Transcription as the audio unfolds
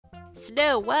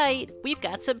Snow White, we've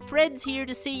got some friends here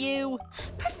to see you.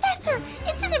 Professor,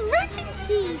 it's an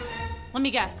emergency. Let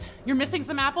me guess, you're missing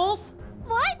some apples?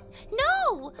 What?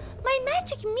 No, my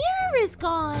magic mirror is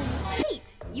gone.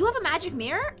 Wait, you have a magic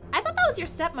mirror? I thought that was your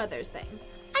stepmother's thing.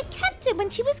 I kept it when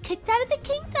she was kicked out of the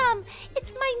kingdom.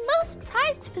 It's my most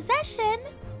prized possession.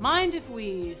 Mind if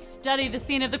we study the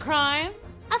scene of the crime?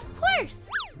 Of course.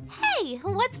 Hey,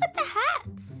 what's with the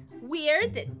hats? We're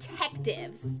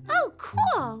detectives. Oh,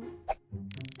 cool.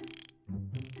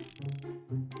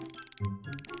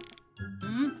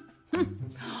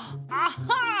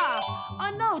 Aha!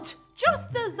 A note,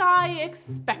 just as I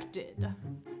expected.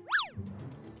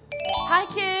 Hi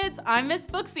kids, I'm Miss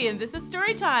Booksy and this is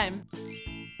Storytime.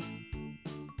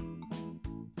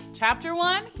 Chapter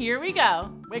 1, here we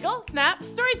go. Wiggle, snap,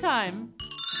 Storytime.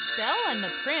 Belle and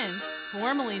the prince,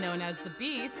 formerly known as the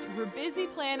Beast, were busy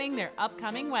planning their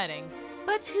upcoming wedding.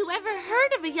 But whoever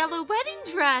heard of a yellow wedding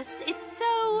dress? It's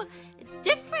so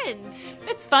different.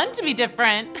 It's fun to be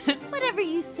different. Whatever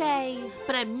you say,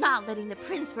 but I'm not letting the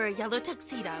prince wear a yellow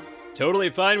tuxedo. Totally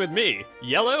fine with me.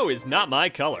 Yellow is not my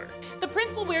color. The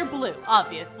prince will wear blue,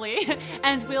 obviously,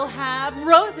 and we'll have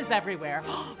roses everywhere.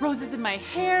 Roses in my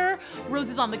hair,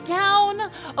 roses on the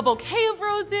gown, a bouquet of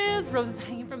roses, roses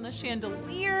hanging from the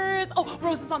chandeliers, oh,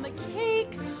 roses on the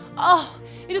cake. Oh,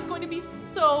 it is going to be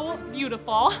so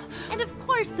beautiful. And of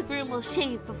course the groom will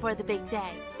shave before the big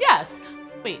day. Yes.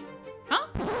 Wait, huh?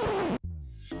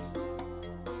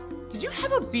 Did you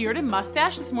have a beard and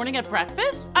mustache this morning at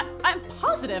breakfast? I'm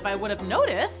positive I would have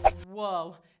noticed.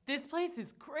 Whoa, this place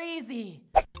is crazy.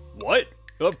 What?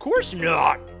 Of course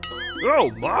not.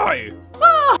 Oh my.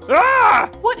 Ah! Ah!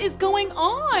 What is going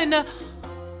on?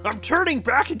 I'm turning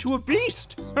back into a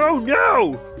beast. Oh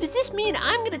no. Does this mean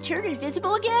I'm gonna turn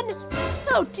invisible again?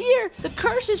 Oh dear, the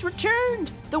curse is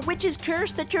returned. The witch's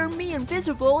curse that turned me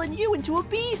invisible and you into a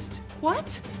beast.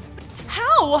 What?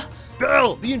 How?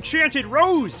 Belle, the enchanted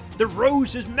rose! The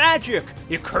rose is magic!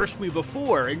 It cursed me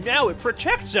before, and now it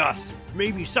protects us!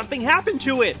 Maybe something happened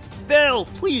to it! Belle,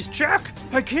 please check!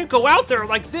 I can't go out there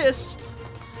like this!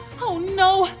 Oh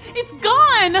no, it's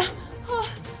gone!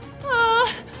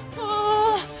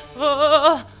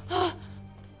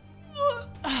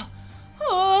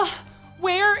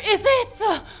 Where is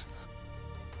it?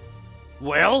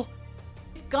 Well?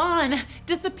 It's gone,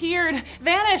 disappeared,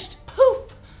 vanished,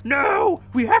 poof! No!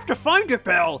 We have to find it,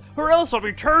 Belle, or else I'll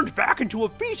be turned back into a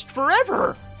beast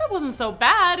forever! That wasn't so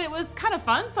bad. It was kind of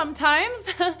fun sometimes.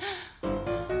 But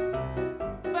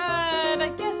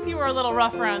I guess you were a little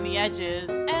rough around the edges,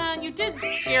 and you did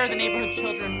scare the neighborhood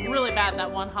children really bad that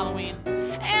one Halloween.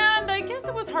 And I guess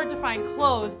it was hard to find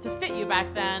clothes to fit you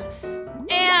back then.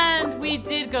 And we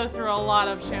did go through a lot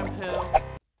of shampoo.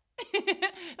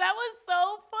 That was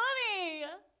so funny.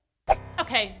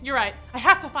 Okay, you're right. I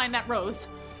have to find that rose.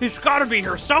 It's gotta be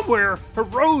here somewhere! A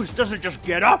rose doesn't just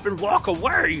get up and walk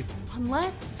away!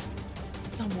 Unless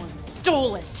someone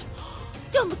stole it.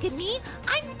 Don't look at me.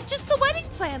 I'm just the wedding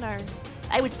planner.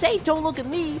 I would say don't look at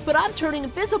me, but I'm turning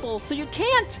invisible, so you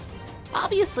can't.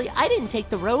 Obviously, I didn't take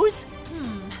the rose.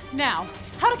 Now,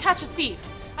 how to catch a thief.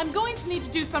 I'm going to need to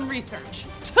do some research.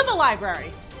 To the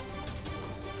library.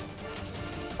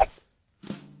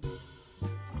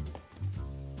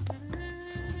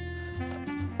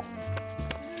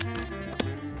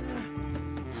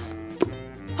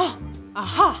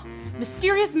 Aha!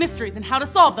 Mysterious mysteries and how to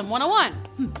solve them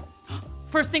 101.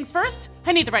 First things first,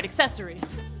 I need the right accessories.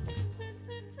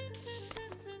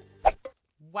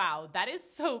 Wow, that is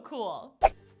so cool.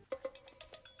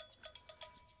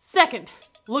 Second,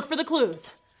 look for the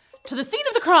clues. To the scene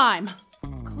of the crime.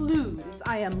 Clues,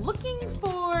 I am looking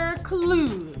for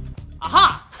clues.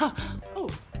 Aha! Oh,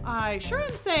 I sure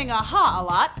am saying aha a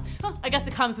lot. I guess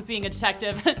it comes with being a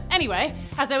detective. Anyway,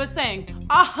 as I was saying,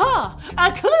 aha,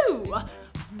 a clue.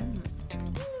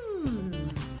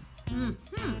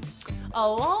 A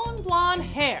long blonde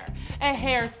hair. A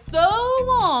hair so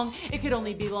long, it could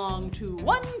only belong to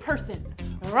one person,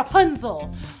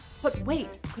 Rapunzel. But wait,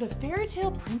 could a fairy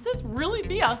tale princess really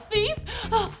be a thief?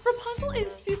 Rapunzel is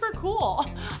super cool.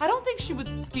 I don't think she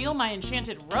would steal my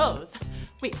enchanted rose.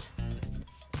 Wait,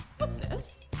 what's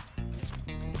this?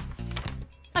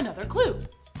 Another clue.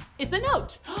 It's a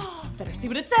note. Better see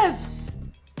what it says.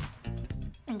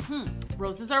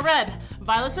 Roses are red,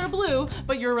 violets are blue,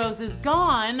 but your rose is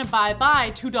gone.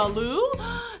 Bye-bye, toodaloo.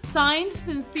 Signed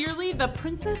sincerely, the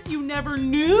princess you never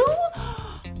knew?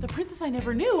 The princess I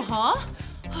never knew, huh?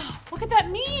 What could that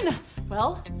mean?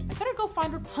 Well, I better go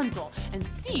find Rapunzel and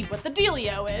see what the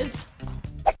dealio is.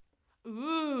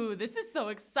 Ooh, this is so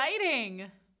exciting.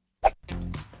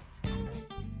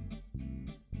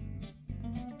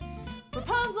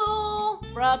 Rapunzel!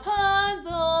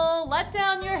 Rapunzel, let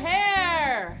down your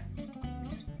hair.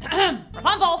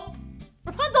 Rapunzel!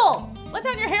 Rapunzel! Let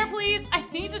down your hair, please. I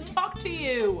need to talk to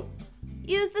you.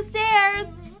 Use the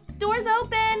stairs. Doors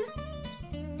open.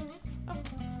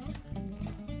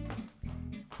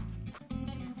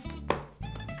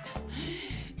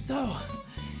 So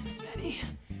many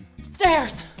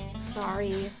stairs.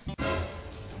 Sorry.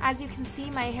 As you can see,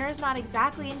 my hair is not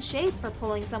exactly in shape for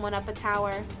pulling someone up a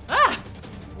tower. Ah!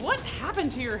 What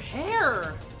happened to your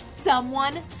hair?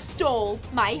 Someone stole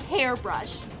my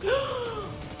hairbrush.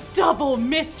 Double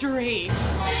mystery!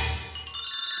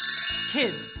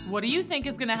 Kids, what do you think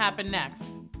is gonna happen next?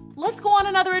 Let's go on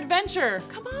another adventure.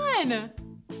 Come on.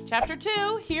 Chapter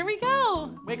 2, here we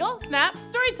go. Wiggle, snap,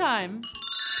 story time.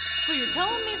 So you're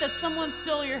telling me that someone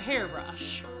stole your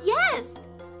hairbrush? Yes!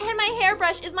 And my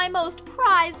hairbrush is my most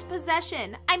prized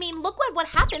possession. I mean, look what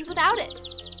happens without it.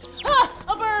 Ah,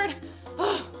 a bird!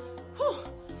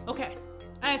 Okay,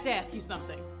 I have to ask you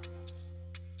something.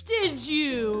 Did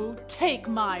you take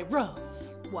my rose?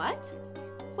 What?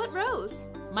 What rose?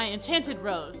 My enchanted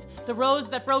rose. The rose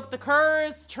that broke the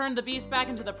curse, turned the beast back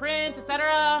into the prince,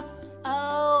 etc.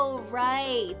 Oh,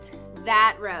 right.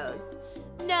 That rose.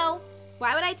 No.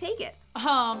 Why would I take it?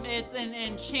 It's an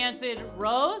enchanted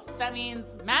rose. That means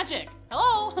magic.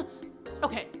 Hello?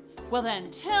 Okay, well then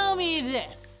tell me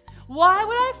this. Why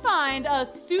would I find a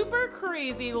super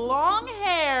crazy long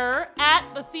hair at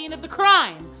the scene of the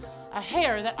crime? A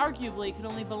hair that arguably could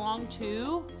only belong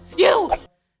to you!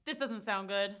 This doesn't sound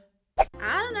good.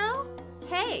 I don't know.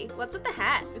 Hey, what's with the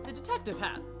hat? It's a detective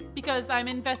hat because I'm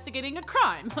investigating a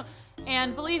crime.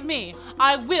 And believe me,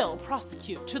 I will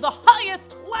prosecute to the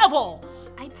highest level.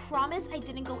 I promise I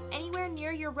didn't go anywhere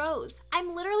near your rose.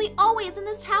 I'm literally always in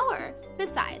this tower.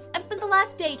 Besides, I've spent the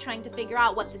last day trying to figure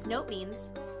out what this note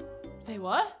means. Say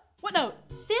what? What note?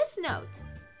 This note.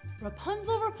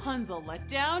 Rapunzel, Rapunzel, let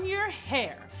down your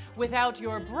hair. Without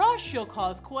your brush, you'll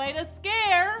cause quite a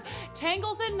scare.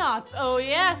 Tangles and knots, oh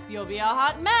yes, you'll be a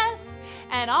hot mess.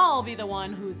 And I'll be the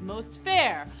one who's most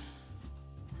fair.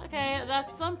 Okay,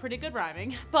 that's some pretty good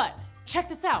rhyming. But check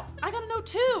this out. I got a note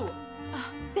too.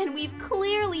 Then we've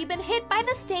clearly been hit by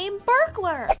the same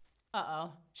burglar.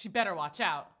 Uh-oh, she better watch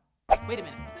out. Wait a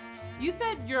minute. You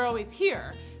said you're always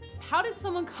here. How did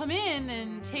someone come in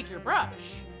and take your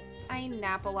brush? I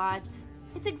nap a lot.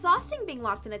 It's exhausting being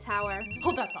locked in a tower.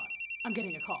 Hold that thought. I'm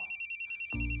getting a call.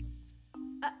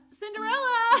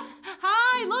 Cinderella!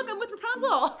 Hi, look, I'm with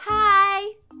Rapunzel.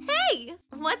 Hi. Hey,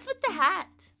 what's with the hat?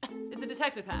 It's a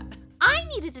detective hat. I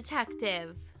need a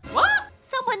detective. What?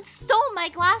 Someone stole my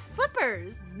glass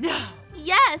slippers. No.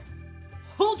 Yes.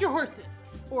 Hold your horses,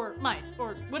 or mice,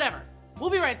 or whatever. We'll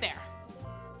be right there.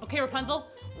 Okay, Rapunzel,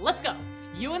 let's go.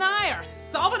 You and I are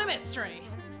solving a mystery.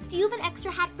 Do you have an extra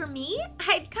hat for me?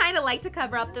 I'd kind of like to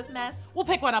cover up this mess. We'll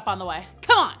pick one up on the way.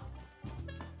 Come on.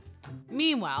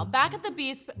 Meanwhile, back at the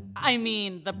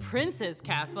prince's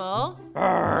castle.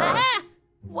 Ah!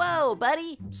 Whoa,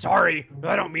 buddy. Sorry,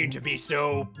 I don't mean to be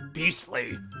so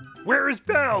beastly. Where is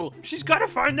Belle? She's gotta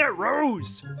find that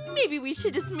rose. Maybe we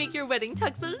should just make your wedding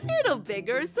tux a little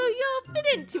bigger so you'll fit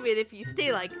into it if you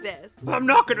stay like this. I'm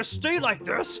not gonna stay like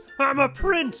this. I'm a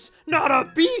prince, not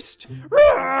a beast.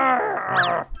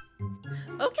 Roar!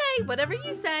 Okay, whatever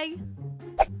you say.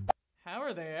 How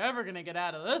are they ever gonna get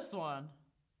out of this one?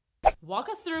 Walk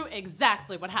us through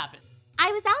exactly what happened.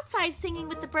 I was outside singing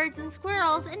with the birds and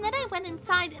squirrels, and then I went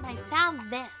inside and I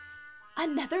found this.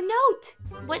 Another note.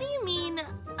 What do you mean,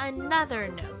 another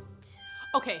note?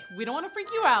 Okay, we don't want to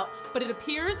freak you out, but it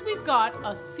appears we've got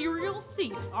a serial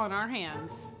thief on our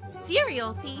hands.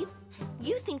 Cereal thief?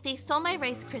 You think they stole my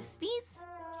Rice Krispies?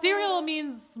 Serial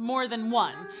means more than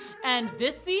one, and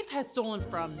this thief has stolen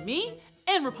from me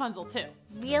and Rapunzel too.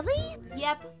 Really?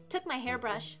 Yep, took my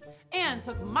hairbrush. And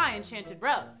took my enchanted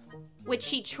rose. Which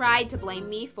she tried to blame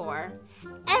me for.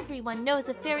 Everyone knows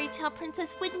a fairy tale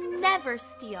princess would never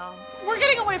steal. We're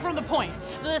getting away from the point.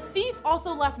 The thief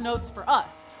also left notes for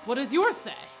us. What does yours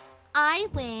say? I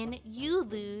win, you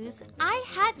lose. I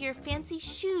have your fancy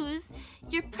shoes,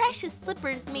 your precious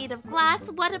slippers made of glass,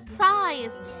 what a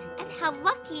prize. And how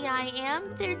lucky I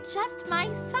am, they're just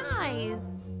my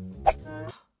size.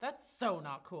 That's so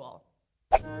not cool.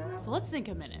 So let's think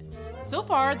a minute. So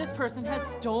far, this person has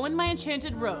stolen my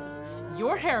enchanted rose,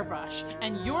 your hairbrush,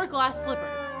 and your glass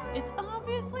slippers. It's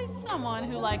obviously someone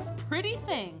who likes pretty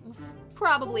things.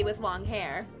 Probably with long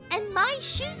hair. And my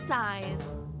shoe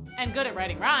size. And good at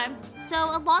writing rhymes. So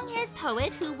a long-haired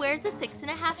poet who wears a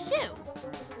 6.5 shoe.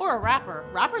 Or a rapper.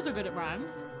 Rappers are good at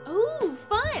rhymes. Ooh,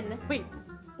 fun. Wait,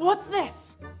 what's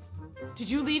this? Did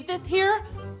you leave this here?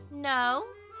 No.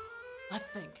 Let's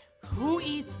think. Who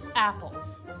eats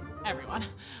apples? Everyone.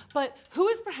 But who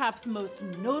is perhaps the most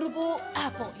notable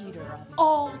apple eater of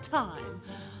all time?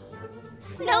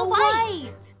 Snow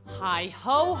White! Hi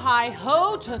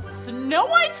ho, to Snow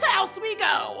White's house we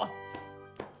go!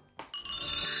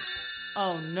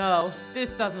 Oh no,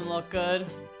 this doesn't look good.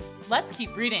 Let's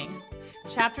keep reading.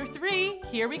 Chapter 3,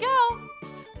 here we go.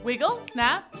 Wiggle,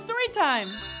 snap, story time.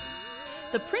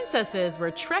 The princesses were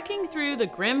trekking through the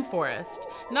grim forest,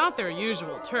 not their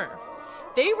usual turf.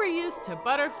 They were used to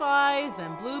butterflies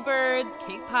and bluebirds,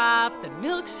 cake pops and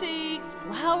milkshakes,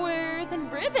 flowers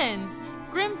and ribbons.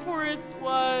 Grim forest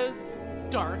was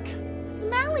dark.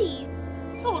 Smelly!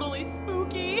 Totally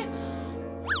spooky.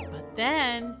 But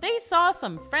then they saw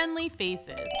some friendly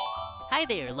faces. Hi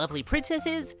there, lovely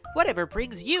princesses. Whatever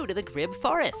brings you to the grim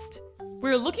forest?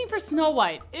 We're looking for Snow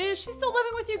White. Is she still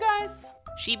living with you guys?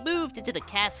 She moved into the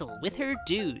castle with her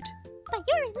dude. But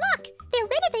you're in luck. They're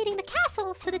renovating the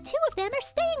castle, so the two of them are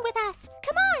staying with us.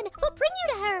 Come on, we'll bring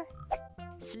you to her.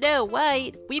 Snow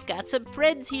White, we've got some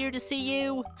friends here to see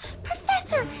you.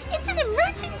 Professor, it's an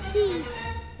emergency.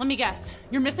 Let me guess.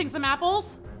 You're missing some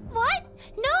apples? What?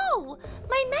 No,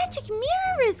 my magic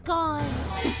mirror is gone.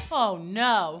 Oh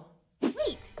no.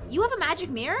 Wait, you have a magic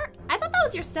mirror? I thought that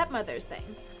was your stepmother's thing.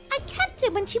 I kept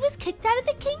it when she was kicked out of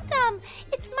the kingdom.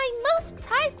 It's my most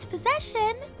prized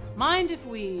possession. Mind if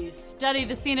we study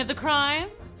the scene of the crime?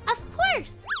 Of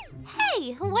course.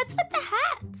 Hey, what's with the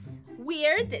hats?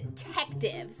 We're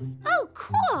detectives. Oh,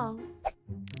 cool.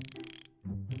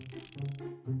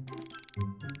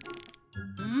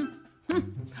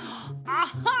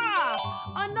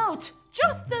 Aha! A note,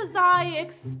 just as I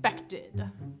expected.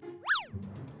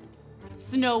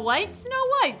 Snow White,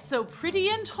 so pretty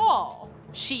and tall.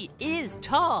 She is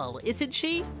tall, isn't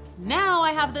she? Now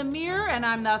I have the mirror and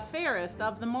I'm the fairest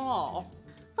of them all.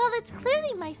 Well, it's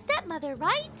clearly my stepmother,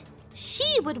 right?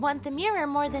 She would want the mirror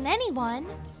more than anyone.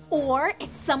 Or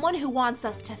it's someone who wants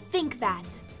us to think that.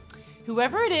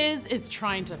 Whoever it is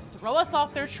trying to throw us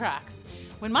off their tracks.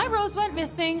 When my rose went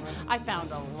missing, I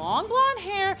found a long blonde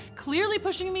hair clearly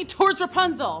pushing me towards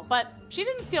Rapunzel, but she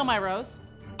didn't steal my rose.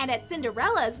 And at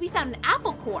Cinderella's, we found an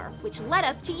apple core, which led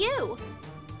us to you.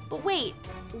 But wait,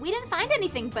 we didn't find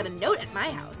anything but a note at my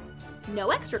house. No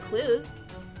extra clues.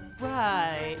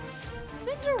 Right.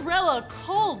 Cinderella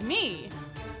called me.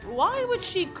 Why would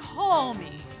she call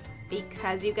me?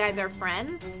 Because you guys are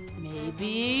friends?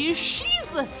 Maybe she's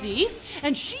the thief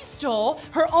and she stole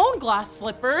her own glass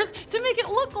slippers to make it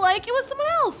look like it was someone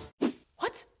else.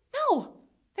 What? No,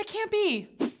 that can't be.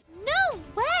 No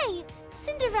way!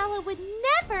 Cinderella would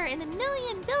never in a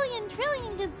million, billion,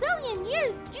 trillion, gazillion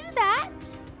years do that.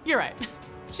 You're right.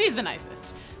 She's the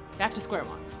nicest. Back to square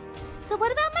one. So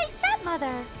what about my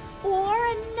stepmother? Or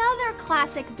another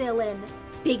classic villain.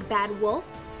 Big Bad Wolf,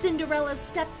 Cinderella's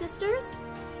stepsisters?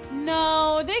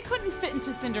 No, they couldn't fit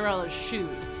into Cinderella's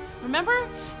shoes. Remember?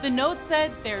 The note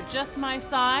said they're just my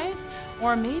size?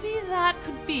 Or maybe that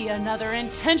could be another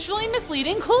intentionally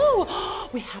misleading clue.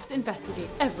 We have to investigate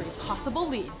every possible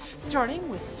lead, starting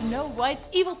with Snow White's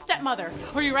evil stepmother.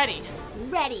 Are you ready?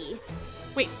 Ready.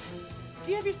 Wait,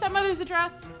 do you have your stepmother's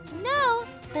address? No,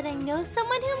 but I know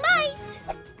someone who might.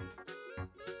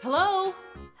 Hello?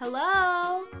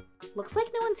 Hello? Looks like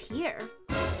no one's here.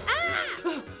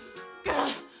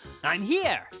 Gah. I'm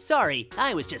here. Sorry,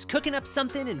 I was just cooking up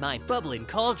something in my bubbling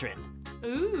cauldron.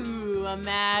 Ooh, a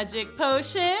magic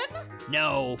potion?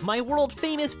 No, my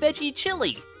world-famous veggie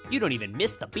chili. You don't even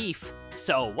miss the beef.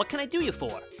 So, what can I do you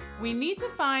for? We need to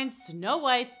find Snow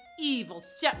White's evil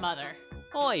stepmother.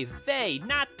 Oy vey,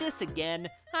 not this again.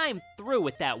 I'm through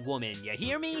with that woman, you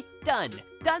hear me? Done.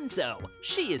 Donezo.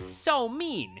 She is so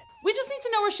mean. We just need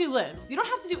to know where she lives. You don't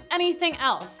have to do anything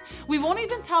else. We won't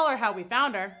even tell her how we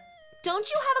found her. Don't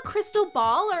you have a crystal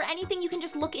ball or anything you can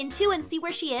just look into and see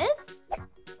where she is?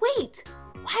 Wait,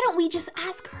 why don't we just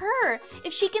ask her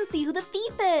if she can see who the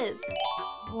thief is?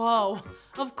 Whoa,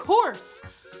 of course.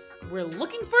 We're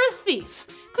looking for a thief.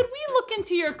 Could we look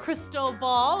into your crystal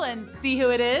ball and see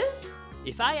who it is?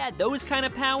 If I had those kind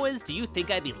of powers, do you think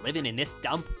I'd be living in this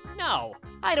dump? No,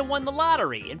 I'd have won the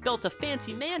lottery and built a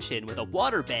fancy mansion with a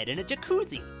waterbed and a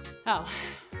jacuzzi. Oh,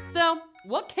 so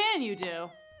what can you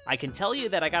do? I can tell you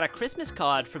that I got a Christmas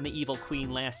card from the evil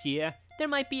queen last year. There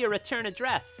might be a return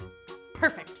address.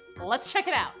 Perfect. Let's check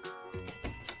it out.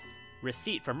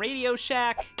 Receipt from Radio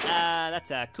Shack.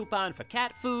 That's a coupon for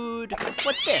cat food.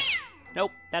 What's this?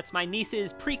 Nope, that's my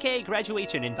niece's pre-K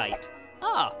graduation invite.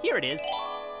 Oh, here it is.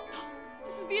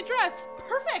 This is the address.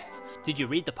 Perfect. Did you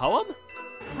read the poem?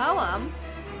 Poem?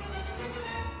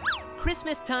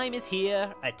 Christmas time is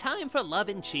here, a time for love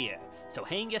and cheer. So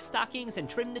hang your stockings and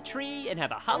trim the tree and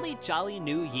have a holly jolly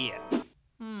new year.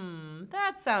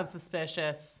 That sounds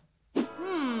suspicious.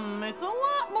 It's a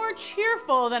lot more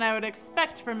cheerful than I would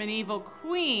expect from an evil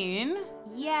queen.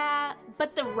 Yeah,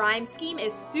 but the rhyme scheme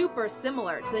is super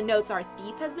similar to the notes our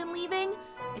thief has been leaving.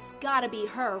 It's gotta be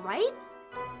her, right?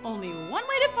 Only one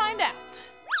way to find out.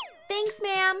 Thanks,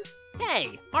 ma'am.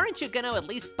 Hey, aren't you gonna at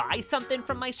least buy something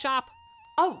from my shop?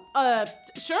 Oh,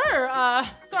 sure.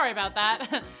 Sorry about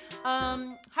that.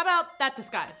 How about that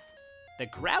disguise? The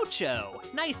Groucho.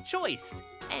 Nice choice.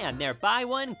 And they're buy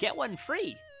one, get one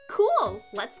free. Cool,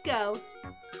 let's go.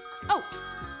 Oh,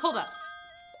 hold up.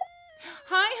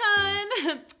 Hi,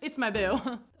 hun. It's my boo.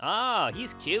 Oh,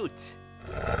 he's cute.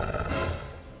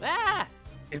 Ah!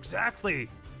 Exactly.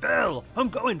 Belle, I'm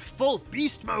going full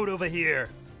beast mode over here.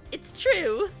 It's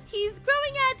true. He's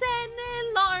growing at an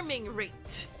alarming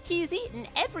rate. He's eaten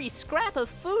every scrap of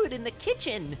food in the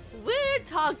kitchen. We're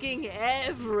talking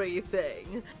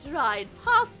everything. Dried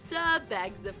pasta,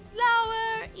 bags of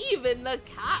flour, even the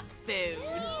cat food.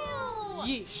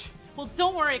 Yeesh. Well,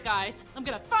 don't worry, guys. I'm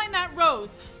gonna find that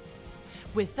rose.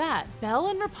 With that, Belle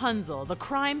and Rapunzel, the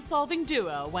crime-solving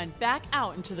duo, went back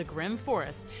out into the grim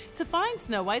forest to find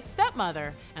Snow White's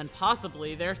stepmother and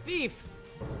possibly their thief.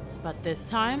 But this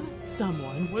time,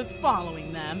 someone was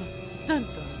following them. Dun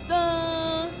dun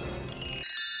dun!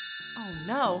 Oh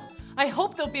no, I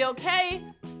hope they'll be okay.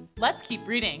 Let's keep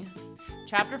reading.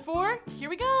 Chapter 4, here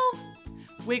we go.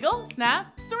 Wiggle,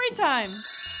 snap, story time.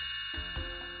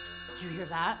 Did you hear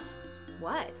that?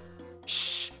 What?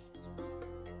 Shh!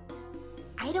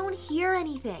 I don't hear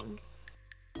anything.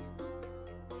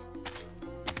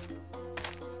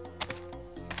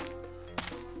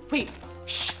 Wait,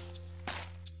 shh!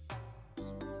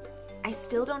 I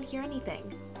still don't hear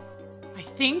anything. I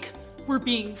think we're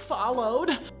being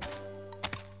followed.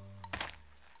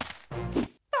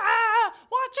 Ah!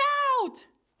 Watch out!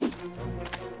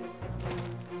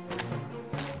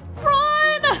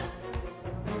 Run!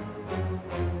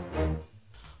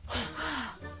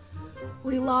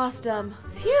 We lost him.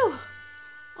 Phew.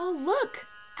 Oh, look.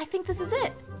 I think this is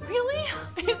it. Really?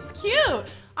 It's cute.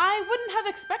 I wouldn't have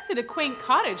expected a quaint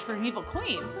cottage for an evil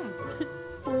queen.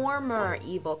 Former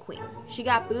evil queen. She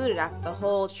got booted after the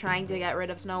whole trying to get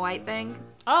rid of Snow White thing.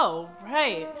 Oh,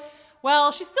 right.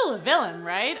 Well, she's still a villain,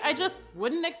 right? I just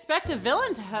wouldn't expect a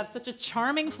villain to have such a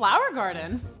charming flower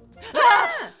garden.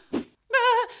 Ah!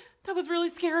 Ah, that was really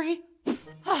scary.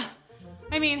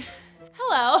 I mean,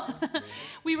 hello.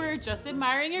 We were just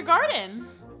admiring your garden.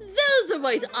 Those are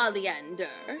white oleander,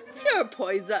 pure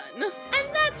poison.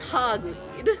 And that's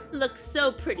hogweed. Looks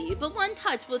so pretty, but one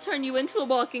touch will turn you into a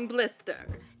walking blister.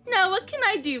 Now what can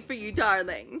I do for you,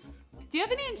 darlings? Do you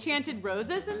have any enchanted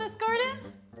roses in this garden?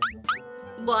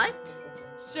 What?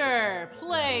 Sure,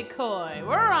 play coy.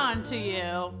 We're on to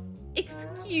you.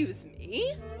 Excuse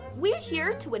me? We're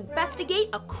here to investigate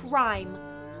a crime.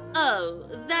 Oh,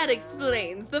 that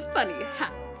explains the funny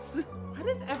hats. Why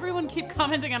does everyone keep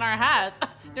commenting on our hats?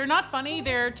 They're not funny,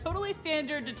 they're totally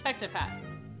standard detective hats.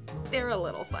 They're a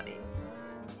little funny.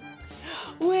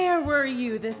 Where were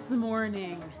you this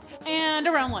morning? And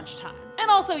around lunchtime. And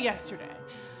also yesterday.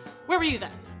 Where were you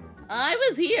then? I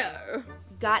was here.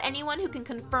 Got anyone who can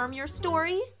confirm your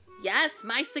story? Yes,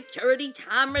 my security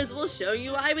cameras will show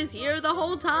you I was here the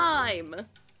whole time.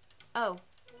 Oh,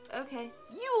 okay.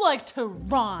 You like to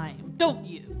rhyme, don't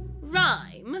you?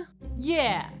 Rhyme?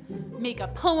 Yeah, make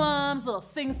up poems, little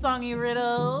sing-songy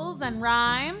riddles and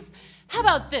rhymes. How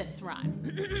about this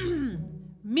rhyme?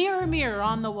 Mirror, mirror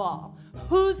on the wall,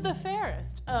 who's the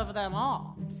fairest of them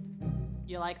all?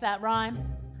 You like that rhyme?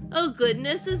 Oh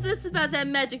goodness, is this about that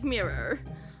magic mirror?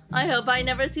 I hope I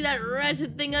never see that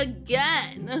wretched thing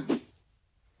again.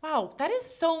 Wow, that is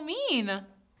so mean.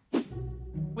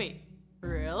 Wait,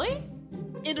 really?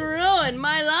 It ruined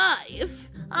my life.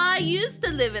 I used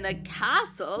to live in a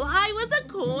castle. I was a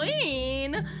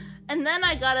queen. And then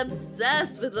I got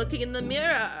obsessed with looking in the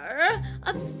mirror.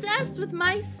 Obsessed with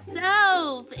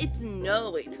myself. It's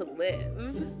no way to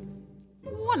live.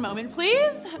 One moment,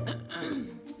 please.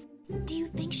 Do you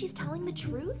think she's telling the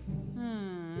truth?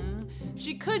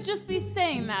 She could just be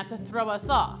saying that to throw us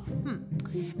off.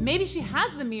 Maybe she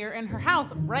has the mirror in her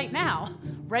house right now,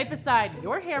 right beside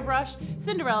your hairbrush,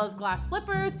 Cinderella's glass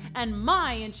slippers, and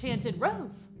my enchanted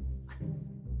rose.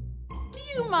 Do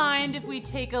you mind if we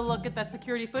take a look at that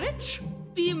security footage?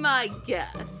 Be my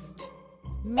guest.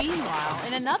 Meanwhile,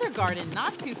 in another garden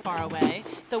not too far away,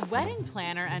 the wedding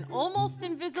planner and almost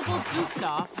invisible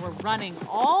Gustav were running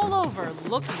all over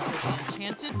looking for the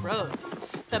enchanted rose.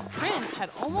 The prince had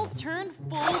almost turned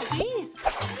full beast.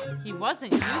 He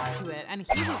wasn't used to it, and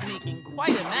he was making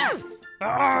quite a mess.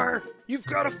 Arr! You've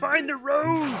got to find the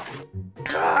rose!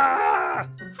 Ah!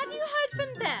 Have you heard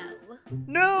from Belle?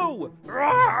 No!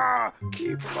 Ah!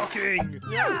 Keep looking!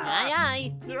 Aye,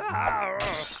 aye. Ah!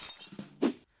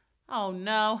 Oh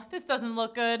no, this doesn't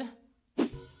look good.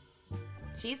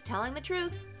 She's telling the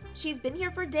truth. She's been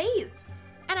here for days.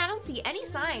 And I don't see any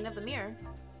sign of the mirror.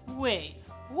 Wait,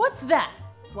 what's that?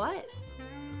 What?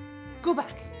 Go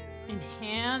back.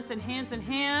 Enhance, enhance,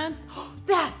 enhance.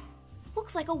 That!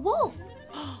 Looks like a wolf.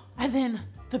 As in,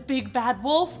 the big bad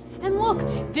wolf? And look,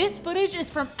 this footage is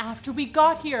from after we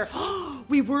got here.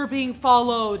 We were being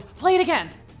followed. Play it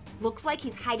again. Looks like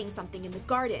he's hiding something in the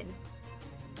garden.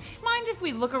 Mind if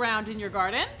we look around in your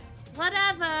garden?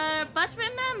 Whatever, but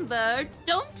remember,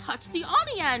 don't touch the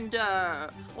oleander,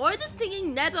 or the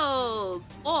stinging nettles,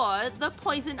 or the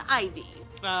poison ivy.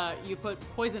 You put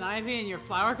poison ivy in your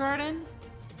flower garden?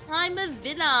 I'm a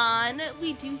villain.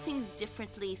 We do things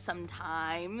differently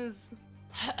sometimes.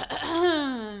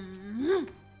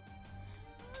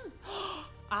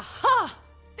 Aha!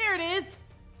 There it is!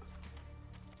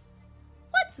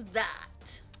 What's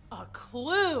that? A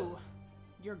clue!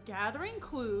 You're gathering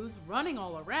clues, running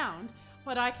all around,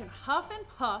 but I can huff and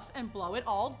puff and blow it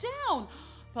all down.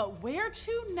 But where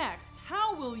to next?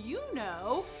 How will you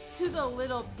know? To the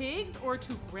little pigs or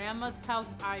to Grandma's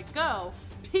house I go?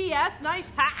 P.S.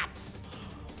 Nice hats!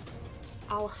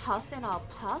 I'll huff and I'll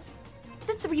puff.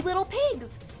 The three little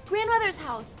pigs. Grandmother's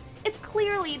house. It's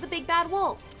clearly the big bad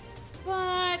wolf.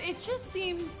 But it just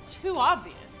seems too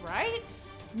obvious, right?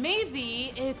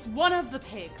 Maybe it's one of the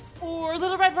pigs, or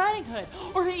Little Red Riding Hood,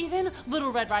 or even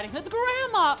Little Red Riding Hood's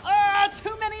grandma.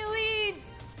 Too many leads!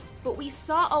 But we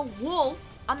saw a wolf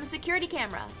on the security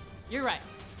camera. You're right.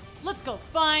 Let's go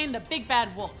find the big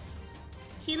bad wolf.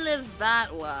 He lives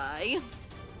that way.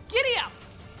 Giddy up!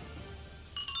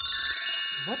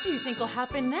 What do you think will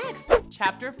happen next?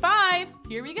 Chapter 5,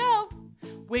 here we go.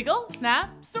 Wiggle,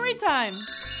 snap, story time.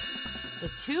 The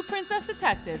two princess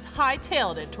detectives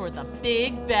hightailed it toward the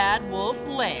big bad wolf's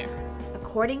lair.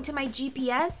 According to my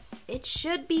GPS, it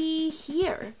should be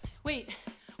here. Wait,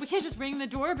 we can't just ring the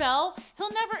doorbell.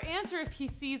 He'll never answer if he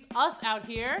sees us out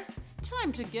here.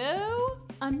 Time to go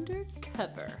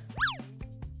undercover.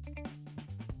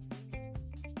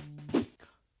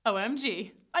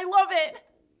 OMG, I love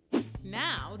it!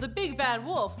 Now, the big bad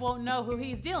wolf won't know who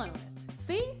he's dealing with.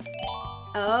 See?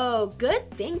 Oh, good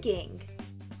thinking.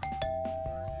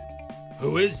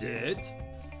 Who is it?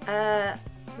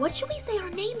 What should we say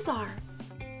our names are?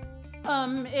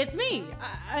 It's me.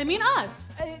 I mean us.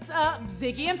 It's,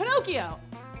 Ziggy and Pinocchio.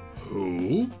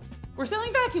 Who? We're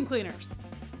selling vacuum cleaners.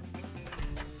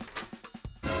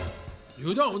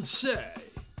 You don't say.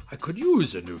 I could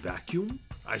use a new vacuum.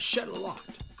 I shed a lot.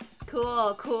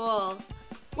 Cool, cool.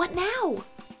 What now?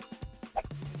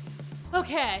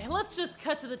 Okay, let's just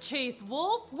cut to the chase,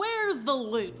 Wolf. Where's the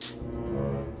loot?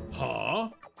 Huh?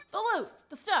 The loot,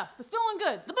 the stuff, the stolen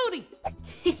goods, the booty.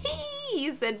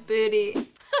 You said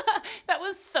booty. That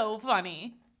was so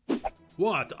funny.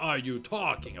 What are you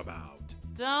talking about?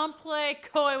 Don't play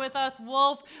coy with us,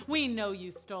 Wolf. We know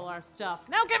you stole our stuff.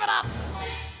 Now give it up!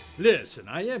 Listen,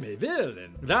 I am a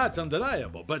villain. That's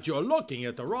undeniable, but you're looking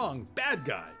at the wrong bad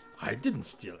guy. I didn't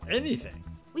steal anything.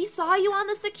 We saw you on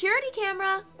the security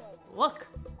camera. Look.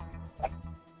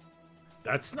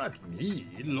 That's not me.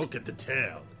 Look at the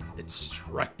tail. It's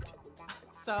striped.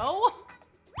 So?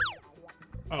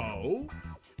 Oh?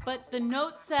 But the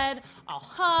note said, I'll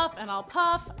huff and I'll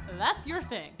puff. That's your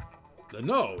thing. The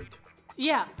note?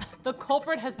 Yeah, the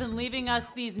culprit has been leaving us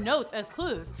these notes as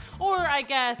clues. Or I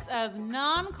guess as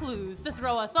non-clues to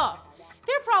throw us off.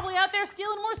 They're probably out there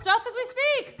stealing more stuff as we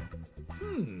speak.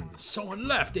 Someone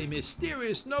left a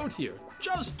mysterious note here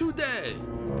just today.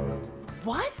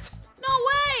 What? No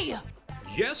way!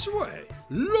 Yes way.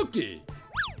 Looky.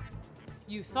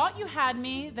 You thought you had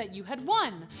me, that you had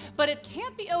won, but it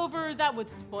can't be over, that would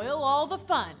spoil all the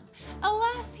fun.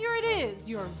 Alas, here it is,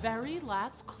 your very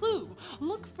last clue.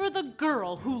 Look for the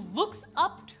girl who looks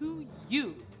up to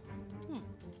you.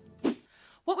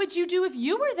 What would you do if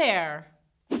you were there?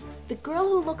 The girl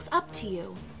who looks up to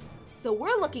you. So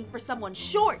we're looking for someone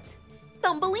short.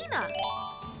 Thumbelina.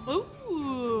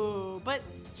 Ooh, but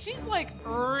she's like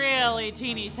really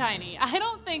teeny tiny. I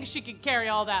don't think she could carry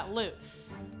all that loot,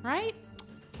 right?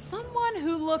 Someone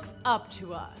who looks up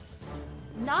to us.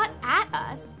 Not at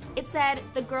us. It said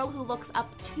the girl who looks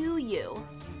up to you.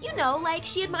 You know, like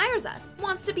she admires us,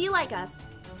 wants to be like us.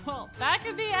 Well, that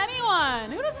could be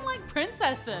anyone. Who doesn't like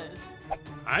princesses?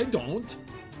 I don't.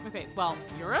 Okay, well,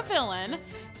 you're a villain.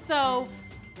 So,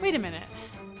 wait a minute.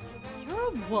 You're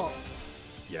a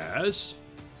wolf. Yes?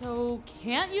 So,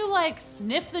 can't you, like,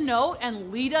 sniff the note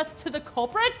and lead us to the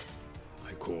culprit?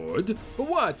 I could. But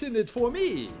what's in it for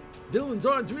me? Villains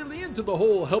aren't really into the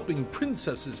whole helping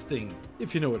princesses thing,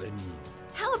 if you know what I mean.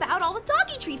 How about all the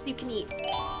doggy treats you can eat?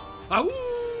 Ahoo!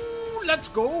 Let's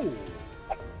go!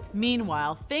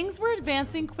 Meanwhile, things were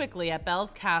advancing quickly at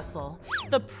Belle's castle.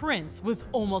 The prince was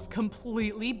almost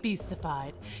completely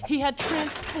beastified. He had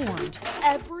transformed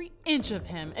every inch of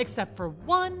him except for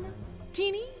one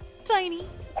teeny tiny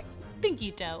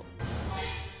pinky toe.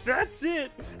 That's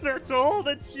it! That's all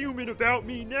that's human about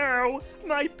me now!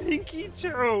 My pinky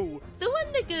toe! The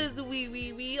one that goes wee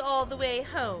wee wee all the way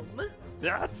home.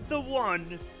 That's the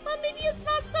one! Well, maybe it's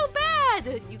not so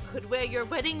bad. You could wear your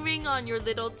wedding ring on your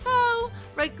little toe,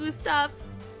 right, Gustav?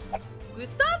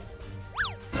 Gustav?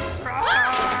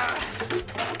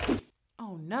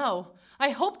 Oh no, I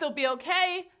hope they'll be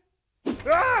okay.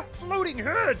 Ah! Floating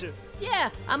head!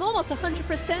 Yeah, I'm almost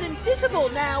 100% invisible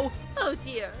now. Oh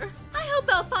dear. I hope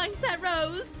Belle finds that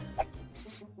rose.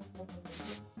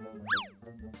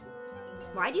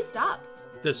 Why'd you stop?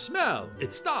 The smell,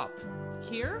 it stopped.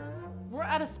 Here? We're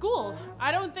at a school.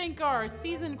 I don't think our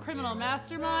seasoned criminal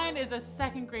mastermind is a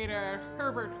second grader at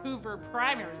Herbert Hoover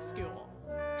Primary School.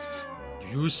 Do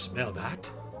you smell that?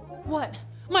 What?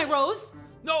 My rose?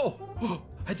 No!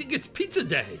 I think it's pizza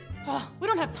day. Oh, we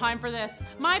don't have time for this.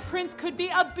 My prince could be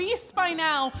a beast by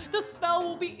now. The spell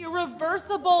will be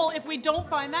irreversible if we don't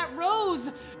find that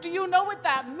rose. Do you know what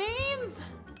that means?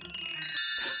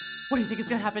 What do you think is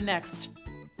gonna happen next?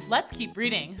 Let's keep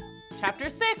reading. Chapter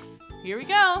 6, here we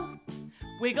go.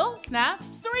 Wiggle, snap,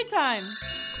 story time.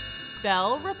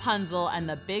 Belle, Rapunzel, and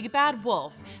the big bad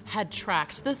wolf had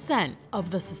tracked the scent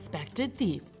of the suspected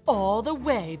thief all the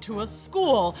way to a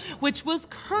school which was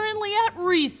currently at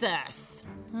recess.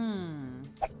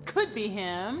 Could be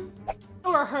him,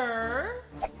 or her,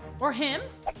 or him,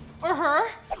 or her,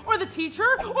 or the teacher,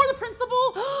 or the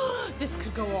principal. This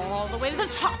could go all the way to the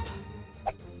top.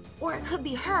 Or it could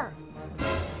be her.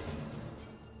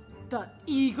 The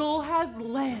eagle has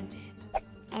landed.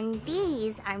 And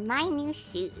these are my new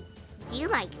shoes. Do you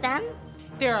like them?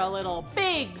 They're a little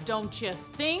big, don't you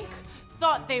think?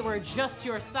 Thought they were just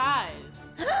your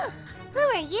size. Who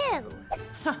are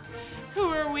you? Who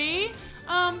are we?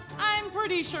 I'm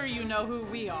pretty sure you know who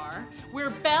we are.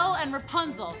 We're Belle and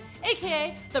Rapunzel,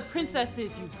 aka the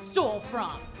princesses you stole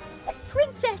from.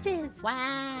 Princesses!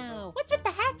 Wow. What's with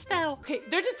the hats, though? Okay,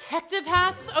 they're detective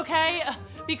hats, okay?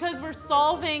 Because we're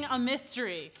solving a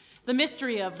mystery. The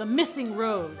mystery of the missing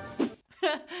rose.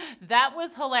 That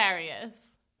was hilarious.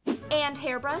 And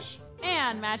hairbrush.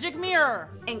 And magic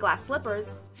mirror. And glass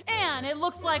slippers. And it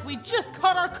looks like we just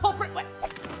caught our culprit. Wait.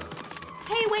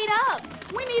 Hey, wait up!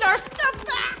 We need our stuff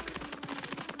back!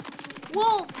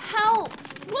 Wolf, help!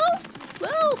 Wolf!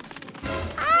 Wolf!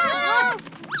 Ah, Wolf!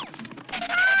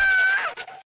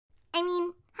 I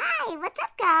mean, hi, what's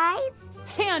up, guys?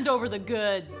 Hand over the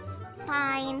goods.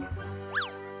 Fine.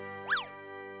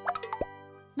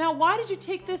 Now, why did you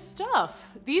take this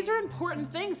stuff? These are important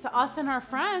things to us and our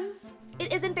friends.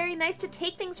 It isn't very nice to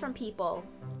take things from people.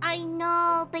 I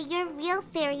know, but you're real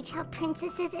fairy tale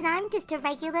princesses and I'm just a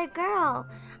regular girl.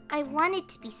 I wanted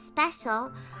to be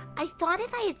special. I thought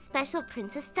if I had special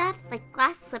princess stuff, like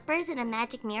glass slippers and a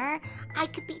magic mirror, I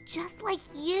could be just like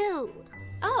you.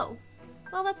 Oh,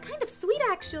 well, that's kind of sweet,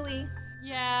 actually.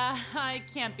 Yeah, I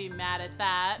can't be mad at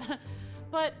that.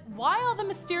 But why all the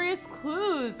mysterious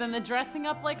clues and the dressing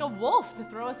up like a wolf to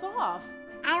throw us off?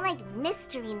 I like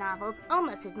mystery novels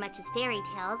almost as much as fairy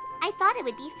tales. I thought it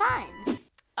would be fun.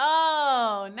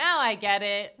 Oh, now I get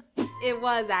it. It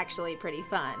was actually pretty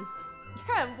fun.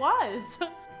 Yeah, it was.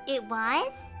 It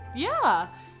was? Yeah.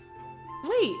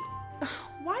 Wait,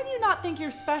 why do you not think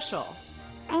you're special?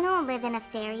 I don't live in a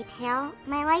fairy tale.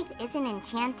 My life isn't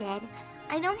enchanted.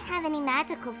 I don't have any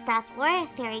magical stuff or a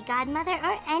fairy godmother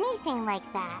or anything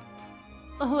like that.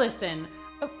 Listen,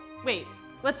 wait,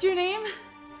 what's your name?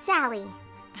 Sally.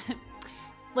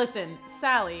 Listen,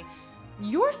 Sally,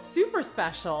 you're super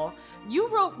special. You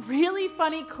wrote really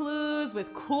funny clues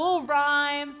with cool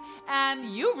rhymes, and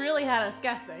you really had us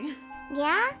guessing.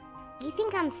 Yeah? You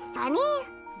think I'm funny?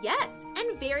 Yes,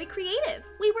 and very creative.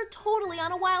 We were totally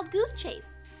on a wild goose chase.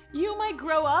 You might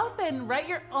grow up and write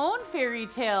your own fairy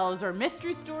tales or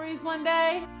mystery stories one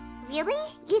day. Really?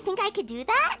 You think I could do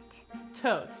that?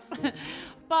 Totes.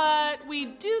 But we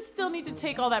do still need to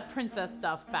take all that princess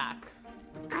stuff back.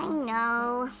 I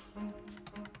know.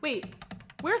 Wait,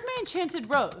 where's my enchanted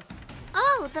rose?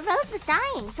 Oh, the rose was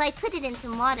dying, so I put it in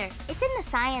some water. It's in the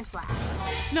science lab.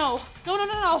 No.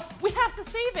 We have to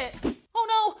save it. Oh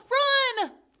no,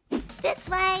 run! This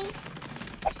way.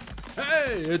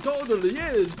 Hey, it totally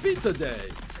is pizza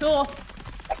day. Cool.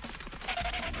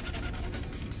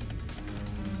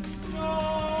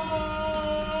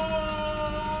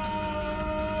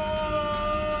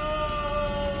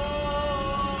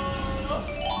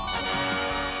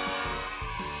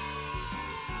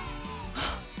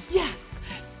 Yes!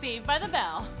 Saved by the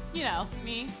bell. You know,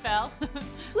 me, Belle.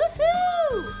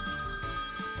 Woohoo!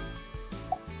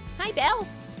 Hi, Belle.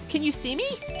 Can you see me?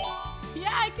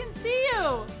 Yeah, I can see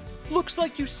you! Looks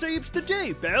like you saved the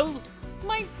day, Belle.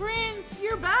 My prince,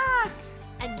 you're back!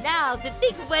 And now the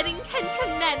big wedding can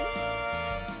commence.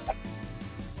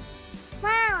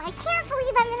 Wow, I can't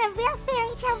believe I'm in a real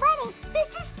fairy tale wedding. This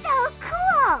is so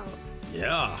cool.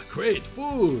 Yeah, great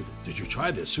food. Did you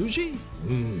try the sushi?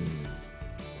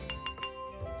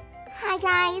 Hi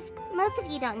guys. Most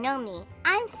of you don't know me.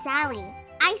 I'm Sally.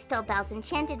 I stole Belle's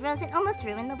enchanted rose and almost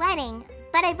ruined the wedding.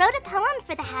 But I wrote a poem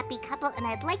for the happy couple and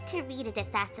I'd like to read it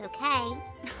if that's okay.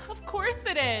 Of course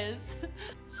it is.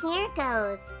 Here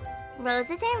goes.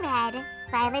 Roses are red,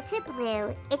 violets are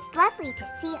blue. It's lovely to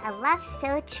see a love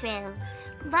so true.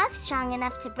 Love strong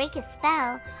enough to break a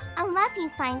spell. A love you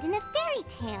find in a fairy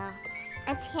tale.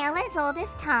 A tale as old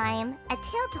as time, a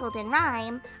tale told in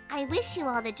rhyme. I wish you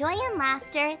all the joy and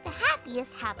laughter, the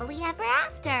happiest happily ever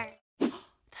after.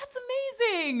 That's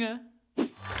amazing!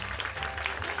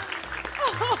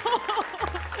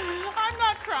 I'm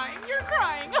not crying, you're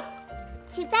crying.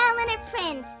 To Belle and her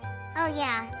prince. Oh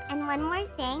yeah, and one more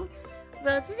thing.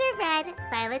 Roses are red,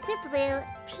 violets are blue.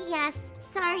 P.S.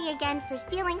 Sorry again for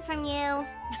stealing from you.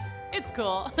 It's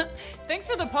cool. Thanks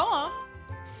for the poem.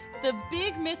 The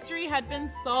big mystery had been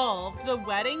solved. The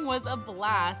wedding was a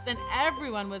blast and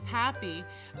everyone was happy.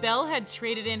 Belle had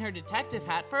traded in her detective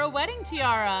hat for a wedding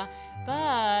tiara,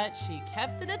 but she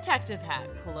kept the detective hat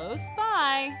close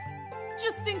by.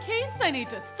 Just in case I need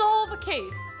to solve a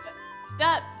case.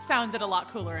 That sounded a lot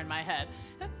cooler in my head.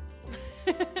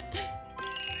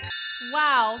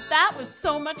 Wow, that was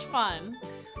so much fun.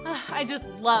 I just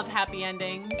love happy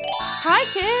endings. Hi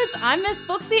kids, I'm Miss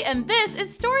Booksy and this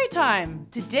is Storytime.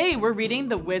 Today we're reading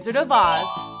The Wizard of Oz.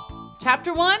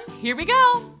 Chapter 1, here we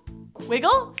go.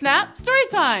 Wiggle, snap,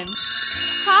 Storytime.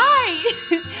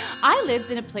 Hi! I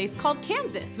lived in a place called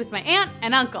Kansas with my aunt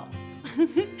and uncle.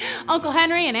 Uncle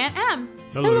Henry and Aunt Em.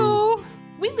 Hello.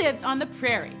 We lived on the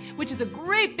prairie, which is a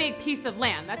great big piece of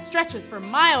land that stretches for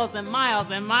miles and miles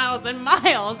and miles and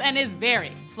miles and is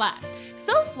very flat.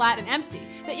 So flat and empty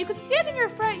that you could stand in your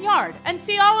front yard and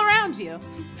see all around you.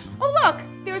 Oh look,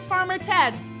 there's Farmer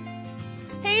Ted.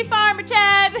 Hey Farmer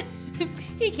Ted!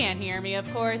 He can't hear me,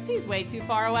 of course. He's way too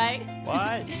far away.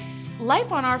 What?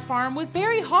 Life on our farm was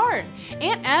very hard.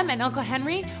 Aunt Em and Uncle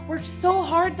Henry worked so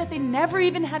hard that they never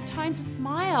even had time to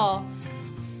smile.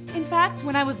 In fact,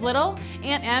 when I was little,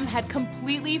 Aunt Em had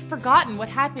completely forgotten what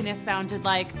happiness sounded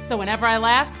like, so whenever I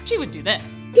laughed, she would do this.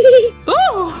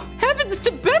 Oh, heavens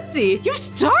to Betsy! You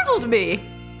startled me!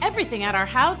 Everything at our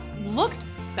house looked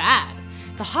sad.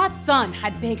 The hot sun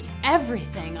had baked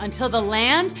everything until the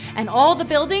land and all the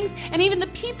buildings and even the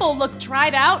people looked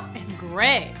dried out and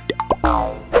gray.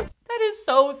 That is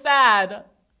so sad.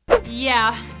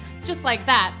 Yeah, just like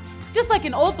that. Just like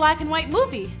an old black and white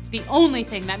movie. The only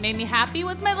thing that made me happy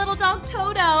was my little dog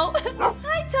Toto.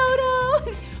 Hi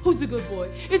Toto! Who's the good boy?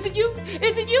 Is it you?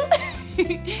 Is it you?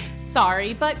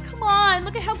 Sorry, but come on,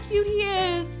 look at how cute he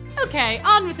is. Okay,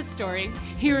 on with the story.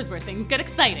 Here's where things get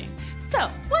exciting. So,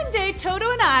 one day Toto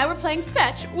and I were playing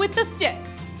fetch with the stick.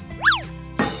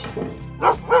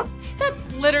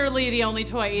 That's literally the only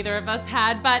toy either of us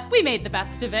had, but we made the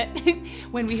best of it.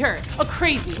 When we heard a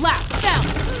crazy loud sound.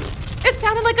 It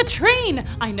sounded like a train!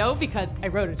 I know because I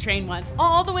rode a train once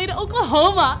all the way to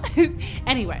Oklahoma.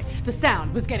 Anyway, the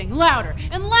sound was getting louder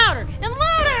and louder and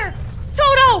louder!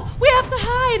 Toto, we have to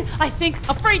hide! I think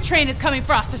a freight train is coming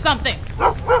for us or something.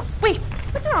 Wait,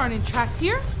 but there aren't any tracks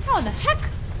here. How in the heck?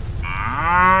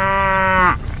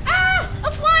 Ah!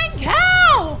 A flying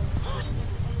cow!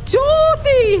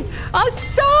 Dorothy! A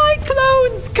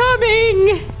cyclone's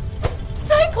coming!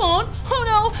 Cyclone? Oh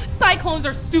no, cyclones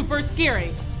are super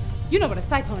scary. You know what a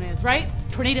cyclone is, right?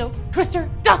 Tornado, twister,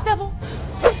 dust devil.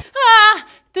 Ah,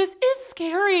 this is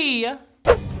scary.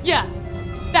 Yeah,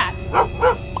 that.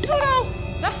 Toto,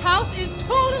 the house is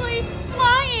totally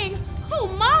flying. Oh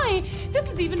my, this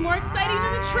is even more exciting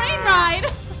than the train ride.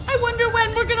 I wonder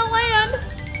when we're gonna land,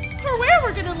 or where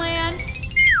we're gonna land.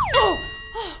 Oh,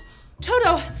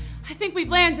 Toto, I think we've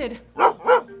landed.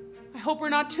 I hope we're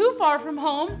not too far from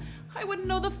home. I wouldn't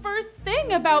know the first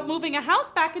thing about moving a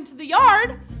house back into the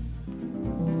yard.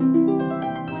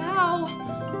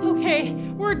 Wow. Okay,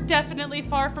 we're definitely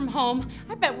far from home.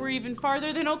 I bet we're even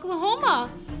farther than Oklahoma.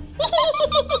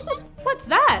 What's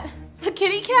that? A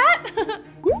kitty cat?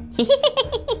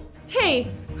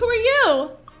 Hey, who are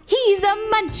you? He's a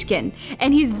munchkin,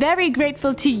 and he's very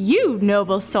grateful to you,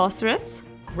 noble sorceress.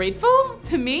 Grateful?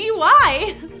 To me?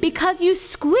 Why? Because you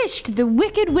squished the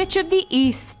Wicked Witch of the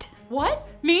East. What?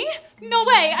 Me? No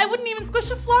way, I wouldn't even squish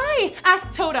a fly.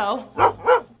 Ask Toto.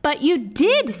 But you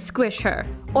did squish her,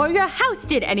 or your house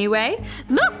did anyway.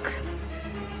 Look!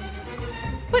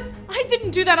 But I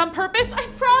didn't do that on purpose, I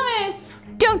promise.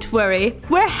 Don't worry,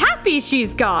 we're happy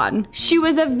she's gone. She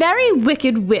was a very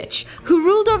wicked witch who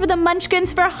ruled over the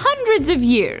Munchkins for hundreds of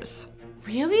years.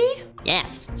 Really?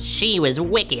 Yes, she was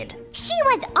wicked. She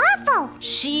was awful.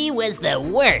 She was the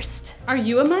worst. Are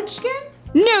you a munchkin?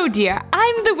 No, dear,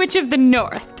 I'm the Witch of the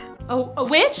North. Oh, a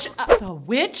witch? A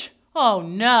witch? Oh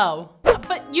no.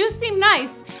 But you seem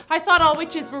nice. I thought all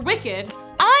witches were wicked.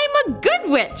 I'm a good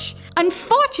witch.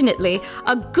 Unfortunately,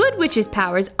 a good witch's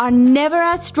powers are never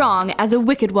as strong as a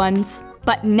wicked one's.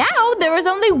 But now there is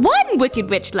only one wicked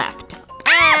witch left.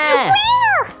 Where?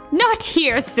 Not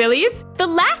here, sillies. The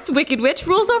last wicked witch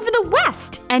rules over the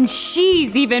West, and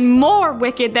she's even more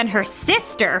wicked than her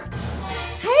sister.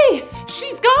 Hey,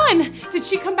 she's gone. Did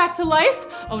she come back to life?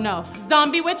 Oh no,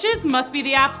 zombie witches must be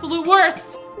the absolute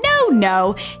worst.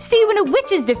 No. See, when a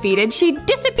witch is defeated, she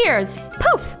disappears.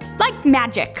 Poof, like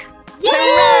magic.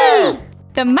 Yay!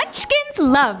 The Munchkins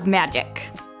love magic.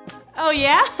 Oh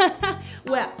yeah?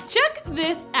 Well, check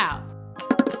this out.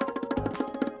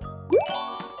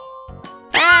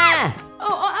 Ah!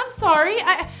 Oh, I'm sorry.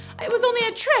 It was only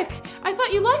a trick. I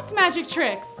thought you liked magic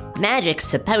tricks. Magic's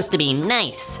supposed to be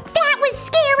nice. That was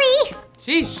scary.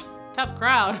 Sheesh, tough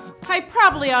crowd. I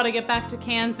probably ought to get back to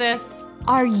Kansas.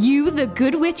 Are you the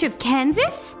good witch of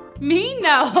Kansas? Me?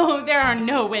 No, there are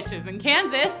no witches in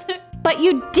Kansas. But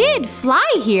you did fly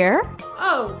here.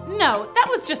 Oh, no, that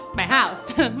was just my house.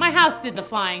 My house did the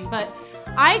flying, but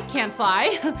I can't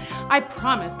fly. I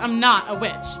promise I'm not a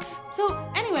witch. So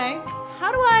anyway,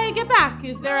 how do I get back?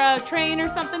 Is there a train or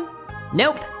something?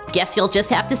 Nope. Guess you'll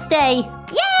just have to stay.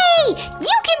 Yay! You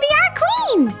can be our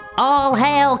queen. All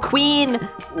hail, Queen.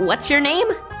 What's your name?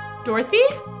 Dorothy?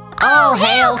 All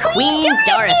hail, Queen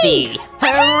Dorothy!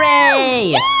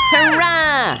 Hooray!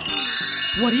 Hurrah!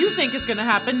 What do you think is gonna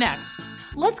happen next?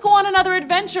 Let's go on another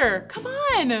adventure. Come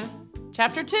on.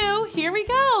 Chapter 2, here we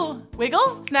go.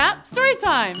 Wiggle, snap, story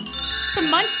time. The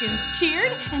Munchkins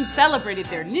cheered and celebrated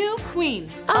their new queen.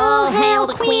 All hail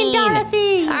the Queen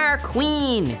Dorothy! Our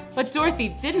queen! But Dorothy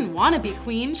didn't want to be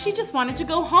queen. She just wanted to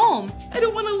go home. I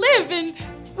don't want to live in...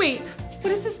 Wait,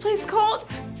 what is this place called?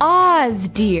 Oz,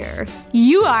 dear.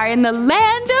 You are in the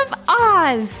land of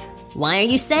Oz. Why are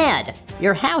you sad?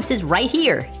 Your house is right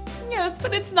here. Yes,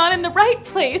 but it's not in the right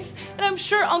place. And I'm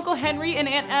sure Uncle Henry and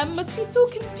Aunt Em must be so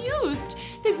confused.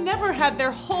 They've never had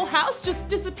their whole house just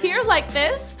disappear like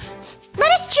this.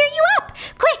 Let us cheer you up.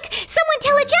 Quick, someone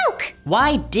tell a joke.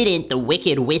 Why didn't the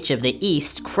Wicked Witch of the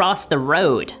East cross the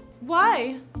road?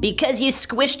 Why? Because you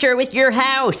squished her with your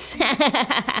house.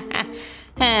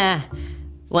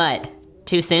 What?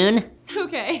 Too soon?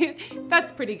 Okay,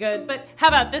 that's pretty good, but how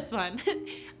about this one?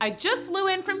 I just flew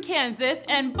in from Kansas,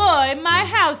 and boy, my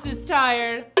house is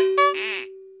tired.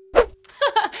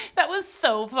 That was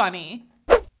so funny.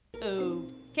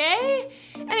 Okay.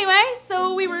 Anyway,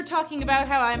 so we were talking about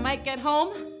how I might get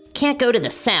home. Can't go to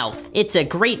the south. It's a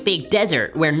great big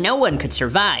desert where no one could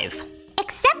survive.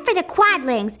 Except for the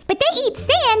quadlings, but they eat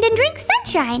sand and drink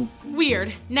sunshine.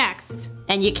 Weird. Next.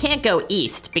 And you can't go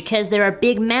east because there are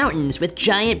big mountains with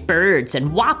giant birds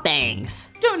and whoppangs.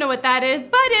 Don't know what that is,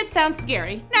 but it sounds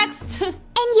scary. Next. And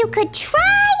you could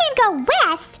try and go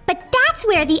west, but that's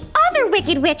where the other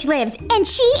wicked witch lives, and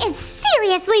she is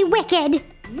seriously wicked.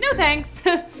 No thanks.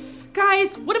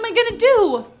 Guys, what am I gonna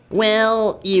do?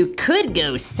 Well, you could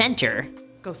go center.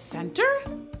 Go center?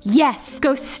 Yes,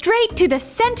 go straight to the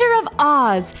center of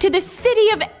Oz, to the city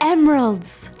of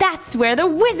emeralds. That's where the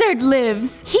wizard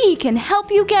lives. He can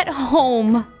help you get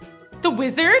home. The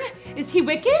wizard? Is he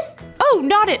wicked? Oh,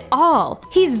 not at all.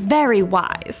 He's very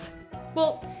wise.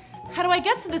 Well, how do I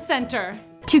get to the center?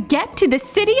 To get to the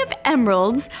city of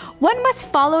emeralds, one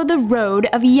must follow the road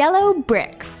of yellow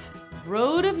bricks.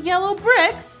 Road of yellow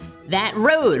bricks? That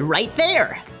road right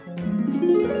there.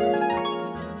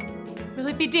 Will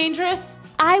it be dangerous?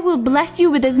 I will bless you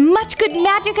with as much good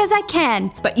magic as I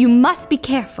can, but you must be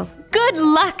careful. Good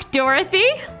luck, Dorothy!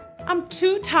 I'm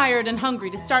too tired and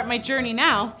hungry to start my journey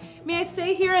now. May I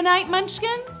stay here a night,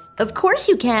 Munchkins? Of course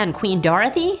you can, Queen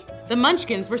Dorothy. The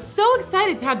Munchkins were so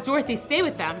excited to have Dorothy stay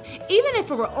with them, even if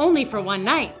it were only for one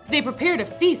night. They prepared a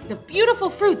feast of beautiful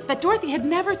fruits that Dorothy had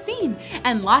never seen,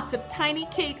 and lots of tiny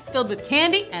cakes filled with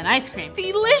candy and ice cream.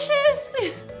 Delicious!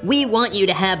 We want you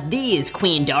to have these,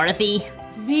 Queen Dorothy.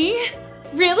 Me?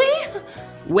 Really?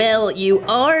 Well, you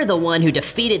are the one who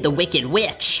defeated the Wicked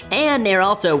Witch, and they're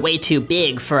also way too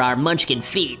big for our Munchkin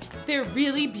feet. They're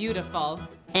really beautiful.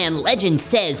 And legend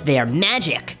says they're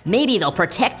magic. Maybe they'll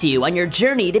protect you on your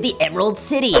journey to the Emerald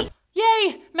City.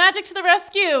 Yay! Magic to the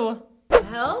rescue!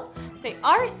 Well, they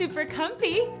are super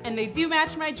comfy, and they do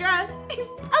match my dress.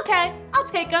 Okay, I'll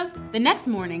take them. The next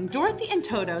morning, Dorothy and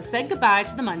Toto said goodbye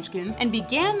to the Munchkins and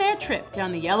began their trip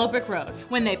down the yellow brick road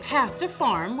when they passed a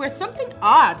farm where something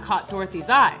odd caught Dorothy's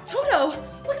eye. Toto,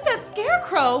 look at that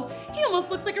scarecrow. He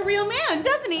almost looks like a real man,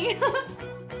 doesn't he?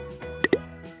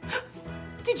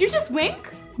 Did you just wink?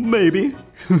 Maybe.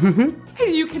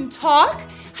 You can talk?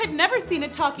 I've never seen a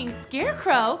talking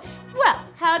scarecrow. Well,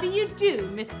 how do you do,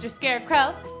 Mr.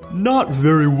 Scarecrow? Not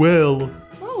very well.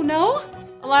 Oh, no?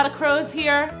 A lot of crows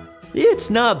here?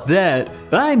 It's not that.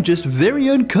 I'm just very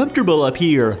uncomfortable up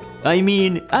here. I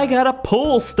mean, I got a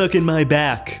pole stuck in my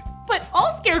back. But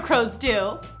all scarecrows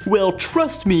do. Well,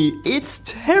 trust me, it's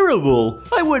terrible.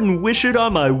 I wouldn't wish it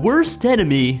on my worst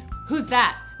enemy. Who's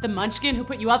that? The Munchkin who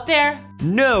put you up there?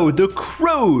 No, the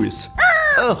crows.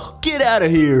 Ugh, get out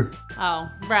of here. Oh,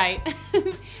 right.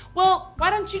 Well, why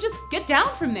don't you just get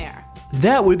down from there?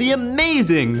 That would be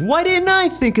amazing. Why didn't I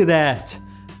think of that?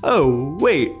 Oh,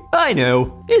 wait, I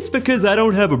know. It's because I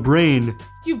don't have a brain.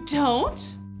 You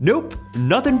don't? Nope,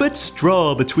 nothing but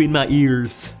straw between my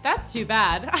ears. That's too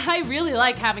bad. I really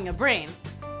like having a brain.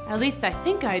 At least I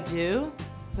think I do.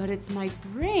 But it's my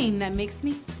brain that makes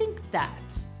me think that.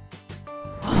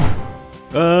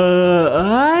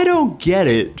 I don't get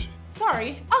it.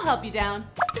 Sorry, I'll help you down.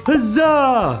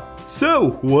 Huzzah!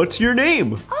 So, what's your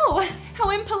name? Oh, how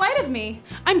impolite of me.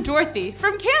 I'm Dorothy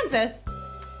from Kansas.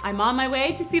 I'm on my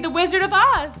way to see the Wizard of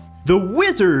Oz. The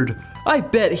Wizard! I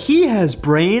bet he has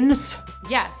brains.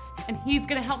 Yes, and he's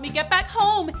gonna help me get back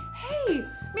home. Hey,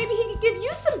 maybe he could give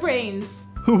you some brains.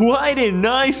 Why didn't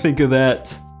I think of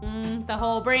that? The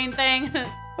whole brain thing.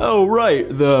 Oh right,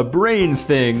 the brain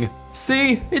thing.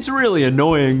 See, it's really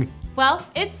annoying. Well,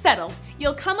 it's settled.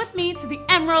 You'll come with me to the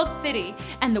Emerald City,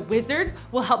 and the wizard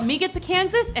will help me get to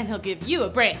Kansas, and he'll give you a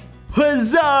brain.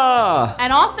 Huzzah!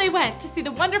 And off they went to see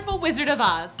the wonderful Wizard of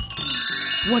Oz.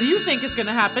 What do you think is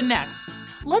gonna happen next?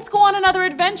 Let's go on another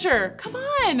adventure. Come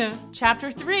on.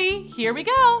 Chapter 3, here we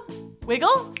go.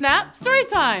 Wiggle, snap, story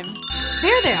time.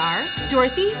 There they are,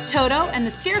 Dorothy, Toto, and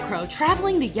the Scarecrow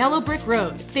traveling the yellow brick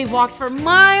road. They walked for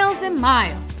miles and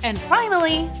miles, and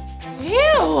finally,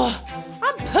 phew,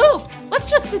 I'm pooped. Let's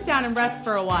just sit down and rest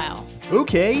for a while.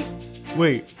 Okay.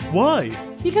 Wait, why?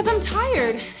 Because I'm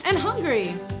tired and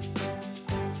hungry.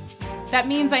 That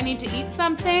means I need to eat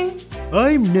something?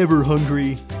 I'm never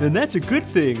hungry, and that's a good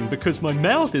thing because my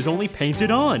mouth is only painted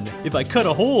on. If I cut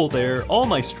a hole there, all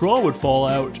my straw would fall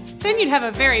out. Then you'd have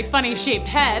a very funny shaped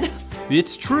head.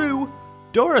 It's true.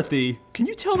 Dorothy, can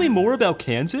you tell me more about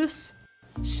Kansas?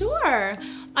 Sure.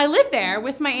 I live there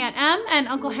with my Aunt Em and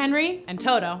Uncle Henry and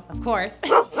Toto, of course.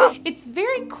 It's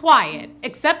very quiet,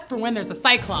 except for when there's a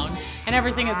cyclone and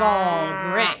everything is all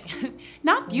gray.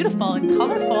 Not beautiful and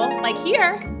colorful like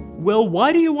here. Well,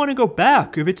 why do you want to go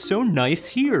back if it's so nice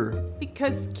here?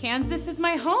 Because Kansas is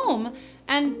my home,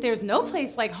 and there's no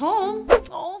place like home.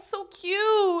 Oh, so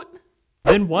cute.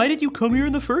 Then why did you come here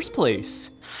in the first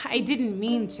place? I didn't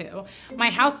mean to.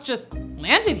 My house just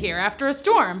landed here after a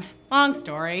storm. Long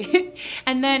story.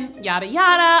 And then, yada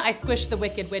yada, I squished the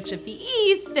Wicked Witch of the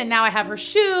East, and now I have her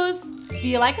shoes. Do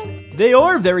you like them? They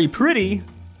are very pretty.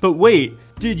 But wait,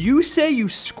 did you say you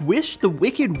squished the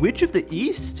Wicked Witch of the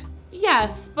East?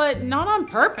 Yes, but not on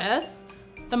purpose.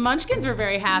 The Munchkins were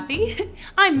very happy.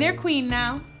 I'm their queen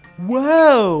now.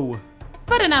 Wow!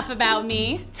 But enough about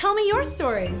me. Tell me your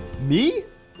story. Me?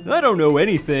 I don't know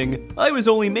anything. I was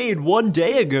only made 1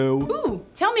 day ago. Ooh,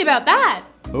 tell me about that.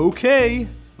 Okay.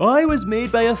 I was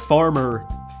made by a farmer.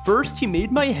 First he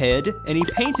made my head and he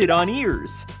painted on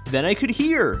ears. Then I could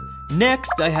hear.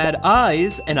 Next I had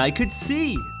eyes and I could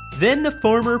see. Then the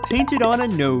farmer painted on a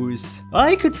nose.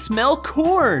 I could smell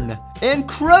corn and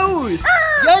crows.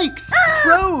 Yikes,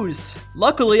 crows.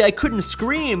 Luckily I couldn't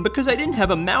scream because I didn't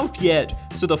have a mouth yet,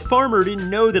 so the farmer didn't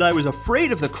know that I was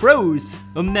afraid of the crows.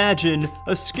 Imagine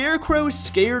a scarecrow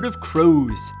scared of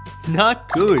crows.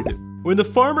 Not good. When the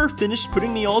farmer finished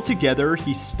putting me all together,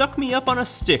 he stuck me up on a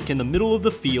stick in the middle of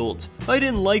the field. I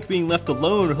didn't like being left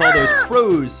alone with all those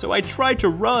crows, so I tried to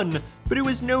run, but it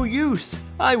was no use.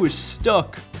 I was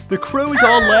stuck. The crows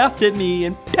all laughed at me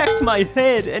and pecked my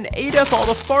head and ate up all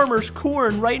the farmer's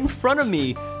corn right in front of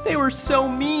me. They were so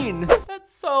mean.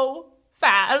 That's so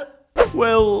sad.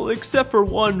 Well, except for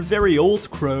one very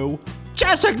old crow.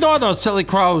 Just ignore those silly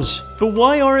crows. But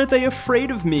why aren't they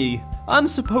afraid of me? I'm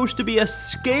supposed to be a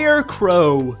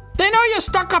scarecrow. They know you're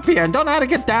stuck up here and don't know how to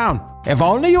get down. If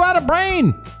only you had a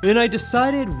brain. And I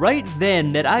decided right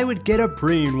then that I would get a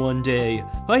brain one day.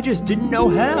 I just didn't know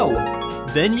how.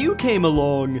 Then you came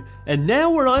along, and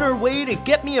now we're on our way to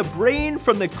get me a brain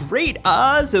from the Great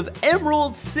Oz of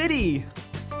Emerald City.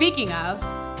 Speaking of,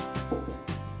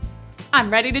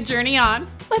 I'm ready to journey on.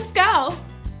 Let's go.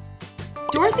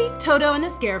 Dorothy, Toto, and the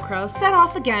Scarecrow set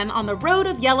off again on the road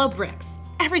of yellow bricks.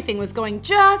 Everything was going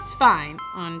just fine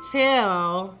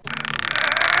until...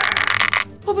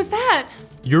 What was that?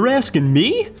 You're asking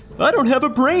me? I don't have a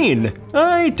brain.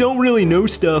 I don't really know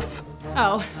stuff.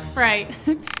 Oh, right.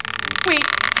 Wait,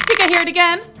 I think I hear it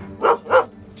again.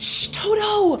 Shh,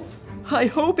 Toto! I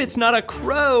hope it's not a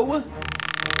crow.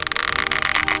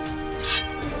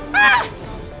 Ah!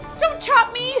 Don't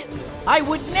chop me! I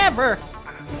would never.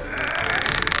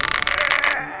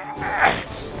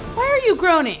 Why are you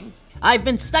groaning? I've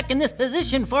been stuck in this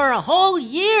position for a whole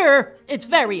year. It's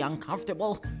very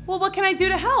uncomfortable. Well, what can I do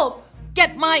to help?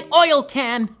 Get my oil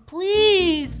can,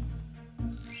 please.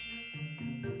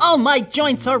 Oh, my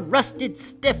joints are rusted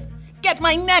stiff. Get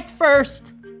my neck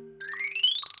first.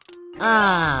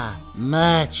 Ah,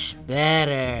 much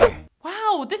better.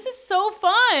 Wow, this is so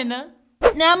fun.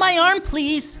 Now my arm,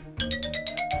 please.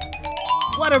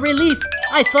 What a relief.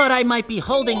 I thought I might be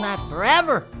holding that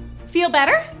forever. Feel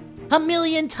better?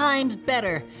 1,000,000 times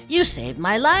better. You saved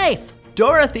my life.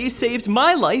 Dorothy saved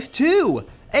my life too.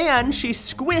 And she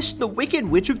squished the Wicked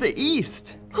Witch of the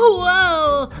East.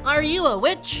 Whoa, are you a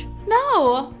witch?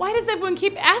 No, why does everyone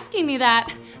keep asking me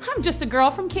that? I'm just a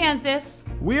girl from Kansas.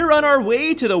 We're on our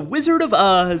way to the Wizard of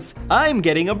Oz. I'm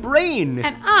getting a brain.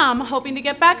 And I'm hoping to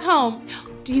get back home.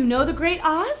 Do you know the Great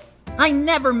Oz? I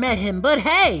never met him, but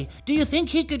hey, do you think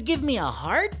he could give me a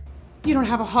heart? You don't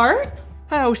have a heart?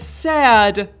 How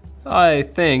sad, I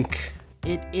think.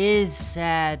 It is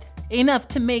sad. Enough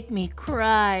to make me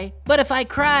cry. But if I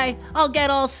cry, I'll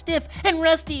get all stiff and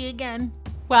rusty again.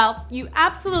 Well, you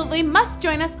absolutely must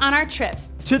join us on our trip.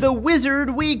 To the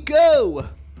wizard we go!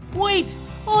 Wait,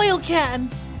 oil can.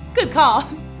 Good call.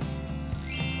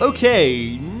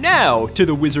 Okay, now to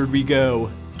the wizard we go.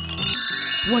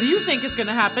 What do you think is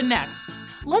gonna happen next?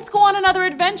 Let's go on another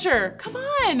adventure. Come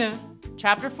on.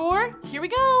 Chapter 4, here we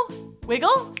go.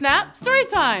 Wiggle, snap, story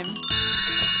time.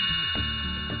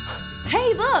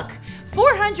 Hey, look,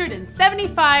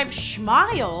 475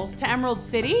 schmiles to Emerald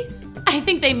City. I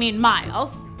think they mean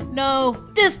miles. No,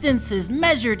 distance is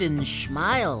measured in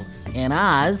schmiles in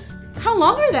Oz. How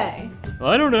long are they?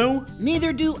 I don't know.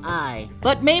 Neither do I.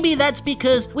 But maybe that's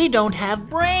because we don't have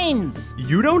brains.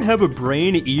 You don't have a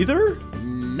brain either?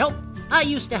 Nope. I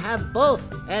used to have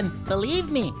both. And believe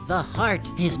me, the heart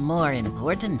is more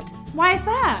important. Why is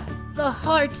that? The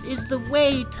heart is the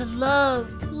way to love.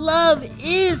 Love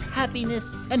is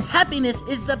happiness. And happiness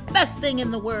is the best thing in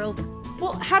the world.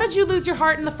 Well, how did you lose your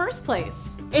heart in the first place?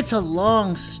 It's a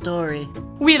long story.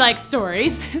 We like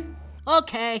stories.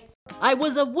 Okay. I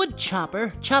was a wood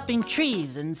chopper, chopping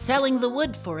trees and selling the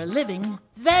wood for a living.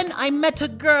 Then I met a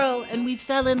girl and we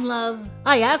fell in love.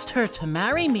 I asked her to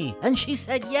marry me and she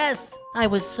said yes. I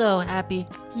was so happy.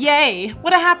 Yay,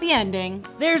 what a happy ending.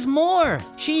 There's more.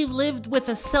 She lived with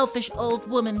a selfish old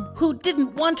woman who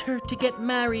didn't want her to get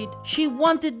married. She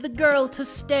wanted the girl to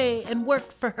stay and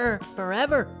work for her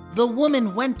forever. The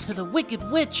woman went to the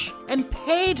Wicked Witch and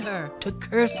paid her to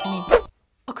curse me.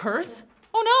 A curse?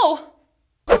 Oh no!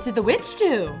 What did the witch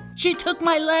do? She took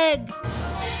my leg.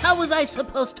 How was I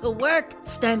supposed to work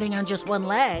standing on just one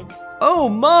leg? Oh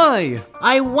my!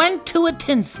 I went to a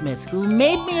tinsmith who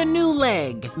made me a new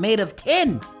leg made of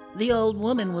tin. The old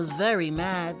woman was very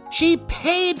mad. She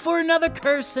paid for another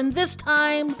curse and this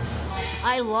time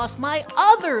I lost my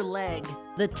other leg.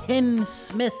 The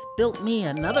tinsmith built me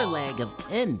another leg of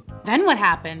tin. Then what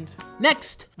happened?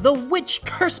 Next, the witch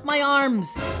cursed my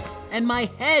arms and my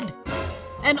head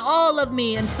and all of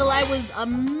me until I was a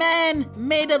man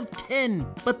made of tin.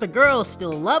 But the girl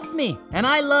still loved me, and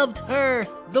I loved her.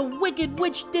 The Wicked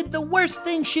Witch did the worst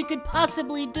thing she could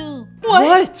possibly do.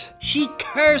 What? She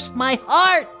cursed my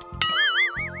heart.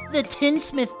 The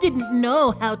tinsmith didn't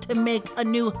know how to make a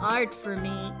new heart for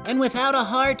me. And without a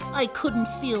heart, I couldn't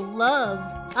feel love.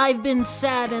 I've been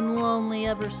sad and lonely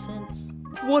ever since.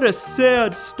 What a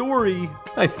sad story,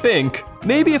 I think.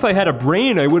 Maybe if I had a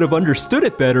brain, I would have understood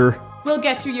it better. We'll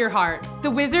get you your heart. The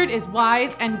wizard is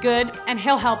wise and good, and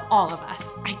he'll help all of us.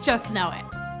 I just know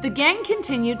it. The gang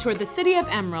continued toward the city of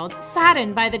emeralds,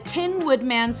 saddened by the Tin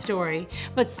Woodman's story.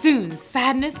 But soon,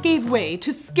 sadness gave way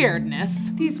to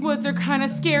scaredness. These woods are kind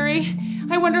of scary.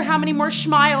 I wonder how many more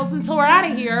schmiles until we're out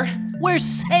of here. We're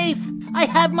safe. I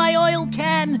have my oil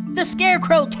can. The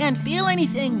scarecrow can't feel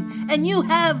anything. And you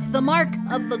have the mark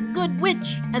of the good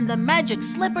witch and the magic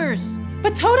slippers.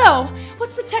 But Toto,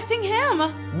 what's protecting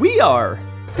him? We are.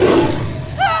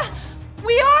 Ah,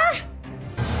 we are?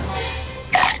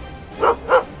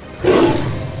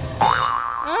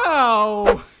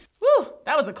 Oh. Whew,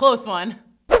 that was a close one.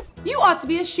 You ought to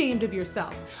be ashamed of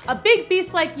yourself. A big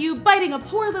beast like you biting a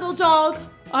poor little dog.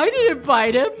 I didn't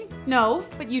bite him. No,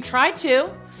 but you tried to.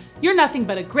 You're nothing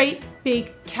but a great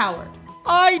big coward.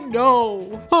 I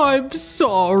know. I'm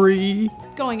sorry.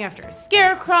 Going after a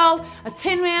scarecrow, a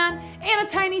tin man, and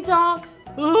a tiny dog.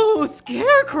 Ooh,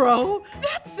 scarecrow?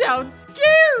 That sounds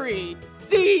scary.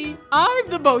 See, I'm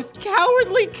the most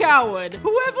cowardly coward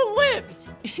who ever lived.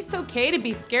 It's okay to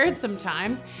be scared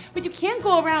sometimes, but you can't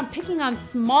go around picking on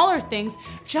smaller things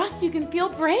just so you can feel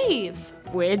brave.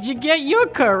 Where'd you get your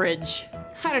courage?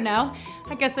 I don't know.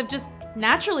 I guess I've just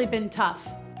naturally been tough.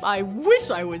 I wish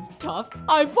I was tough.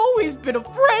 I've always been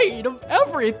afraid of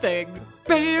everything.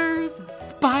 Bears,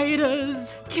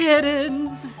 spiders,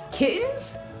 kittens.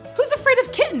 Kittens? Who's afraid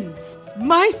of kittens?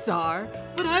 Mice are,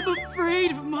 but I'm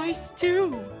afraid of mice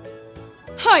too.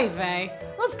 Hi, vey.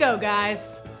 Let's go, guys.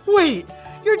 Wait,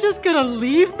 you're just gonna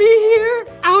leave me here?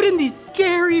 Out in these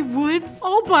scary woods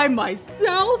all by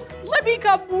myself? Let me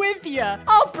come with you.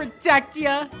 I'll protect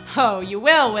you. Oh, you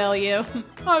will you?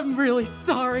 I'm really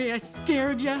sorry I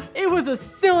scared you. It was a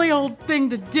silly old thing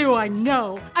to do, I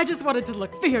know. I just wanted to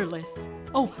look fearless.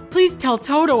 Oh, please tell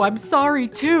Toto I'm sorry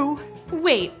too.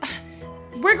 Wait,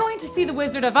 we're going to see the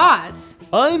Wizard of Oz.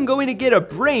 I'm going to get a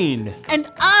brain.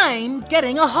 And I'm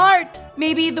getting a heart.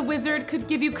 Maybe the wizard could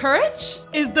give you courage?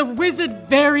 Is the wizard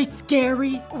very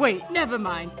scary? Wait, never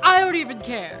mind. I don't even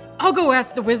care. I'll go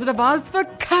ask the Wizard of Oz for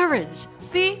courage.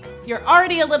 See, you're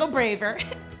already a little braver.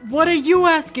 What are you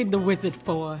asking the wizard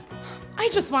for? I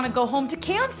just want to go home to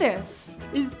Kansas.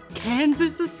 Is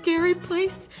Kansas a scary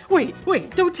place? Wait,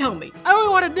 don't tell me. I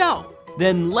don't want to know.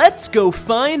 Then let's go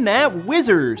find that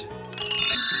wizard.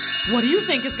 What do you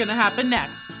think is gonna happen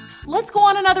next? Let's go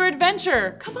on another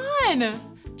adventure. Come on.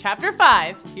 Chapter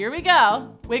 5, here we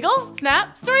go. Wiggle,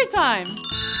 snap, story time.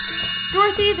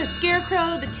 Dorothy, the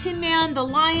Scarecrow, the Tin Man, the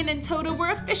Lion, and Toto were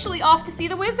officially off to see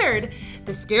the wizard.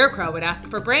 The Scarecrow would ask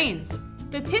for brains,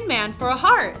 the Tin Man for a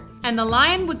heart, and the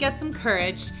Lion would get some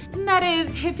courage. That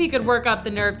is, if he could work up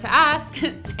the nerve to ask.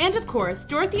 And of course,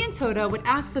 Dorothy and Toto would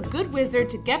ask the good wizard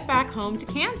to get back home to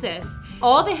Kansas.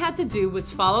 All they had to do was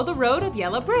follow the road of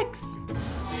yellow bricks.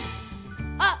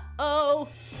 Uh-oh.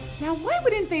 Now why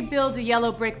wouldn't they build a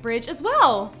yellow brick bridge as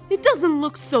well? It doesn't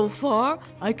look so far.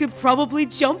 I could probably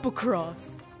jump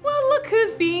across. Well, look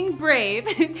who's being brave.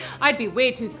 I'd be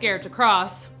way too scared to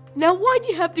cross. Now why'd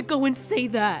you have to go and say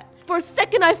that? For a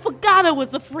second I forgot I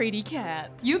was a fraidy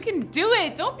cat. You can do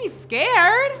it, don't be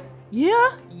scared.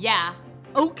 Yeah? Yeah.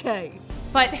 Okay.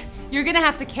 But you're gonna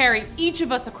have to carry each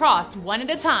of us across one at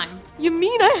a time. You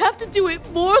mean I have to do it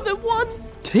more than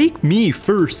once? Take me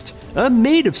first. I'm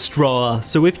made of straw,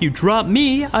 so if you drop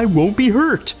me, I won't be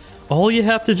hurt. All you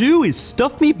have to do is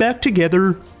stuff me back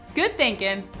together. Good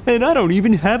thinking. And I don't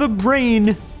even have a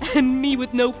brain. And me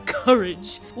with no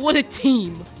courage. What a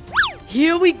team.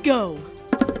 Here we go.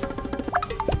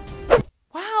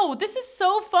 Wow, this is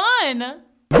so fun.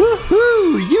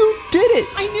 Woohoo! You did it!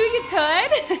 I knew you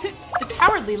could! The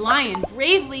cowardly lion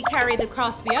bravely carried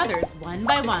across the others one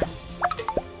by one.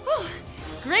 Whew,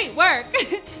 great work!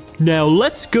 Now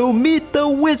let's go meet the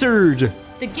wizard!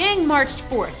 The gang marched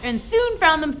forth and soon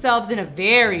found themselves in a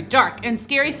very dark and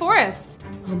scary forest.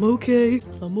 I'm okay.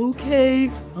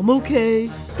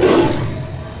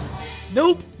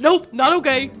 Nope, not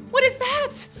okay. What is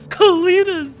that?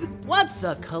 Kalitas! What's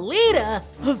a Kalita?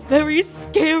 A very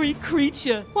scary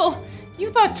creature. Well, you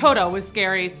thought Toto was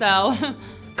scary, so...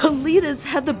 Kalitas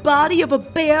had the body of a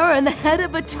bear and the head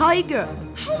of a tiger.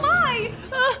 Oh my!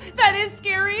 That is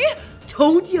scary.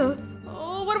 Told ya.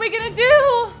 Oh, what are we gonna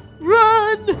do?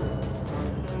 Run!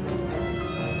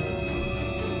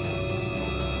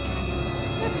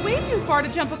 That's way too far to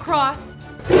jump across.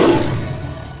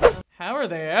 How are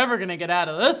they ever gonna get out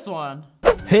of this one?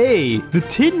 Hey, the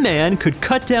Tin Man could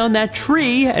cut down that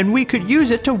tree and we could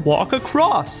use it to walk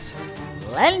across.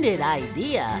 Splendid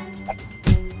idea.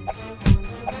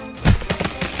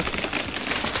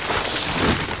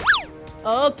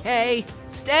 Okay,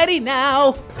 steady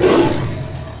now.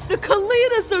 The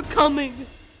Kalitas are coming.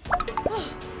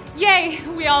 Yay,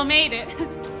 we all made it.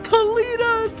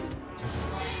 Kalitas!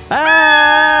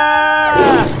 Ah!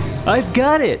 I've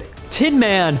got it! Tin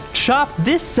Man, chop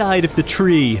this side of the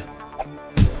tree.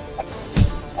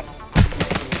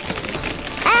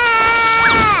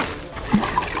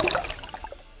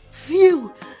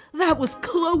 Phew, that was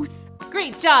close.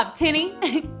 Great job, Tinny.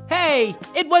 Hey,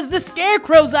 it was the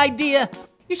Scarecrow's idea.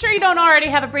 You sure you don't already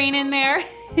have a brain in there?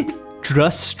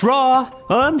 Just straw,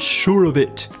 I'm sure of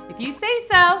it. If you say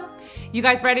so. You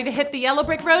guys ready to hit the yellow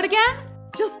brick road again?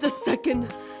 Just a second.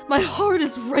 My heart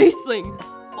is racing.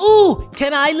 Ooh,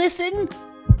 can I listen?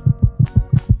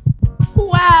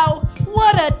 Wow,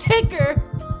 what a ticker.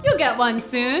 You'll get one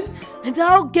soon. And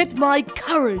I'll get my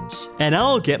courage. And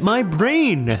I'll get my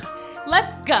brain.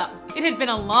 Let's go. It had been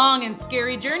a long and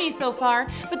scary journey so far,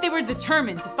 but they were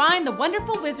determined to find the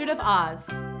wonderful Wizard of Oz,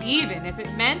 even if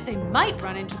it meant they might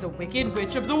run into the Wicked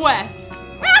Witch of the West.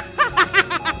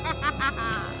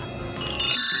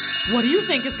 What do you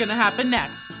think is gonna happen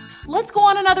next? Let's go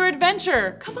on another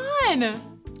adventure. Come on.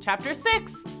 Chapter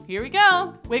 6. Here we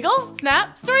go. Wiggle,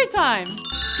 snap, story time.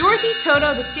 Dorothy,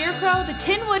 Toto, the Scarecrow, the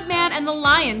Tin Woodman, and the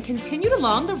Lion continued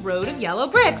along the road of yellow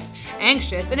bricks,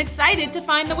 anxious and excited to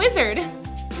find the wizard.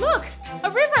 Look,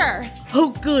 a river.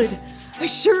 Oh, good. I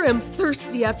sure am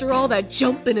thirsty after all that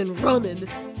jumping and running.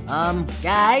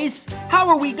 Guys, how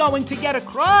are we going to get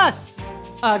across?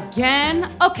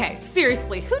 Again? Okay,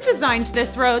 seriously, who designed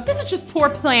this road? This is just poor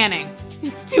planning.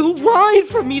 It's too wide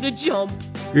for me to jump.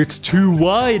 It's too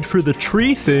wide for the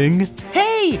tree thing.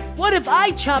 Hey, what if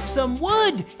I chop some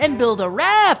wood and build a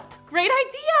raft? Great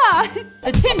idea!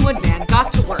 The Tin Woodman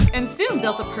got to work and soon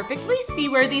built a perfectly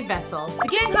seaworthy vessel. The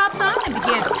gang hopped on and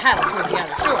began to paddle toward the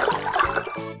other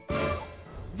shore.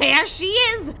 There she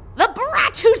is! The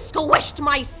brat who squished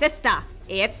my sister!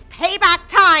 It's payback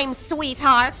time,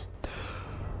 sweetheart!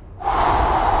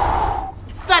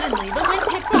 Suddenly, the wind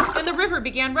picked up and the river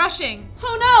began rushing.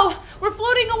 Oh no! We're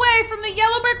floating away from the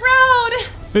yellow brick road!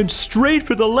 And straight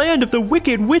for the land of the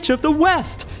Wicked Witch of the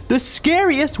West, the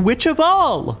scariest witch of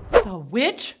all. The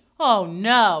witch? Oh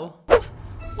no.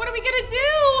 What are we gonna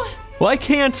do? Well, I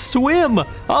can't swim.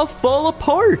 I'll fall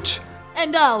apart.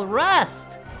 And I'll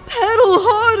rust. Paddle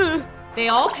harder. They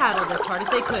all paddled as hard as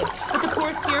they could, but the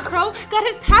poor Scarecrow got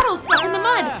his paddle stuck in the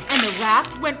mud, and the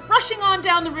raft went rushing on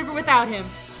down the river without him.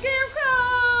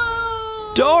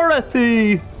 Scarecrow!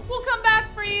 Dorothy! We'll come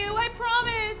back for you, I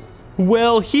promise.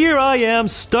 Well, here I am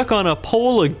stuck on a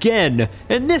pole again,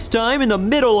 and this time in the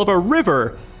middle of a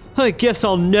river. I guess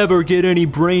I'll never get any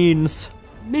brains.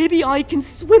 Maybe I can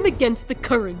swim against the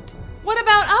current. What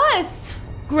about us?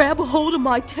 Grab a hold of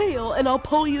my tail and I'll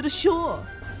pull you to shore.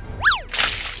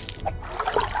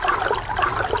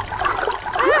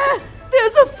 Ah!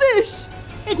 There's a fish!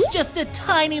 It's just a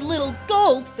tiny little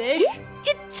goldfish.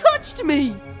 It touched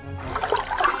me!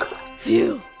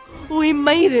 Phew, we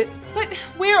made it. But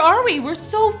where are we? We're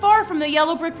so far from the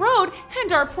yellow brick road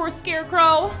and our poor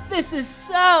Scarecrow. This is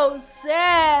so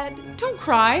sad. Don't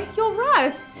cry, you'll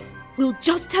rust. We'll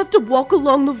just have to walk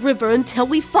along the river until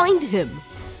we find him.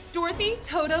 Dorothy,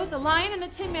 Toto, the Lion, and the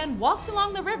Tin Man walked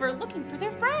along the river looking for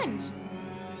their friend.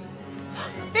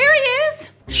 There he is!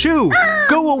 Shoo!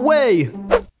 Go away!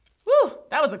 Whew,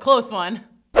 that was a close one.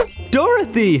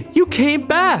 Dorothy, you came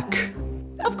back!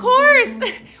 Of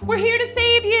course! We're here to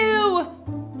save you!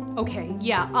 Okay,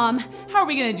 yeah, how are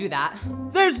we gonna do that?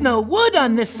 There's no wood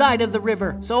on this side of the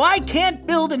river, so I can't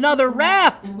build another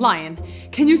raft. Lion,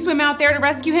 can you swim out there to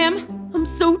rescue him? I'm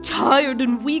so tired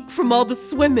and weak from all the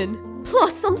swimming.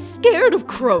 Plus, I'm scared of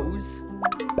crows.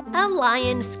 A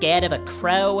lion scared of a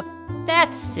crow?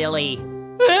 That's silly.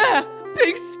 Ah!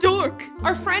 Big stork!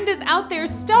 Our friend is out there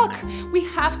stuck. We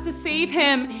have to save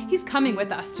him. He's coming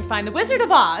with us to find the Wizard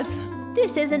of Oz.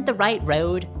 This isn't the right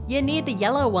road. You need the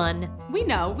yellow one. We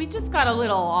know, we just got a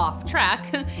little off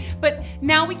track. But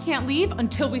now we can't leave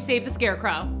until we save the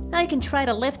Scarecrow. I can try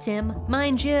to lift him.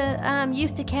 Mind you, I'm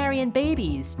used to carrying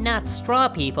babies, not straw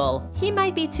people. He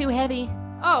might be too heavy.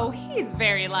 Oh, he's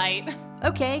very light.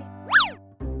 Okay.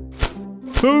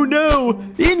 Oh no!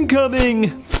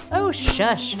 Incoming! Oh,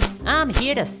 shush. I'm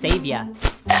here to save ya.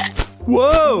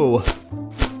 Whoa!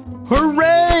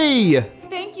 Hooray!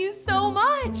 Thank you so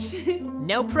much.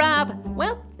 No prob.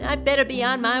 Well, I better be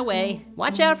on my way.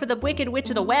 Watch out for the Wicked Witch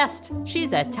of the West.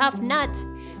 She's a tough nut.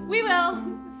 We will.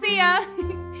 See ya.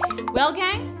 Well,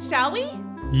 gang, shall we?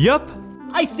 Yup.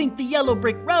 I think the yellow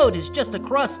brick road is just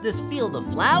across this field of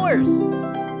flowers.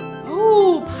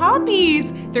 Ooh,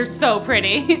 poppies. They're so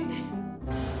pretty.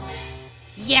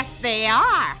 Yes, they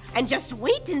are. And just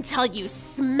wait until you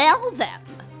smell them.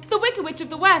 The Wicked Witch of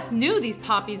the West knew these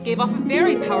poppies gave off a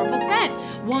very powerful scent,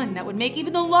 one that would make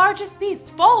even the largest beasts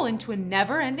fall into a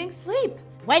never-ending sleep.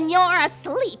 When you're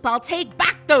asleep, I'll take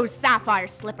back those sapphire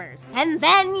slippers, and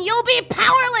then you'll be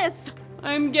powerless!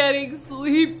 I'm getting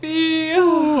sleepy.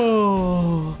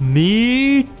 Oh,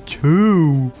 me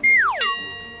too.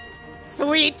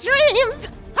 Sweet dreams!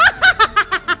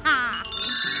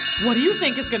 What do you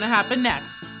think is gonna happen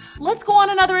next? Let's go on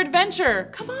another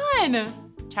adventure. Come on.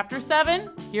 Chapter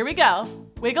 7, here we go.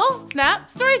 Wiggle, snap,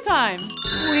 story time.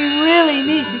 We really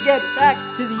need to get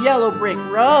back to the yellow brick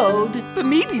road. But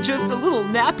maybe just a little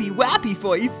nappy-wappy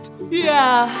voiced.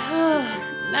 Yeah,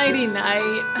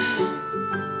 nighty-night.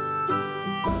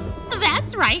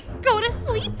 That's right, go to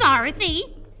sleep, Dorothy.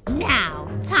 Now,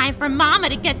 time for Mama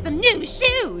to get some new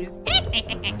shoes.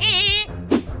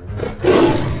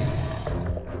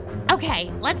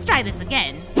 Okay, let's try this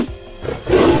again.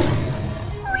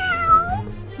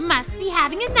 Must be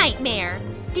having a nightmare,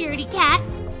 scaredy cat.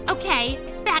 Okay,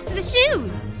 back to the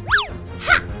shoes.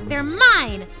 Ha! They're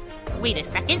mine. Wait a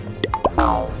second.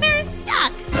 They're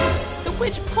stuck. The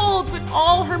witch pulled with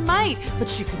all her might, but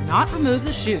she could not remove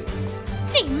the shoes.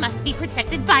 They must be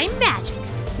protected by magic.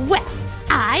 Well,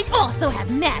 I also have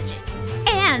magic.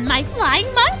 And my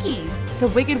flying monkeys. The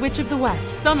Wicked Witch of the West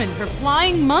summoned her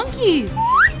flying monkeys.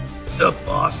 Sup,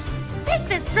 boss? Take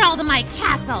this girl to my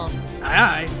castle.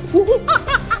 Aye.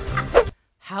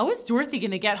 How is Dorothy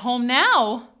gonna get home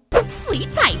now?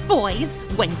 Sleep tight, boys.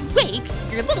 When you wake,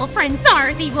 your little friend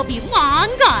Dorothy will be long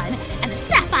gone, and the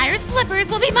sapphire slippers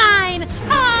will be mine.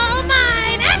 All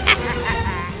mine!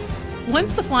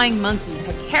 Once the flying monkeys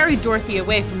had carried Dorothy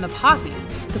away from the poppies,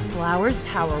 the flower's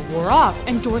power wore off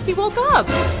and Dorothy woke up.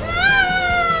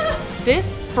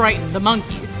 This frightened the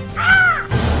monkeys.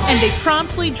 And they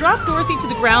promptly dropped Dorothy to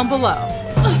the ground below.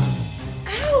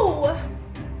 Ow!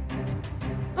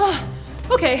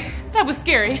 Okay, that was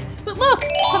scary. But look,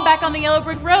 I'm back on the yellow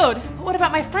brick road. But what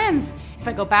about my friends? If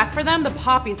I go back for them, the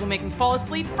poppies will make me fall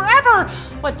asleep forever.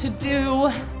 What to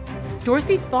do?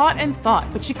 Dorothy thought and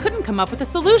thought, but she couldn't come up with a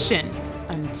solution.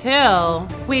 Until...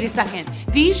 Wait a second.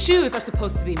 These shoes are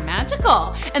supposed to be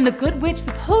magical, and the good witch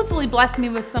supposedly blessed me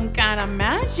with some kind of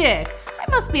magic. I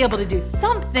must be able to do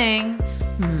something.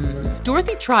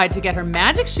 Dorothy tried to get her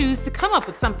magic shoes to come up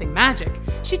with something magic.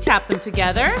 She tapped them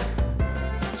together.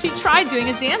 She tried doing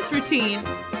a dance routine.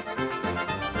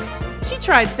 She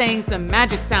tried saying some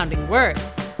magic-sounding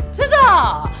words.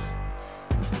 Ta-da!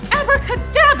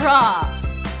 Abracadabra!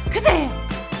 Kazam!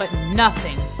 But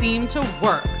nothing seemed to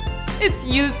work. It's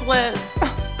useless.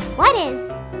 What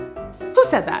is? Who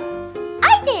said that?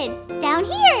 I did, down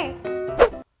here.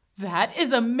 That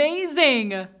is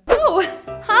amazing. Oh,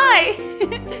 hi.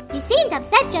 You seemed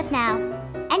upset just now.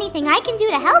 Anything I can do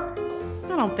to help?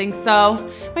 I don't think so.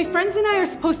 My friends and I are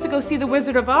supposed to go see the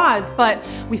Wizard of Oz, but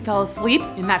we fell asleep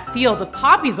in that field of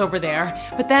poppies over there.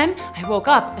 But then I woke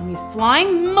up and these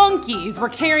flying monkeys were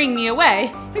carrying me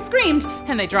away. I screamed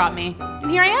and they dropped me. And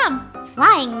here I am.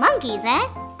 Flying monkeys, eh?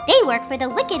 They work for the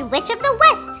Wicked Witch of the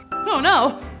West. Oh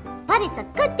no. But it's a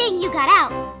good thing you got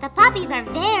out. The poppies are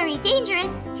very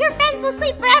dangerous. Your friends will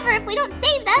sleep forever if we don't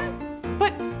save them.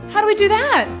 But how do we do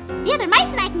that? The other mice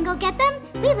and I can go get them.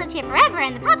 We've lived here forever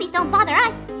and the poppies don't bother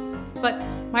us. But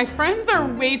my friends are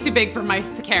way too big for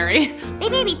mice to carry. They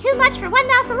may be too much for one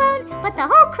mouse alone, but the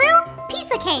whole crew,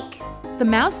 piece of cake. The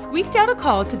mouse squeaked out a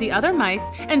call to the other mice,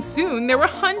 and soon there were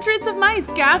hundreds of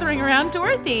mice gathering around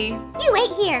Dorothy. You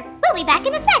wait here. We'll be back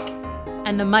in a sec.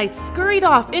 And the mice scurried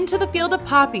off into the field of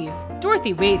poppies.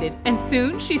 Dorothy waited, and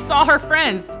soon she saw her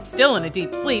friends, still in a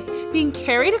deep sleep, being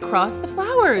carried across the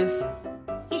flowers.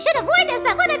 You should have warned us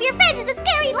that one of your friends is a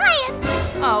scary lion.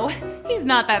 Oh, he's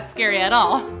not that scary at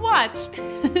all. Watch.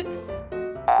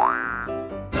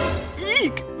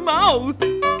 Eek, mouse.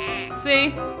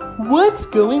 See? What's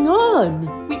going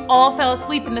on? We all fell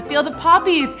asleep in the field of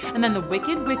poppies, and then the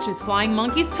Wicked Witch's flying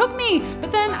monkeys took me.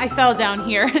 But then I fell down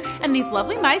here, and these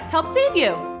lovely mice helped save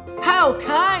you. How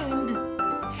kind.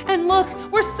 And look,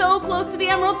 we're so close to the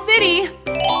Emerald City.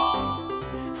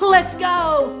 Let's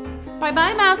go.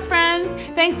 Bye-bye, mouse friends.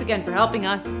 Thanks again for helping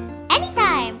us.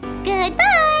 Anytime.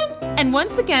 Goodbye. And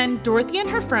once again, Dorothy and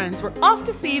her friends were off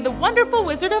to see the wonderful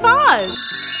Wizard of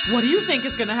Oz. What do you think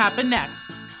is gonna happen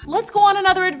next? Let's go on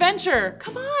another adventure.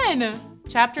 Come on.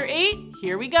 Chapter 8,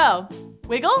 here we go.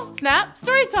 Wiggle, snap,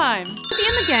 story time. Dorothy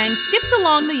and the gang skipped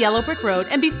along the yellow brick road,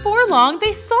 and before long,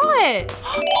 they saw it.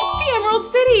 The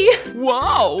Emerald City.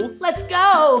 Wow. Let's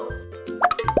go.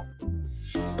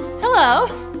 Hello.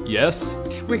 Yes?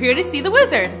 We're here to see the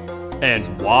wizard.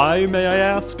 And why, may I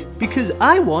ask? Because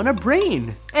I want a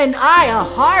brain. And I a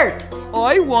heart.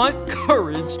 I want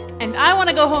courage. And I want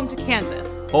to go home to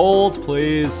Kansas. Hold,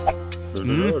 please.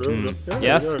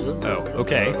 Yes? Oh,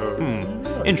 okay.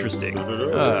 Interesting.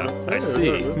 I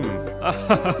see.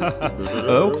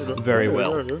 Oh, very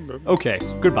well. Okay,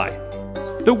 goodbye.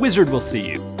 The wizard will see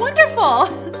you. Wonderful!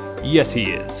 Yes,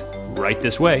 he is. Right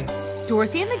this way.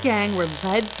 Dorothy and the gang were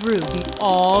led through the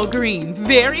all-green,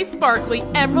 very sparkly,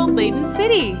 emerald-laden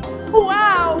city.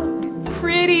 Wow!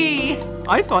 Pretty!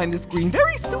 I find this green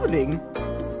very soothing.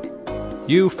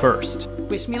 You first.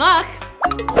 Wish me luck.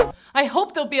 I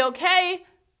hope they'll be okay.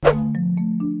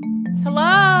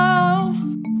 Hello?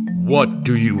 What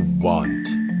do you want?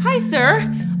 Hi,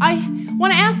 sir. I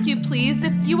want to ask you, please,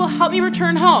 if you will help me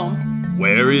return home.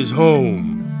 Where is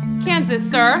home? Kansas,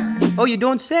 sir. Oh, you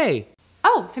don't say.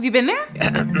 Oh, have you been there?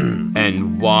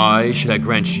 And why should I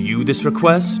grant you this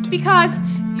request? Because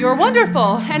you're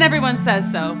wonderful, and everyone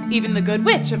says so. Even the Good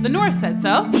Witch of the North said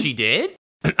so. She did?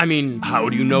 I mean, how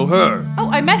do you know her? Oh,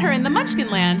 I met her in the Munchkin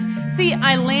Land. See,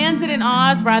 I landed in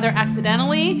Oz rather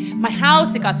accidentally. My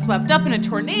house, it got swept up in a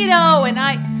tornado, and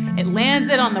it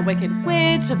landed on the Wicked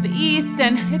Witch of the East,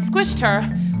 and it squished her.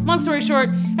 Long story short,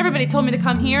 everybody told me to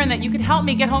come here and that you could help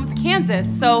me get home to Kansas.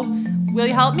 So, will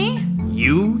you help me?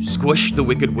 You squished the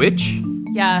Wicked Witch?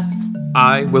 Yes.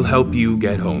 I will help you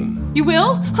get home. You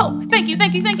will? Oh, thank you,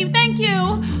 thank you, thank you, thank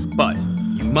you! But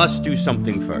you must do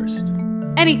something first.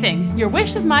 Anything. Your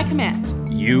wish is my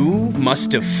command. You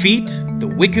must defeat the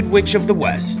Wicked Witch of the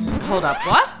West. Hold up,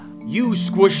 what? You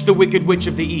squished the Wicked Witch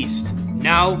of the East.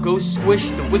 Now go squish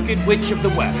the Wicked Witch of the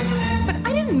West. But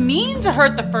I didn't mean to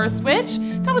hurt the first witch.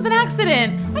 That was an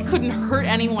accident. I couldn't hurt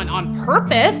anyone on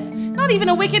purpose. Not even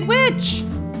a Wicked Witch.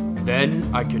 Then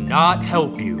I cannot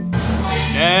help you.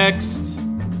 Next.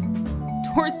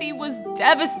 Dorothy was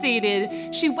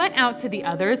devastated. She went out to the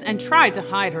others and tried to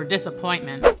hide her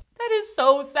disappointment. That is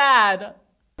so sad.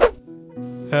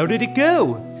 How did it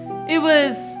go? It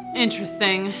was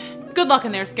interesting. Good luck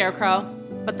in there, Scarecrow.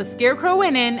 But the Scarecrow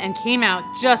went in and came out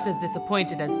just as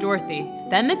disappointed as Dorothy.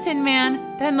 Then the Tin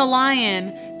Man, then the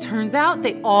Lion. Turns out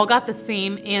they all got the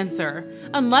same answer.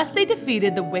 Unless they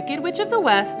defeated the Wicked Witch of the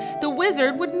West, the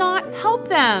wizard would not help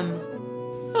them.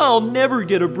 I'll never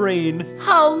get a brain.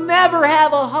 I'll never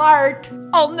have a heart.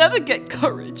 I'll never get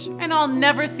courage. And I'll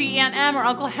never see Aunt Em or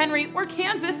Uncle Henry or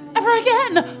Kansas ever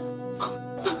again.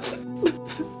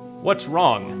 What's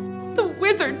wrong? The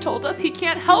wizard told us he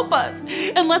can't help us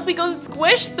unless we go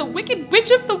squish the Wicked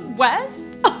Witch of the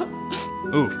West.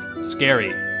 Oof,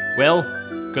 scary. Well,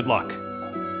 good luck.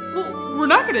 Well, we're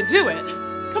not gonna do it.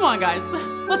 Come on, guys.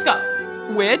 Let's go.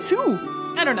 Where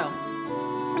to? I don't know.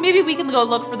 Maybe we can go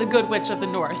look for the Good Witch of the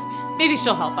North. Maybe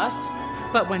she'll help us.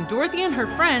 But when Dorothy and her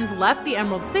friends left the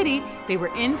Emerald City, they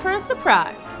were in for a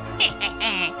surprise.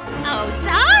 Oh,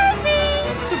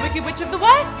 Dorothy! The Wicked Witch of the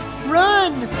West!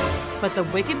 Run! But the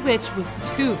Wicked Witch was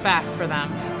too fast for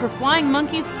them. Her flying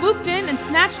monkeys swooped in and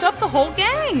snatched up the whole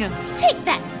gang. Take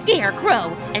that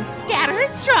Scarecrow and scatter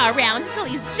his straw around until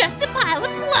he's just a pile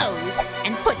of clothes.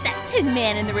 And put that Tin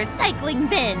Man in the recycling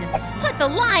bin. Put the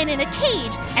Lion in a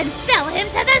cage and sell him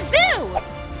to the zoo.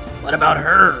 What about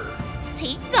her?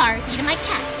 Take Dorothy to my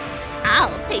castle.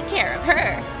 I'll take care of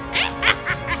her.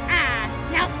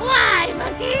 Now fly,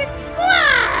 monkeys,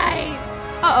 fly!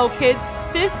 Uh-oh, kids.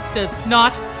 This does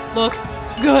not look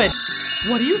good.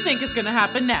 What do you think is gonna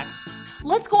happen next?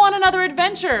 Let's go on another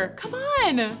adventure. Come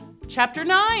on. Chapter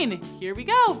 9. Here we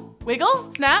go.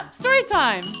 Wiggle, snap, story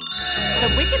time.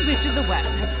 The Wicked Witch of the West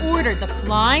had ordered the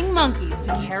flying monkeys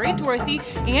to carry Dorothy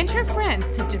and her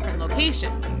friends to different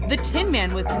locations. The Tin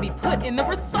Man was to be put in the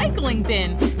recycling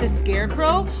bin, the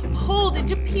Scarecrow pulled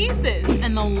into pieces,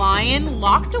 and the Lion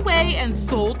locked away and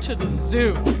sold to the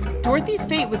zoo. Dorothy's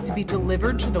fate was to be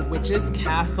delivered to the witch's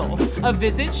castle, a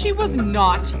visit she was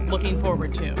not looking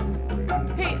forward to.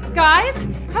 Hey, guys,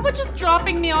 how about just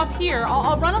dropping me off here?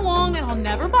 I'll run along and I'll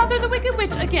never bother the Wicked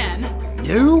Witch again.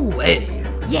 No way.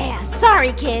 Yeah,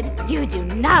 sorry, kid. You do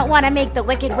not want to make the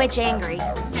Wicked Witch angry.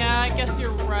 Yeah, I guess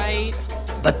you're right.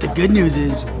 But the good news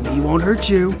is we won't hurt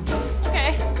you.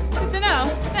 Okay, good to know.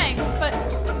 Thanks, but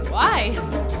why?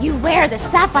 You wear the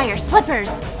sapphire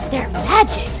slippers. They're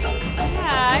magic.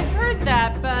 Yeah, I've heard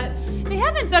that, but they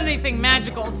haven't done anything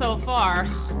magical so far.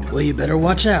 Well, you better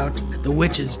watch out. The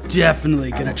witch is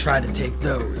definitely gonna try to take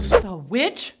those. The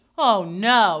witch? Oh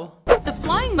no. The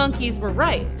flying monkeys were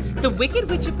right. The Wicked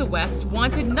Witch of the West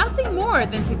wanted nothing more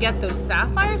than to get those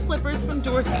sapphire slippers from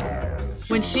Dorothy.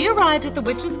 When she arrived at the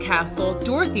witch's castle,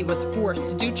 Dorothy was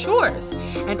forced to do chores.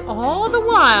 And all the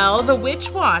while, the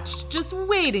witch watched, just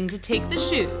waiting to take the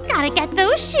shoes. Gotta get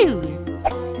those shoes.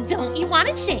 Don't you want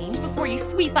to change before you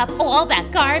sweep up all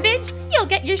that garbage? You'll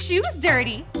get your shoes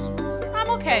dirty. I'm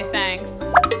okay, thanks.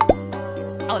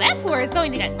 Oh, that floor is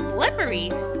going to get slippery.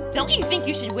 Don't you think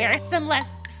you should wear some less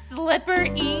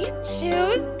slippery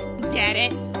shoes? Get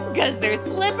it? 'Cause they're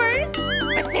slippers?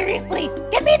 But seriously,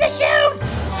 give me the shoes!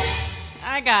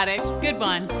 I got it. Good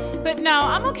one. But no,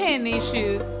 I'm okay in these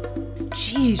shoes.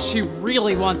 Geez, she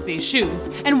really wants these shoes.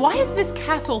 And why is this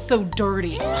castle so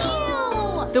dirty?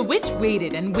 The witch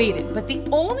waited and waited, but the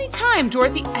only time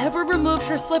Dorothy ever removed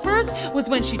her slippers was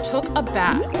when she took a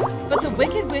bath. But the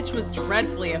Wicked Witch was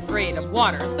dreadfully afraid of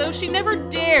water, so she never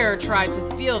dare tried to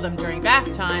steal them during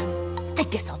bath time. I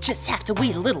guess I'll just have to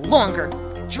wait a little longer.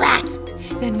 Drat!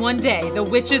 Then one day, the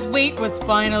witch's wait was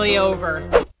finally over.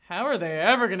 How are they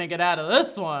ever gonna get out of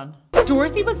this one?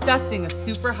 Dorothy was dusting a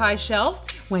super high shelf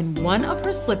when one of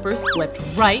her slippers slipped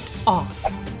right off.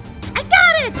 I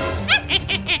got it!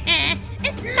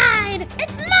 It's mine!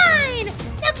 It's mine!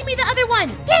 Now give me the other one!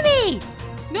 Gimme!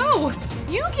 No,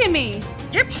 you gimme!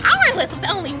 You're powerless with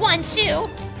only one shoe!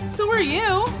 So are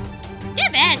you.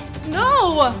 Give it!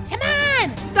 No! Come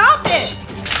on! Stop it!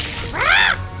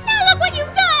 Ah! Now look what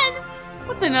you've done!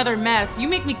 What's another mess? You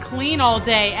make me clean all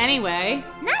day anyway.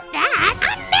 Not that!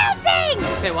 I'm melting!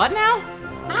 Say what now?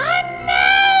 I'm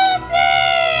melting!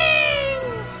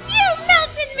 You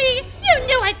melted me! You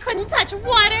knew I couldn't touch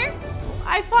water!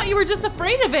 I thought you were just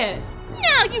afraid of it.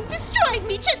 Now you've destroyed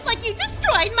me just like you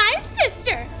destroyed my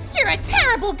sister! You're a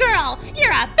terrible girl!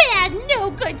 You're a bad, no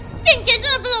good, stinking...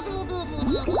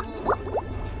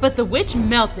 But the witch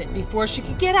melted before she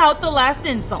could get out the last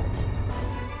insult.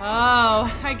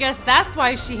 Oh, I guess that's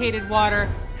why she hated water.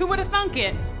 Who would have thunk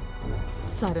it?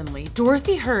 Suddenly,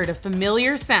 Dorothy heard a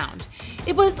familiar sound.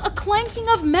 It was a clanking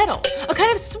of metal, a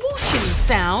kind of swooshing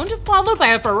sound, followed by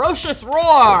a ferocious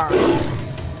roar.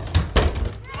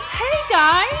 Hey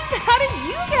guys, how did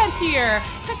you get here?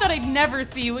 I thought I'd never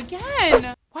see you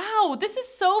again. Wow, this is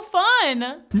so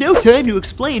fun. No time to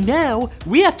explain now.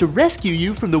 We have to rescue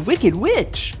you from the Wicked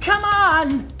Witch. Come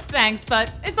on! Thanks,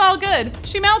 but it's all good.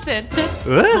 She melted.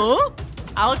 Huh?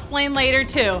 I'll explain later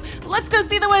too. Let's go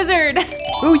see the wizard.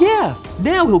 Oh yeah,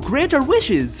 now he'll grant our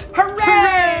wishes.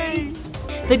 Hooray!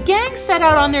 The gang set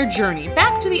out on their journey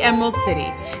back to the Emerald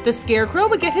City. The Scarecrow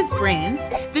would get his brains,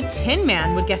 the Tin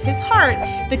Man would get his heart,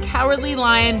 the Cowardly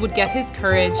Lion would get his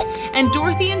courage, and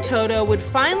Dorothy and Toto would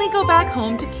finally go back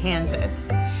home to Kansas.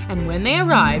 And when they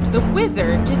arrived, the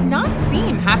wizard did not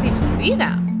seem happy to see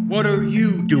them. What are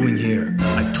you doing here?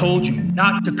 I told you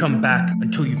not to come back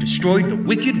until you destroyed the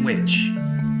Wicked Witch.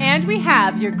 And we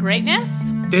have your greatness.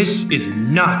 This is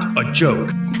not a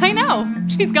joke. I know,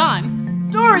 she's gone.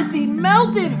 Dorothy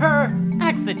melted her!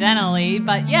 Accidentally,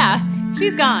 but yeah,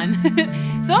 she's gone.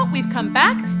 So we've come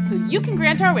back so you can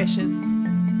grant our wishes.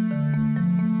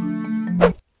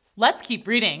 Let's keep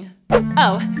reading.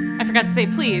 Oh, I forgot to say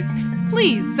please.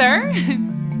 Please, sir.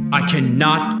 I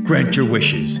cannot grant your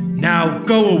wishes. Now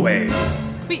go away.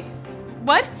 Wait,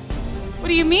 what? What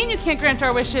do you mean you can't grant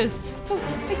our wishes? So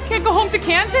I can't go home to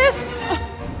Kansas?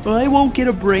 I won't get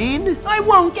a brain. I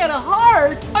won't get a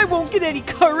heart. I won't get any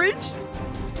courage.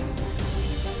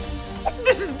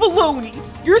 This is baloney!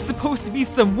 You're supposed to be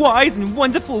some wise and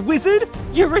wonderful wizard?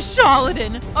 You're a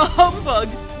charlatan, a humbug!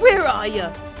 Where are you?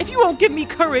 If you won't give me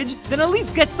courage, then at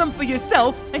least get some for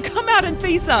yourself and come out and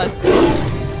face us!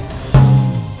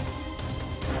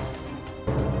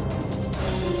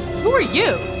 Who are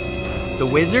you? The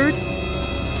wizard?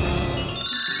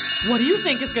 What do you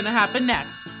think is gonna happen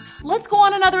next? Let's go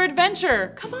on another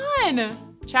adventure! Come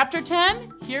on! Chapter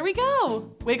 10, here we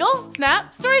go! Wiggle,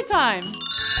 snap, story time!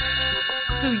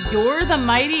 So you're the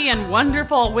mighty and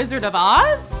wonderful Wizard of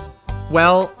Oz?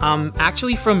 Well, I'm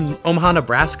actually from Omaha,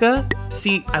 Nebraska.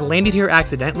 See, I landed here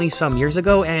accidentally some years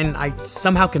ago, and I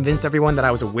somehow convinced everyone that I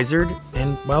was a wizard,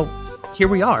 and, well, here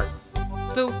we are.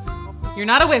 So, you're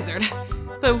not a wizard.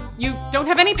 So, you don't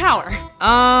have any power?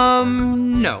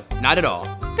 No, not at all.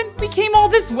 Then we came all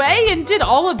this way and did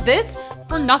all of this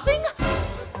for nothing?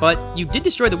 But you did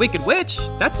destroy the Wicked Witch.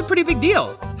 That's a pretty big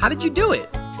deal. How did you do it?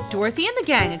 Dorothy and the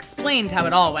gang explained how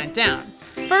it all went down.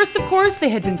 First, of course, they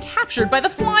had been captured by the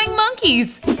flying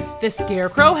monkeys. The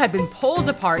Scarecrow had been pulled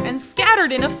apart and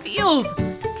scattered in a field.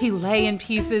 He lay in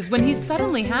pieces when he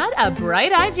suddenly had a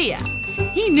bright idea.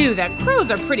 He knew that crows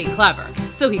are pretty clever,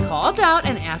 so he called out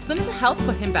and asked them to help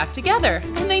put him back together,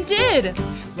 and they did.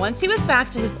 Once he was back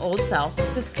to his old self,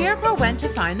 the Scarecrow went to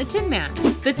find the Tin Man.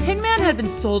 The Tin Man had been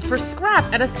sold for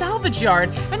scrap at a salvage yard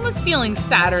and was feeling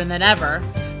sadder than ever.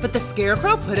 But the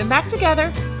Scarecrow put him back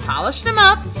together, polished him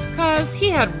up, cause he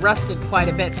had rusted quite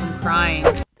a bit from crying.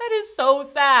 That is so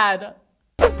sad.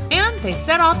 And they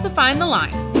set off to find the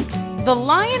lion. The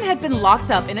lion had been locked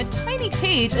up in a tiny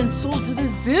cage and sold to the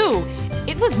zoo.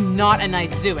 It was not a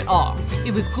nice zoo at all.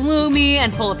 It was gloomy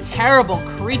and full of terrible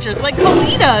creatures like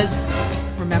colitas.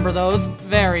 Remember those?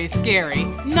 Very scary.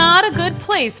 Not a good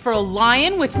place for a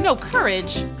lion with no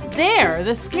courage. there,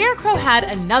 the Scarecrow had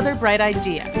another bright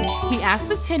idea. He asked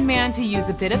the Tin Man to use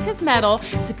a bit of his metal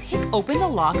to pick open the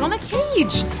lock on the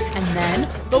cage. And then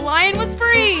the lion was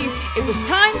free. It was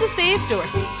time to save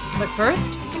Dorothy. But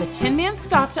first, the Tin Man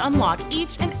stopped to unlock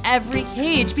each and every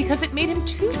cage because it made him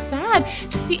too sad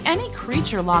to see any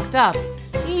creature locked up,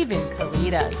 even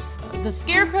Kalidas. The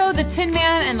Scarecrow, the Tin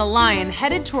Man, and the Lion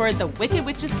headed toward the Wicked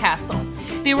Witch's castle.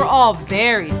 They were all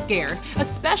very scared,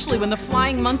 especially when the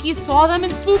flying monkeys saw them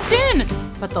and swooped in.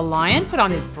 But the Lion put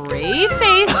on his brave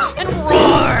face and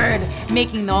roared,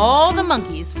 making all the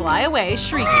monkeys fly away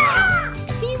shrieking.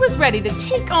 He was ready to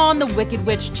take on the Wicked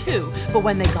Witch too, but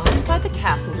when they got inside the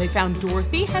castle, they found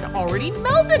Dorothy had already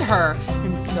melted her.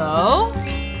 And so...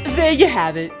 there you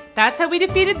have it. That's how we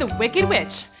defeated the Wicked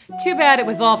Witch. Too bad it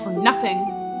was all for nothing.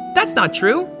 That's not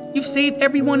true. You've saved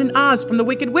everyone in Oz from the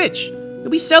Wicked Witch. You'll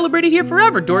be celebrated here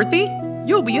forever, Dorothy.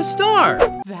 You'll be a star.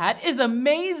 That is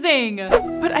amazing.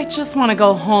 But I just want to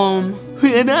go home.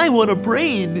 And I want a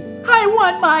brain. I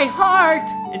want my heart.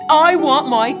 And I want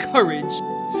my courage.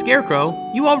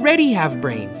 Scarecrow, you already have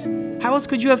brains. How else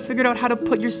could you have figured out how to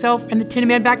put yourself and the Tin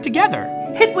Man back together?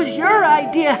 It was your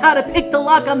idea how to pick the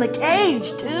lock on the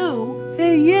cage, too.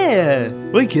 Hey, yeah.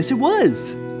 I guess it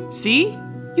was. See?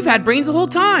 You've had brains the whole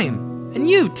time. And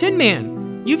you, Tin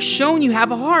Man, you've shown you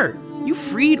have a heart. You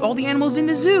freed all the animals in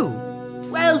the zoo.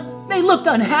 Well, they looked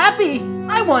unhappy.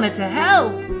 I wanted to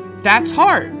help. That's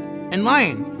heart. And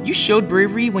Lion, you showed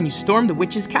bravery when you stormed the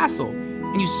witch's castle.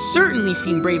 And you certainly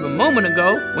seemed brave a moment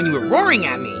ago when you were roaring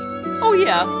at me. Oh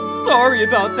yeah, sorry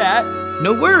about that.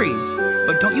 No worries.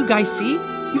 But don't you guys see?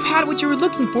 You've had what you were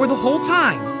looking for the whole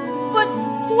time. But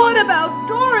what about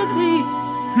Dorothy?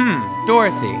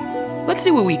 Dorothy. Let's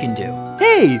see what we can do.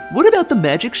 Hey, what about the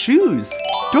magic shoes?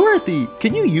 Dorothy,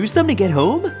 can you use them to get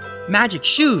home? Magic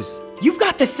shoes? You've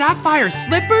got the sapphire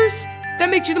slippers? That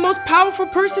makes you the most powerful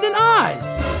person in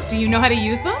Oz. Do you know how to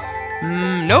use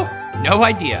them? Nope. No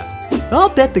idea. I'll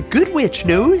bet the Good Witch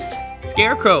knows.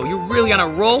 Scarecrow, you're really on a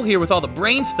roll here with all the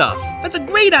brain stuff. That's a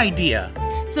great idea.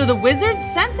 So the wizard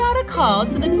sent out a call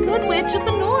to the Good Witch of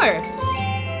the North.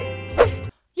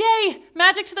 Yay!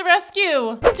 Magic to the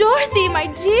rescue! Dorothy, my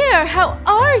dear, how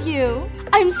are you?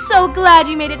 I'm so glad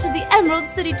you made it to the Emerald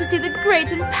City to see the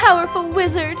great and powerful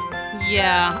wizard.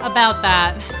 Yeah, about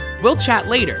that. We'll chat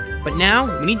later, but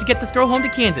now we need to get this girl home to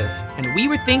Kansas. And we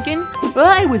were thinking...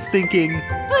 I was thinking.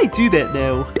 I do that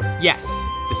now. Yes,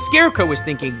 the Scarecrow was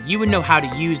thinking you would know how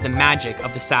to use the magic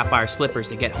of the sapphire slippers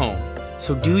to get home.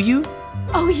 So do you?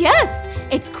 Oh yes,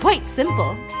 it's quite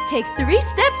simple. Take 3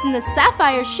 steps in the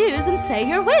sapphire shoes and say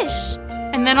your wish.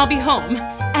 And then I'll be home.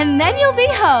 And then you'll be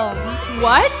home.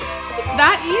 What? It's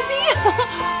that easy?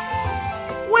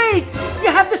 Wait,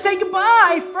 you have to say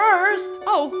goodbye first.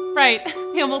 Oh, right.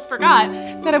 I almost forgot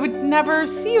that I would never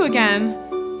see you again.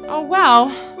 Oh, wow.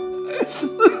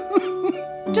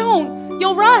 Don't,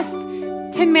 you'll rust.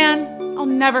 Tin Man, I'll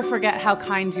never forget how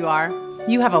kind you are.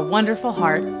 You have a wonderful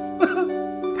heart.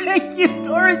 Thank you,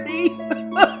 Dorothy.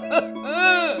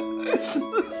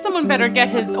 Someone better get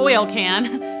his oil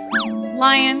can.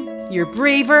 Lion, you're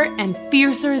braver and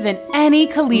fiercer than any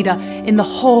Kalida in the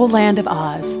whole land of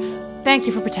Oz. Thank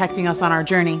you for protecting us on our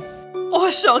journey. Oh,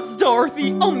 shucks,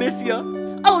 Dorothy. I'll miss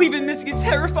you. I'll even miss your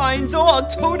terrifying dog,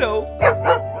 Toto.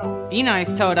 Be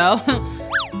nice, Toto.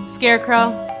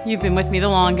 Scarecrow, you've been with me the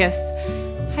longest.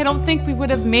 I don't think we would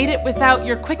have made it without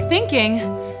your quick thinking.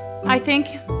 I think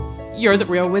you're the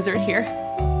real wizard here.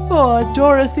 Aw,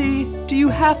 Dorothy, do you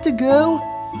have to go?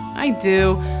 I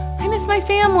do. I miss my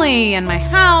family and my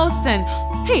house and...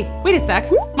 Hey, wait a sec.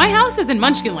 My house is in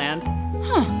Munchkinland.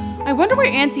 Huh, I wonder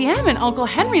where Auntie Em and Uncle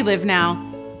Henry live now.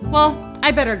 Well,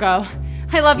 I better go.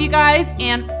 I love you guys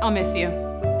and I'll miss you.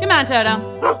 Come on,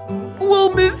 Toto.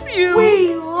 We'll miss you.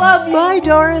 We love you. Bye,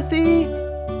 Dorothy.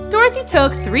 Dorothy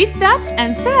took 3 steps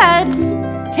and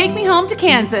said, "Take me home to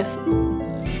Kansas."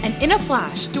 And in a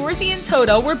flash, Dorothy and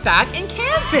Toto were back in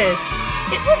Kansas.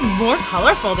 It was more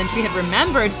colorful than she had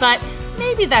remembered, but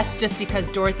maybe that's just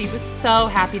because Dorothy was so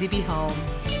happy to be home.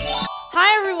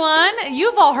 Hi everyone!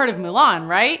 You've all heard of Mulan,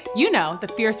 right? You know, the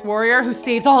fierce warrior who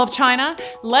saves all of China.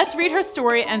 Let's read her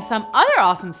story and some other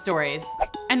awesome stories.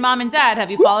 And Mom and Dad,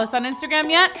 have you followed us on Instagram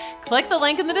yet? Click the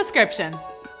link in the description.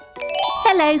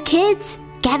 Hello kids,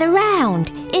 gather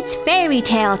round. It's fairy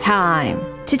tale time.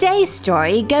 Today's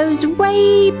story goes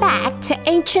way back to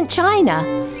ancient China.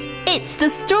 It's the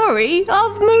story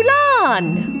of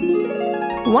Mulan.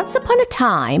 Once upon a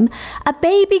time, a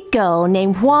baby girl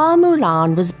named Hua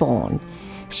Mulan was born.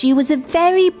 She was a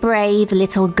very brave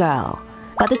little girl.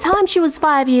 By the time she was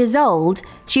 5 years old,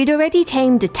 she'd already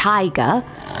tamed a tiger.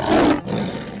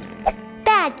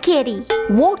 Bad kitty,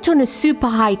 walked on a super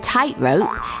high tightrope,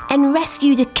 and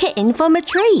rescued a kitten from a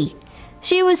tree.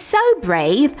 She was so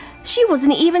brave, she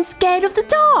wasn't even scared of the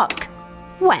dark.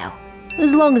 Well,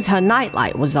 as long as her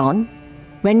nightlight was on.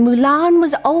 When Mulan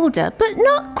was older, but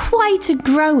not quite a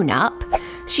grown-up,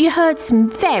 she heard some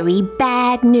very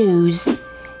bad news.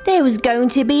 There was going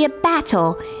to be a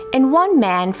battle, and one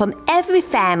man from every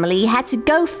family had to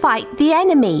go fight the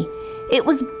enemy. It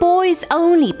was boys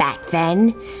only back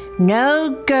then. No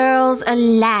girls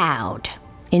allowed.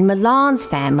 In Mulan's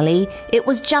family, it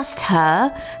was just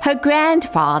her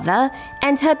grandfather,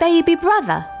 and her baby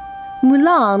brother.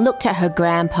 Mulan looked at her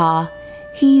grandpa.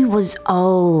 He was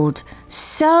old,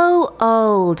 so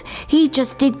old. He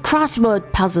just did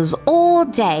crossword puzzles all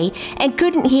day and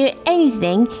couldn't hear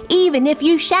anything even if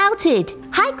you shouted.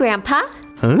 Hi, Grandpa.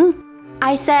 Huh?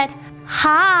 I said,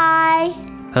 hi.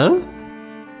 Huh?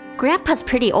 Grandpa's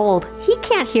pretty old. He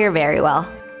can't hear very well.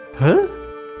 Huh?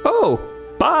 Oh,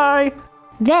 bye.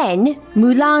 Then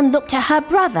Mulan looked at her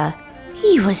brother.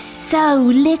 He was so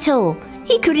little.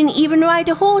 He couldn't even ride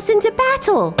a horse into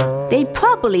battle. They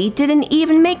probably didn't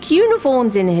even make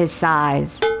uniforms in his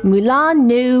size. Mulan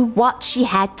knew what she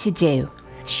had to do.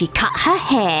 She cut her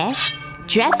hair,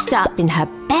 dressed up in her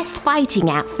best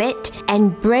fighting outfit,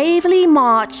 and bravely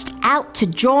marched out to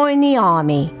join the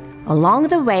army. Along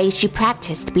the way, she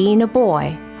practiced being a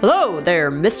boy. Hello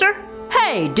there, mister.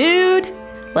 Hey, dude.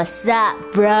 What's up,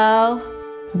 bro?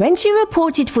 When she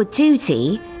reported for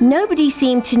duty, nobody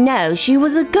seemed to know she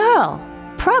was a girl.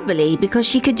 Probably because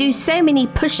she could do so many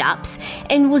push-ups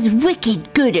and was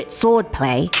wicked good at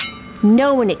swordplay.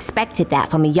 No one expected that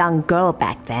from a young girl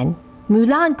back then.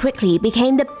 Mulan quickly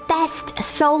became the best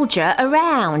soldier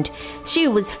around. She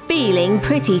was feeling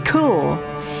pretty cool.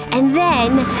 And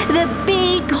then the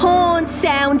big horn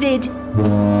sounded.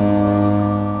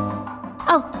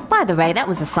 Oh, by the way, that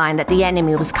was a sign that the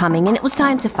enemy was coming and it was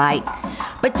time to fight.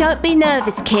 But don't be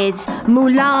nervous, kids.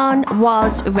 Mulan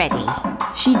was ready.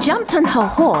 She jumped on her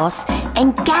horse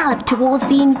and galloped towards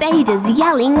the invaders,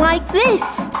 yelling like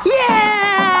this.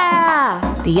 Yeah!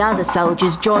 The other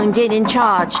soldiers joined in and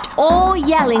charged, all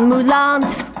yelling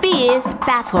Mulan's fierce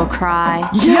battle cry.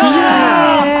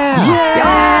 Yeah! Yeah!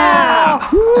 Yeah!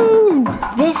 Woo!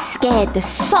 This scared the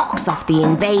socks off the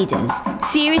invaders.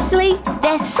 Seriously,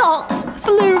 their socks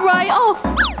flew right off.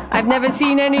 I've never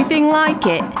seen anything like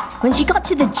it. When she got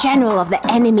to the general of the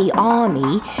enemy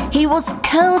army, he was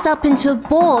curled up into a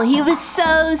ball. He was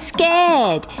so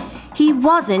scared. He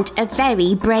wasn't a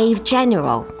very brave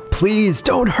general. Please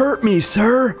don't hurt me,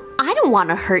 sir. I don't want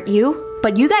to hurt you,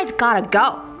 but you guys gotta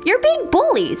go. You're being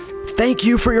bullies. Thank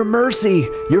you for your mercy.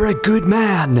 You're a good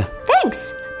man.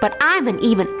 Thanks, but I'm an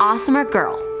even awesomer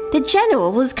girl. The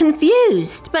general was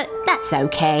confused, but that's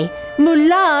okay.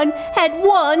 Mulan had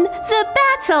won the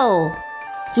battle.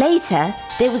 Later,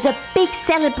 there was a big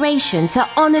celebration to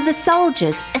honor the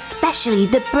soldiers, especially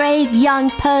the brave young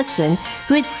person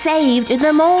who had saved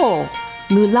them all.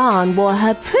 Mulan wore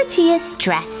her prettiest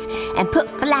dress and put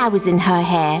flowers in her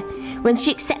hair. When she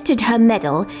accepted her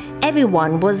medal,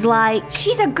 everyone was like,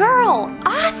 "She's a girl!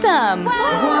 Awesome!"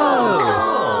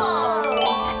 Whoa!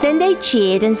 Then they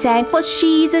cheered and sang, "For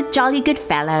she's a jolly good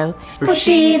fellow. For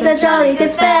she's a jolly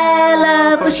good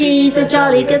fellow. For she's a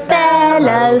jolly good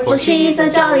fellow. For she's a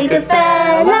jolly good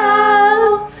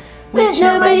fellow. Which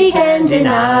nobody can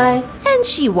deny." And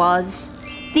she was.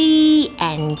 The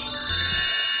end.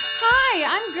 Hi,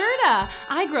 I'm Gerda.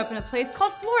 I grew up in a place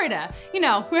called Florida. You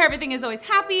know, where everything is always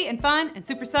happy and fun and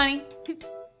super sunny.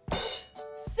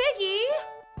 Siggy!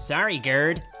 Sorry,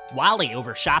 Gerd. Wally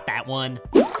overshot that one.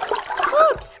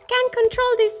 Oops, can't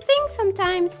control these things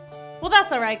sometimes. Well,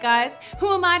 that's all right, guys.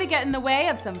 Who am I to get in the way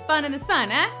of some fun in the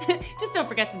sun, eh? Just don't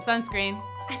forget some sunscreen.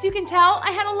 As you can tell,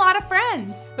 I had a lot of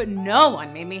friends, but no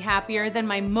one made me happier than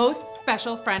my most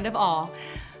special friend of all,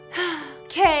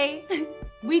 Kay.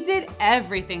 We did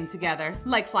everything together,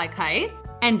 like fly kites,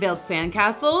 and build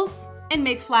sandcastles, and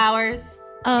make flowers.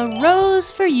 A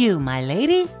rose for you, my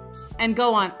lady. And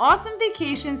go on awesome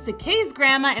vacations to Kay's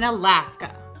grandma in Alaska.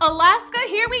 Alaska,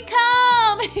 here we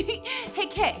come! Hey,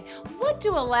 Kay, what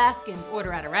do Alaskans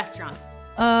order at a restaurant?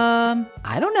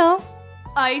 I don't know.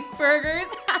 Ice burgers.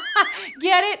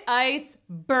 Get it? Ice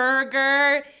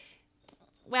burger.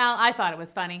 Well, I thought it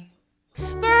was funny.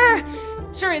 Brr!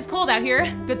 Sure is cold out here.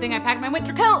 Good thing I packed my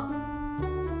winter coat.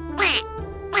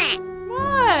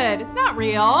 What? It's not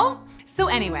real. So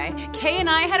anyway, Kay and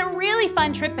I had a really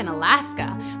fun trip in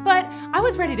Alaska, but I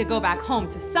was ready to go back home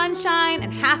to sunshine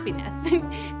and happiness.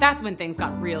 That's when things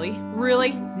got really,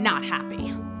 really not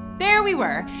happy. There we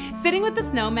were, sitting with the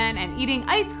snowmen and eating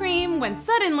ice cream when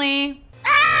suddenly,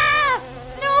 ah!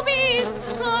 Snow bees!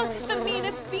 Oh, the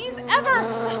meanest bees!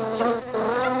 forever.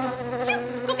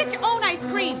 Go get your own ice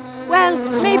cream. Well,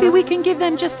 maybe we can give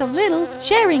them just a little.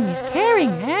 Sharing is caring,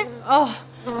 eh? Oh,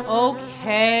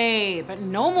 okay, but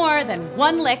no more than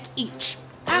one lick each.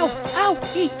 Ow, ow,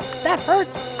 that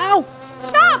hurts, ow.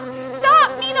 Stop,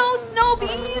 Mino, snow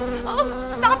bees.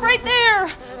 Oh, stop right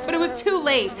there. But it was too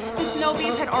late. The snow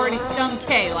bees had already stung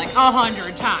Kay like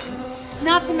 100 times.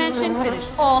 Not to mention finish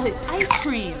all his ice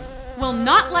cream. We'll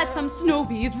not let some snow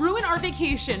bees ruin our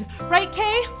vacation. Right,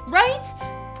 Kay? Right?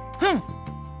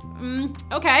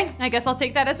 Okay, I guess I'll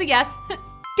take that as a yes.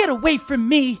 Get away from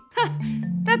me.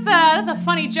 That's a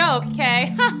funny joke,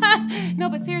 Kay. No,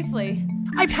 but seriously.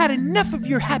 I've had enough of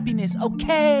your happiness,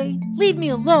 okay? Leave me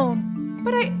alone.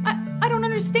 But I don't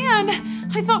understand.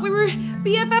 I thought we were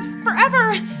BFFs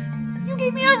forever. You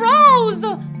gave me a rose.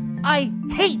 I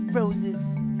hate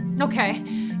roses. Okay,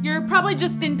 you're probably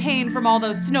just in pain from all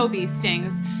those snow bee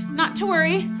stings. Not to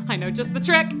worry, I know just the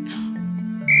trick.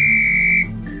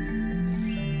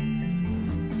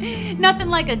 Nothing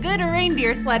like a good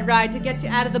reindeer sled ride to get you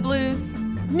out of the blues.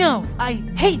 No, I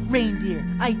hate reindeer.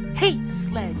 I hate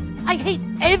sleds. I hate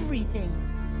everything.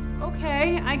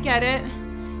 Okay, I get it.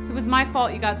 It was my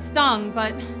fault you got stung,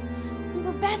 but we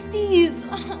were besties.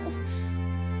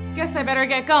 Guess I better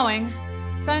get going.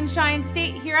 Sunshine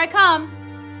State, here I come.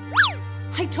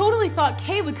 I totally thought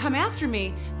Kay would come after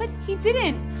me, but he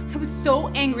didn't. I was so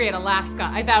angry at Alaska,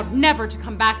 I vowed never to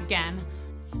come back again.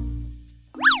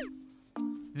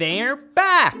 They're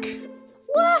back!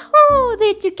 Wahoo!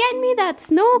 Did you get me that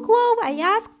snow globe I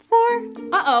asked for?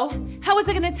 Uh-oh, how was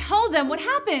I gonna tell them what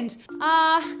happened?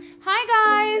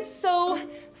 Hi guys, so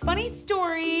funny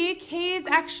story, Kay's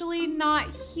actually not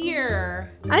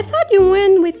here. I thought you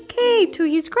went with Kay to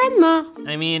his grandma.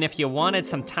 I mean, if you wanted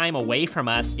some time away from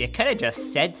us, you could have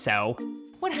just said so.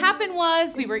 What happened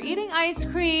was we were eating ice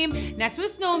cream next to a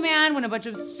snowman when a bunch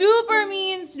of super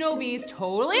mean snow bees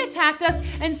totally attacked us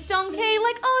and stung Kay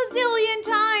like a zillion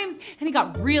times. And he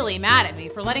got really mad at me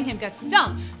for letting him get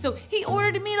stung. So he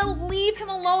ordered me to leave him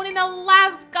alone in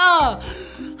Alaska.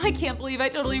 I can't believe I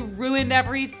totally ruined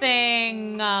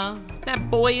everything.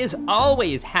 That boy is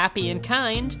always happy and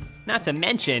kind. Not to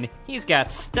mention, he's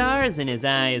got stars in his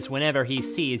eyes whenever he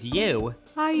sees you.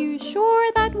 Are you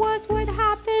sure that was what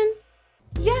happened?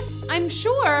 Yes, I'm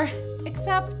sure.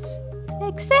 Except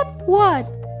what?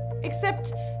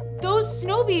 Except those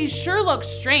snow bees sure look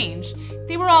strange.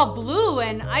 They were all blue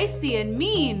and icy and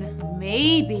mean.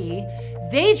 Maybe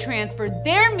they transferred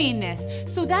their meanness,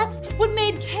 so that's what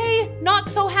made Kay not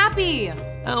so happy.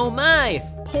 Oh my,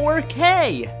 poor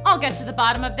Kay. I'll get to the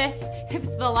bottom of this if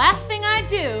it's the last thing I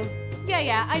do.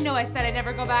 Yeah, I know I said I'd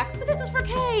never go back, but this was for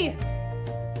Kay.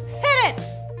 Hit it!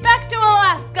 Back to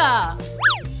Alaska!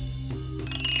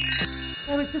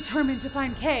 I was determined to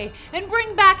find Kay and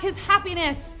bring back his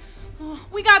happiness. Oh,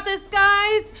 we got this,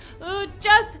 guys.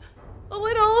 Just a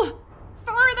little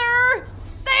further.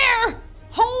 There!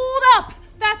 Hold up!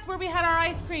 That's where we had our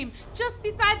ice cream, just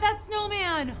beside that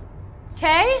snowman.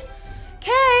 Kay?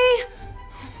 Kay?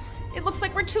 It looks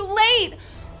like we're too late.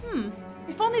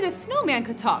 If only this snowman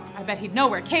could talk. I bet he'd know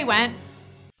where Kay went.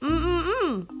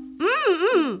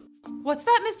 What's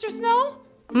that, Mr. Snow?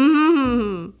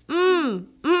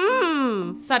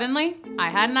 Suddenly, I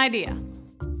had an idea.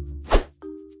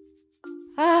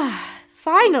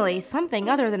 Finally, something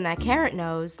other than that carrot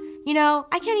nose. You know,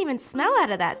 I can't even smell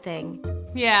out of that thing.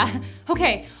 Yeah,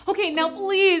 okay, now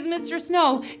please, Mr.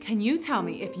 Snow, can you tell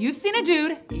me if you've seen a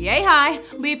dude, yay high,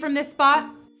 leave from this spot?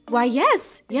 Why,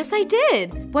 yes I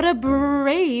did. What a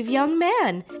brave young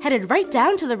man, headed right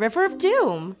down to the River of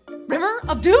Doom. River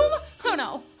of Doom? Oh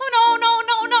no.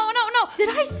 Did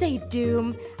I say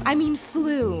doom? I mean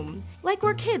flume. Like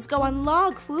where kids go on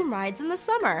log flume rides in the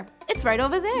summer. It's right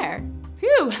over there.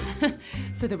 Phew.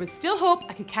 So there was still hope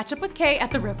I could catch up with Kay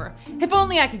at the river. If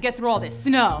only I could get through all this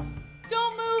snow.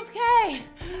 Don't move, Kay.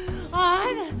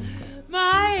 On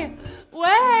my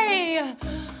way.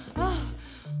 Oh,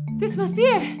 this must be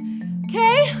it.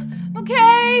 Kay?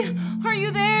 Okay. Are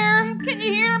you there? Can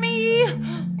you hear me?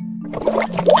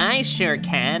 I sure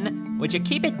can. Would you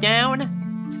keep it down?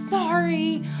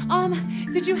 Sorry.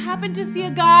 Did you happen to see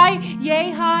a guy,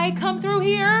 yay high, come through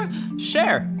here?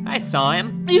 Sure, I saw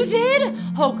him. You did?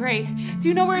 Oh, great. Do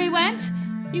you know where he went?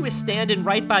 He was standing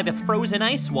right by the frozen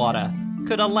ice water.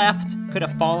 Could have left, could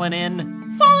have fallen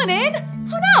in. Fallen in?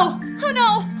 Oh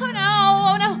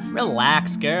no.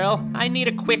 Relax, girl. I need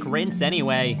a quick rinse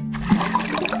anyway.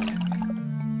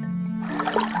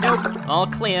 Nope, all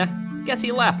clear. Guess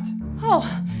he left. Oh,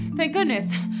 thank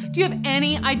goodness. Do you have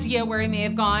any idea where he may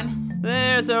have gone?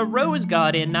 There's a rose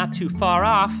garden not too far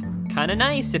off. Kinda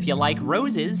nice if you like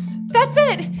roses. That's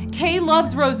it! Kay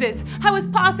loves roses. I was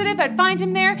positive I'd find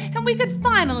him there and we could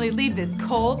finally leave this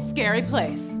cold, scary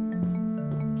place.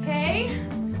 Kay?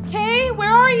 Kay,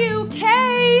 where are you?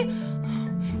 Kay!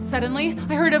 Suddenly,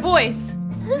 I heard a voice.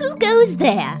 Who goes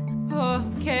there?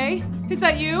 Kay? Is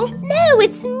that you? No,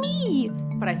 it's me.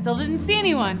 But I still didn't see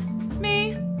anyone.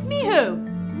 Me? Me who?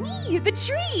 Me, the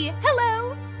tree.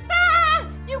 Hello. Ah!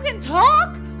 You can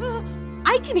talk?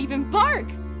 I can even bark.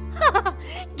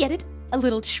 Get it? A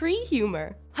little tree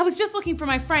humor. I was just looking for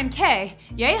my friend Kay.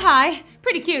 Yay, hi.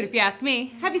 Pretty cute if you ask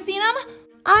me. Have you seen him?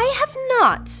 I have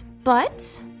not,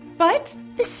 but... But?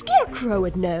 The Scarecrow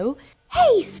would know.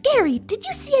 Hey, Scary, did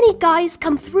you see any guys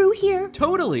come through here?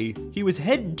 Totally. He was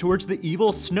headed towards the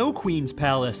evil Snow Queen's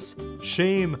palace.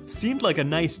 Shame. Seemed like a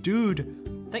nice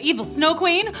dude. The evil Snow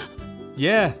Queen?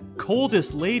 Yeah,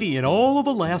 coldest lady in all of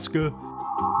Alaska.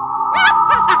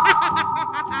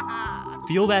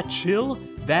 Feel that chill?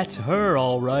 That's her,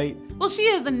 all right. Well, she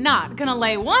is not gonna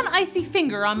lay one icy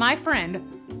finger on my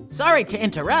friend. Sorry to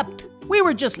interrupt. We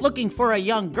were just looking for a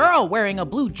young girl wearing a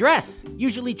blue dress.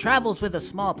 Usually travels with a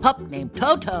small pup named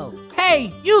Toto.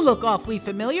 Hey, you look awfully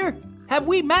familiar. Have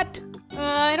we met?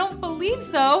 I don't believe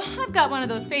so. I've got one of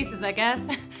those faces, I guess.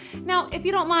 Now, if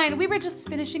you don't mind, we were just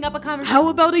finishing up a conversation. How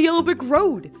about a yellow brick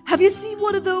road? Have you seen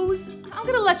one of those? I'm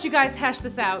gonna let you guys hash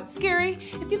this out. Scary,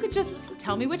 if you could just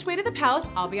tell me which way to the palace,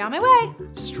 I'll be on my way.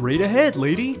 Straight ahead,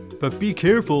 lady. But be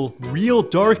careful. Real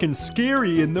dark and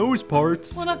scary in those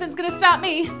parts. Well, nothing's gonna stop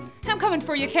me. I'm coming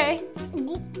for you, Kay.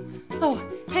 Oh,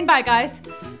 and bye, guys.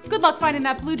 Good luck finding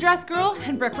that blue dress girl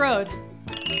and Brick Road.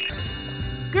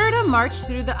 Gerda marched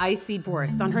through the icy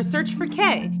forest on her search for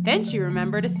Kay. Then she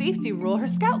remembered a safety rule her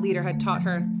scout leader had taught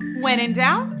her. When in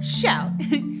doubt, shout.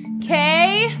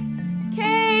 Kay?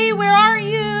 Kay, where are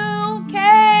you?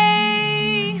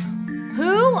 Kay?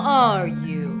 Who are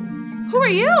you? Who are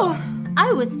you?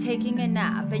 I was taking a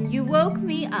nap and you woke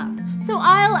me up, so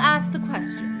I'll ask the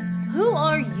questions. Who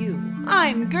are you?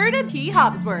 I'm Gerda P.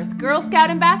 Hobsworth, Girl Scout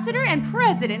Ambassador and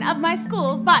President of my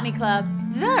school's Botany Club.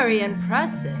 Very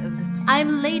impressive.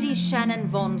 I'm Lady Shannon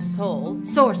Von Sol,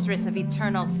 Sorceress of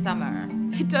Eternal Summer.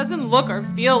 It doesn't look or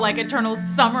feel like eternal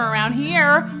summer around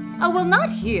here. Oh, well,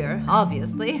 not here,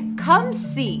 obviously. Come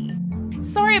see.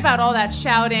 Sorry about all that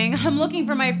shouting. I'm looking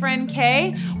for my friend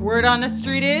Kay. Word on the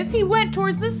street is he went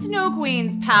towards the Snow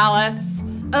Queen's palace.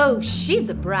 Oh, she's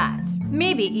a brat.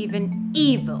 Maybe even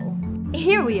evil.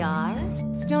 Here we are.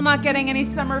 Still not getting any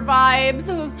summer vibes.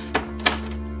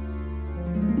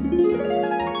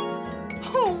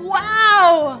 Oh,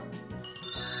 wow!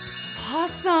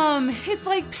 Awesome! It's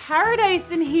like paradise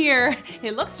in here.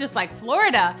 It looks just like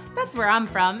Florida. That's where I'm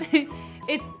from.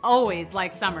 It's always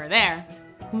like summer there.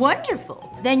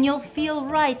 Wonderful. Then you'll feel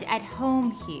right at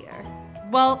home here.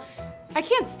 Well, I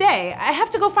can't stay. I have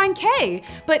to go find Kay.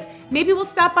 But maybe we'll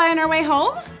stop by on our way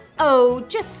home? Oh,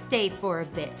 just stay for a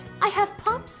bit. I have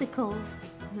popsicles.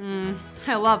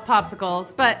 I love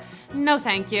popsicles, but no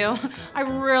thank you. I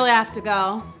really have to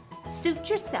go. Suit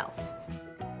yourself.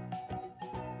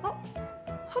 Oh,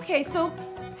 okay, so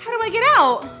how do I get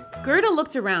out? Gerda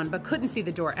looked around but couldn't see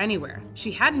the door anywhere.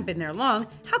 She hadn't been there long.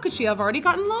 How could she have already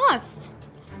gotten lost?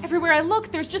 Everywhere I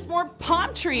look, there's just more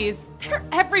palm trees. They're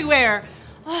everywhere.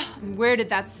 Oh, and where did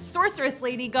that sorceress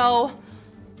lady go?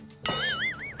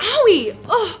 Owie!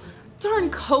 Oh, darn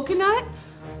coconut.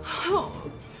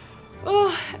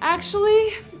 Oh,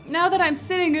 actually, now that I'm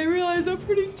sitting, I realize I'm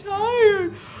pretty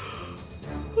tired.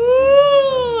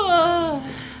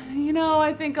 You know,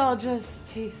 I think I'll just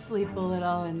sleep a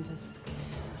little and just...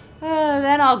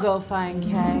 then I'll go find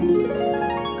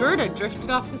Kay. Gerda drifted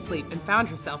off to sleep and found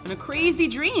herself in a crazy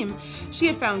dream. She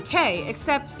had found Kay,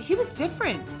 except he was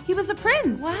different. He was a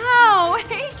prince. Wow,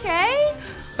 hey Kay!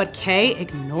 But Kay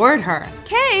ignored her.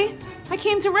 Kay, I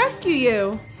came to rescue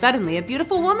you. Suddenly, a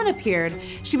beautiful woman appeared.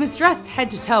 She was dressed head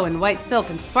to toe in white silk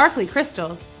and sparkly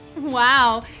crystals.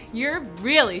 Wow, you're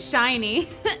really shiny.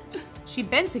 She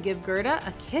bent to give Gerda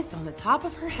a kiss on the top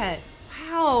of her head.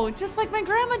 Wow, just like my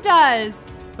grandma does.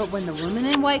 But when the woman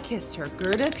in white kissed her,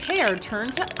 Gerda's hair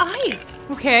turned to ice.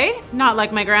 Okay, not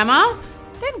like my grandma.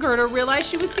 Then Gerda realized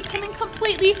she was becoming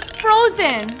completely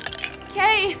frozen.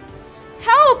 Kay,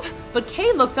 help! But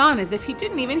Kay looked on as if he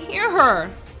didn't even hear her.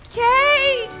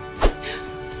 Kay!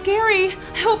 Scary,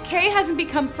 I hope Kay hasn't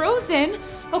become frozen.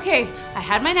 Okay, I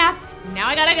had my nap, now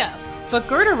I gotta go. But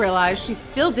Gerda realized she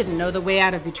still didn't know the way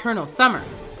out of eternal summer.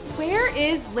 Where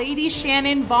is Lady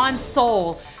Shannon Von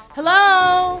Sol?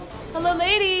 Hello? Hello,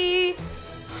 lady?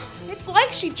 It's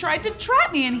like she tried to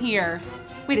trap me in here.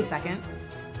 Wait a second.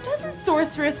 Doesn't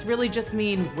sorceress really just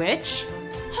mean witch?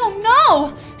 Oh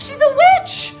no! She's a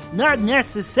witch! Not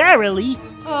necessarily.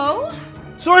 Oh?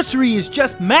 Sorcery is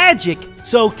just magic,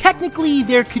 so technically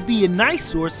there could be a nice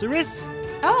sorceress.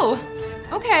 Oh,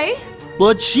 okay.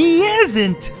 But she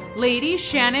isn't. Lady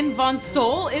Shannon Von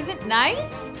Soul isn't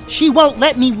nice? She won't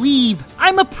let me leave.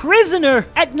 I'm a prisoner.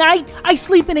 At night, I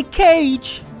sleep in a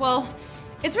cage. Well,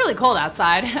 it's really cold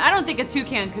outside. I don't think a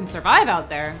toucan can survive out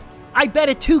there. I bet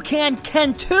a toucan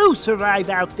can too survive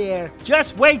out there.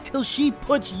 Just wait till she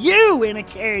puts you in a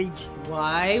cage.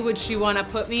 Why would she want to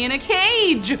put me in a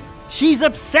cage? She's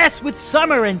obsessed with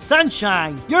summer and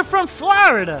sunshine. You're from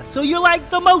Florida, so you're like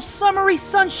the most summery,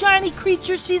 sunshiny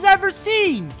creature she's ever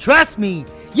seen. Trust me,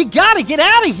 you gotta get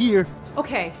out of here.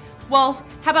 Okay, well,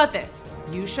 how about this?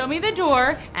 You show me the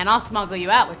door, and I'll smuggle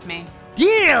you out with me.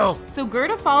 Deal! So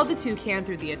Gerda followed the toucan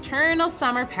through the eternal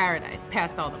summer paradise,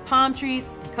 past all the palm trees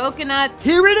and coconuts.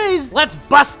 Here it is! Let's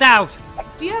bust out!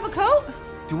 Do you have a coat?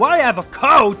 Do I have a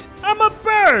coat? I'm a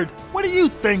bird! What do you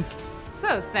think?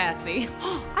 So sassy.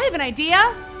 I have an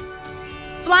idea.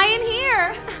 Fly in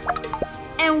here.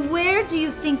 And where do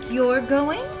you think you're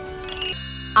going?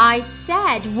 I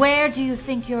said, where do you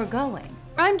think you're going?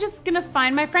 I'm just gonna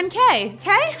find my friend Kay,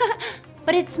 okay?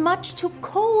 But it's much too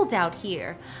cold out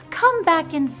here. Come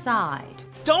back inside.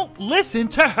 Don't listen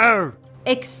to her.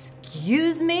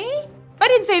 Excuse me? I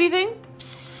didn't say anything.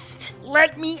 Psst.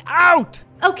 Let me out.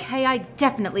 Okay, I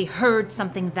definitely heard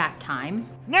something that time.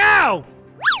 Now!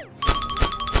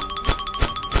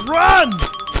 Run!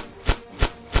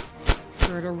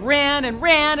 Gerda ran and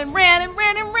ran and ran and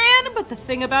ran and ran, but the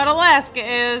thing about Alaska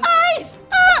is... Ice!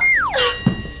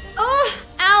 Oh,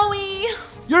 owie!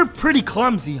 You're pretty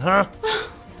clumsy, huh?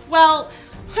 Well,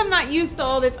 I'm not used to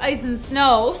all this ice and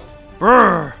snow.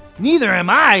 Brr, neither am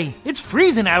I. It's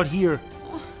freezing out here.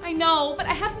 I know, but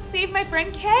I have to save my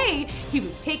friend Kay. He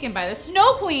was taken by the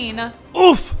Snow Queen.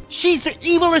 Oof, she's the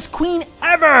evilest queen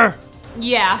ever.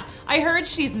 Yeah, I heard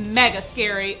she's mega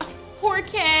scary. Poor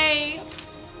Kay.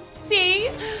 See?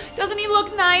 Doesn't he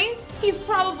look nice? He's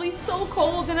probably so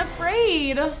cold and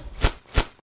afraid.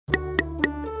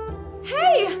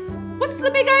 Hey, what's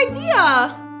the big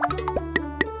idea?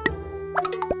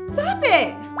 Stop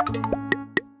it!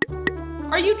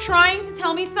 Are you trying to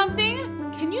tell me something?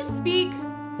 Can you speak?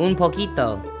 Un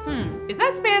poquito. Is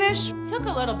that Spanish? Took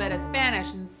a little bit of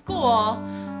Spanish in school.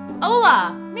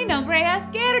 Hola, mi nombre es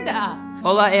Gerda.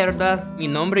 Hola, Gerda. Mi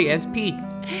nombre es Pete.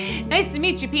 Nice to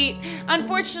meet you, Pete.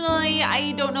 Unfortunately,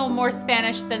 I don't know more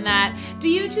Spanish than that. Do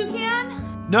you two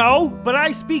can? No, but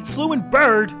I speak fluent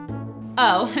bird.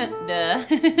 Oh, duh.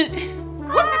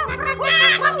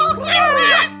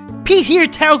 Pete here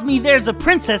tells me there's a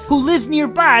princess who lives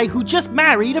nearby who just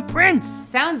married a prince.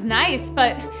 Sounds nice,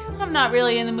 but I'm not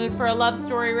really in the mood for a love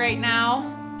story right now.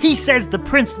 He says the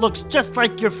prince looks just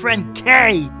like your friend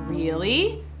Kay.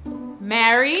 Really?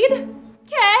 Married?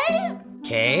 Kay?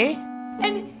 Kay?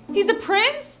 And he's a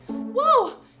prince?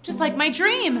 Whoa, just like my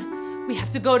dream. We have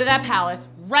to go to that palace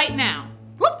right now.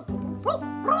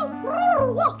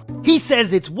 He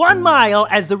says it's 1 mile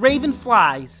as the raven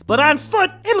flies, but on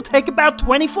foot it'll take about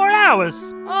 24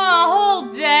 hours. A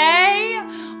whole day?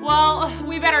 Well,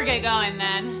 we better get going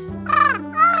then.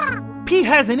 Pete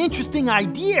has an interesting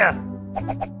idea.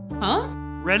 Huh?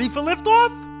 Ready for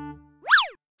liftoff?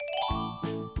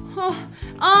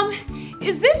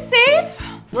 Is this safe?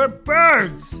 We're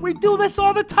birds. We do this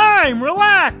all the time.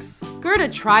 Relax. Gerda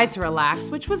tried to relax,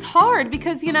 which was hard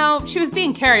because, you know, she was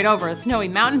being carried over a snowy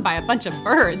mountain by a bunch of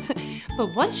birds.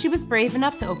 But once she was brave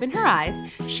enough to open her eyes,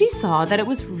 she saw that it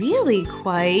was really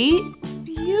quite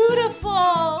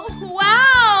beautiful.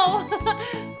 Wow!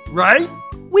 Right?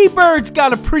 We birds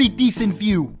got a pretty decent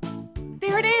view.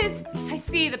 There it is. I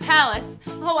see the palace.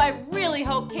 Oh, I really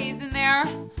hope Kay's in there.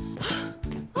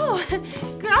 Oh,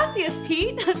 gracias,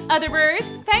 Pete. Other birds,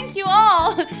 thank you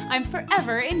all. I'm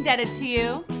forever indebted to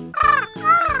you.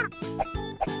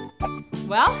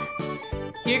 Well,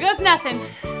 here goes nothing.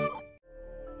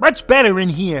 Much better in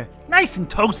here. Nice and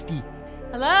toasty.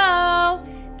 Hello?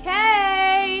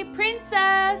 Kay,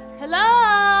 princess,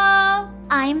 hello?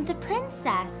 I'm the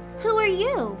princess. Who are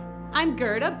you? I'm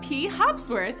Gerda P.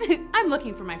 Hopsworth. I'm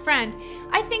looking for my friend.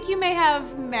 I think you may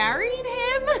have married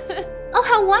him? Oh,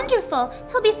 how wonderful.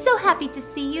 He'll be so happy to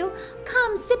see you.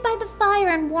 Come, sit by the fire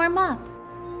and warm up.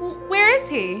 Where is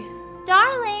he?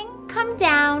 Darling, come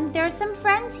down. There are some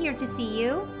friends here to see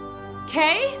you.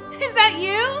 Kay? Is that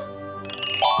you?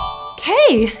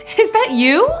 Kay, is that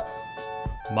you?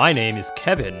 My name is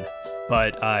Kevin,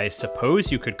 but I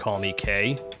suppose you could call me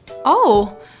Kay.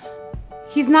 Oh,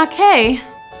 he's not Kay.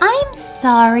 I'm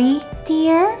sorry,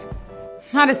 dear.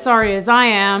 Not as sorry as I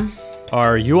am.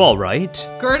 Are you all right?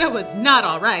 Gerda was not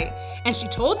all right, and she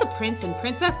told the prince and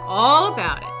princess all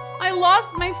about it. I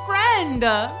lost my friend.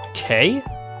 Kay?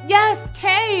 Yes,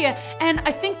 Kay. And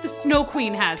I think the Snow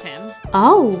Queen has him.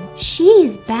 Oh,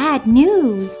 she's bad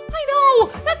news. I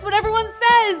know, that's what everyone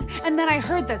says. And then I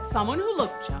heard that someone who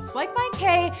looked just like my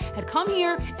Kay had come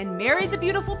here and married the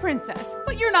beautiful princess.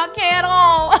 But you're not Kay at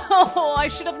all. Oh, I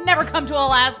should have never come to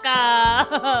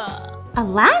Alaska.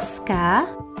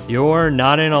 Alaska? You're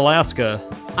not in Alaska.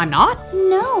 I'm not?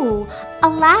 No,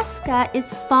 Alaska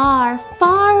is far,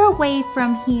 far away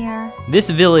from here. This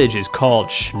village is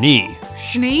called Schnee.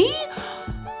 Schnee?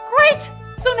 Great!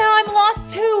 So now I'm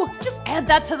lost too. Just add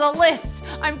that to the list.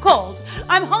 I'm cold,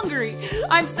 I'm hungry,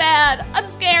 I'm sad, I'm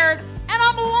scared, and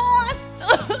I'm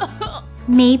lost.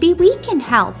 Maybe we can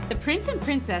help. The prince and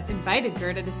princess invited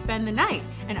Gerda to spend the night.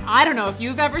 And I don't know if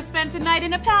you've ever spent a night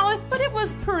in a palace, but it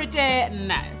was pretty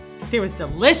nice. There was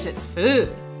delicious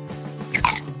food.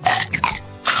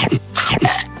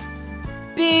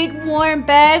 Big warm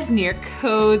beds near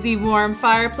cozy warm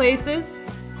fireplaces.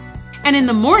 And in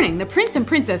the morning, the prince and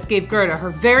princess gave Gerda her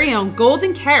very own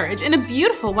golden carriage and a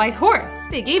beautiful white horse.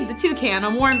 They gave the toucan a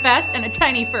warm vest and a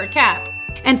tiny fur cap.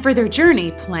 And for their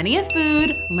journey, plenty of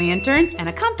food, lanterns, and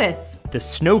a compass. The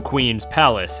Snow Queen's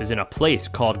palace is in a place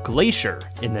called Glacier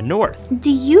in the north.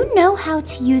 Do you know how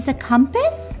to use a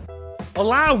compass?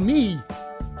 Allow me.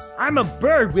 I'm a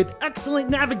bird with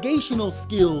excellent navigational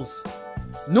skills.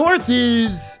 North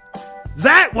is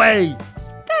that way.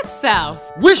 That's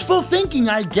south. Wishful thinking,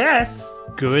 I guess.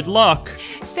 Good luck.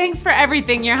 Thanks for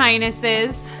everything, your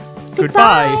highnesses.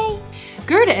 Goodbye.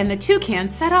 Gerda and the toucan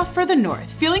set off for the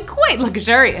north, feeling quite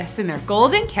luxurious in their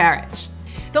golden carriage.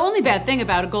 The only bad thing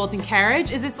about a golden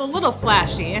carriage is it's a little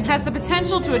flashy and has the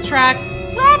potential to attract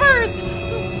robbers.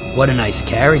 What a nice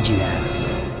carriage you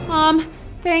have.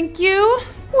 Thank you.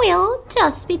 We'll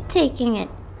just be taking it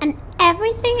and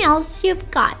everything else you've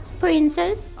got,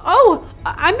 princess. Oh,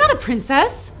 I'm not a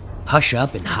princess. Hush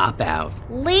up and hop out.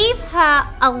 Leave her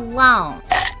alone.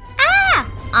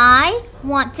 I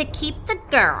want to keep the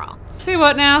girl. Say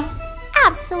what now?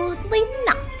 Absolutely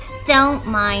not. Don't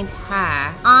mind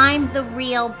her. I'm the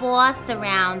real boss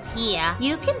around here.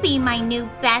 You can be my new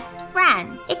best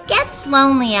friend. It gets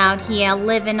lonely out here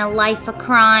living a life of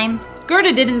crime.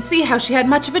 Gerda didn't see how she had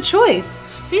much of a choice.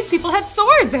 These people had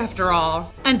swords after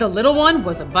all. And the little one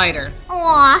was a biter.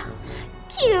 Aw,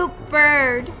 cute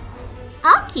bird.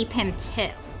 I'll keep him too.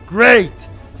 Great.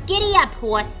 Giddy up,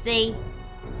 horsey.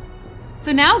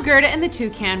 So now Gerda and the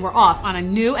toucan were off on a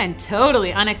new and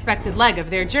totally unexpected leg of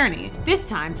their journey. This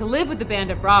time to live with the band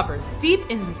of robbers deep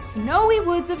in the snowy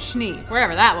woods of Schnee,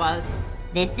 wherever that was.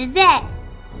 This is it.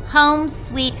 Home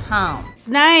sweet home. It's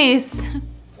nice.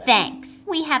 Thanks.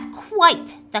 We have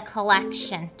quite the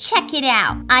collection. Check it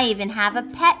out. I even have a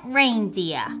pet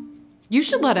reindeer. You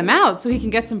should let him out so he can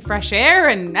get some fresh air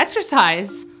and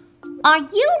exercise. Are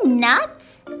you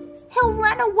nuts? He'll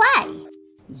run away.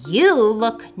 You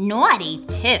look naughty,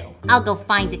 too. I'll go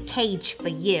find a cage for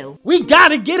you. We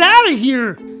gotta get out of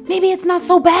here! Maybe it's not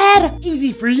so bad.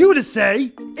 Easy for you to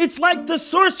say. It's like the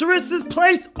sorceress's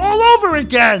place all over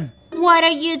again. What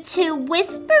are you two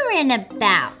whispering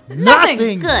about?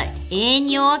 Nothing. Good. In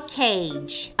your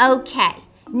cage. Okay.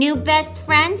 New best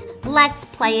friend, let's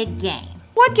play a game.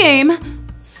 What game?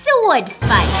 Sword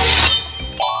fight.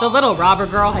 The little robber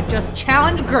girl had just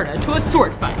challenged Gerda to a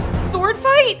sword fight. Sword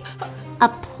fight? A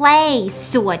play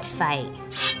sword fight.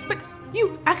 But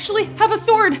you actually have a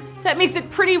sword. That makes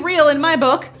it pretty real in my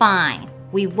book. Fine,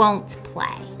 we won't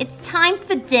play. It's time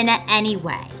for dinner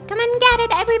anyway. Come and get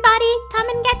it, everybody. Come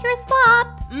and get your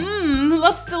slop.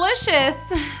 Looks delicious.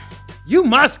 You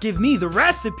must give me the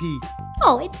recipe.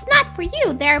 Oh, it's not for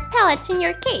you. There are pellets in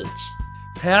your cage.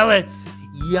 Pellets,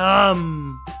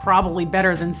 yum. Probably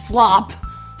better than slop.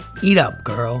 Eat up,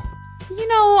 girl. You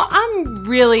know, I'm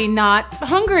really not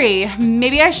hungry.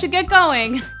 Maybe I should get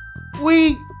going.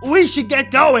 We should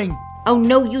get going. Oh,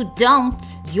 no, you don't.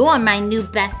 You're my new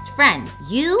best friend.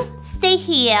 You stay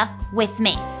here with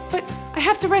me. But I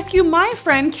have to rescue my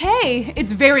friend, Kay.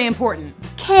 It's very important.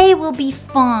 Kay will be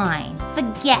fine.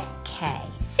 Forget Kay.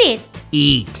 Sit.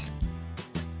 Eat.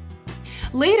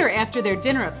 Later, after their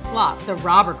dinner of slop, the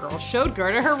robber girl showed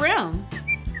Gerda her room.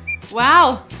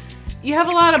 Wow, you have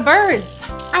a lot of birds.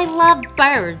 I love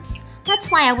birds. That's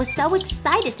why I was so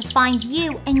excited to find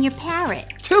you and your parrot.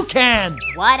 Toucan!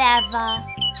 Whatever.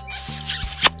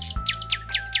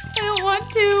 I don't want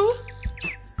to.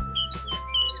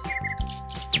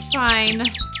 Fine.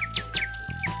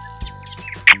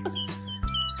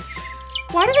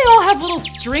 Why do they all have little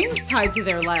strings tied to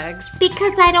their legs?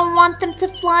 Because I don't want them to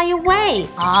fly away,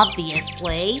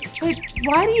 obviously. But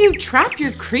why do you trap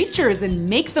your creatures and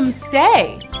make them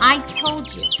stay? I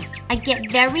told you, I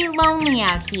get very lonely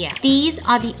out here. These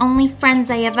are the only friends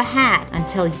I ever had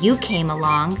until you came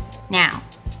along. Now,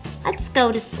 let's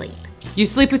go to sleep. You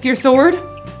sleep with your sword?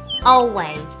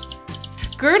 Always.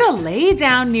 Gerda lay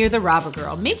down near the robber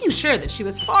girl, making sure that she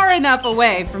was far enough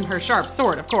away from her sharp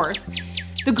sword, of course.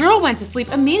 The girl went to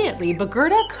sleep immediately, but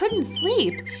Gerda couldn't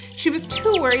sleep. She was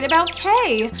too worried about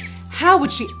Kay. How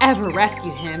would she ever rescue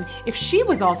him if she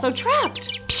was also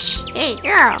trapped? Psst, hey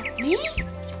girl. Me?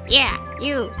 Yeah,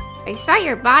 you. I saw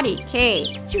your body,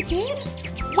 Kay. You did?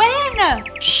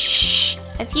 When? Shh.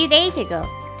 A few days ago.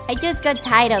 I just got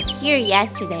tied up here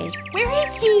yesterday. Where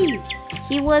is he?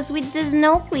 He was with the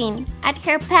Snow Queen at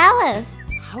her palace.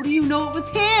 How do you know it was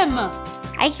him?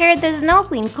 I heard the Snow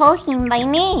Queen call him by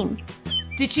name.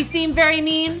 Did she seem very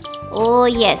mean? Oh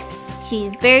yes,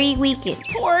 she's very wicked.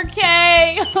 Poor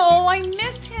Kay. Oh, I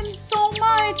miss him so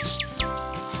much.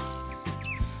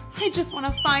 I just want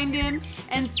to find him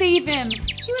and save him.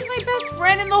 He was my best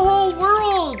friend in the whole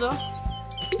world.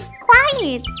 Be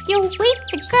quiet. You'll wake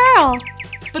the girl.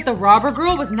 But the robber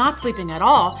girl was not sleeping at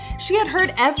all. She had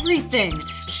heard everything.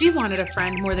 She wanted a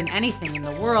friend more than anything in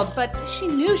the world, but she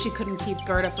knew she couldn't keep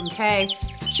Gerda from Kay.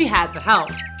 She had to help.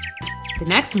 The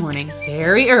next morning,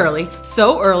 very early,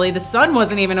 so early the sun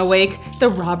wasn't even awake, the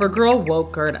robber girl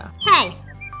woke Gerda. Hey.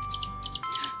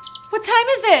 What time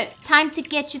is it? Time to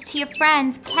get you to your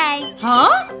friends, Kay.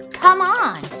 Huh? Come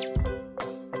on.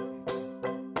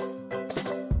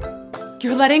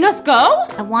 You're letting us go?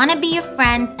 I want to be your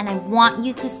friend and I want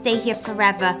you to stay here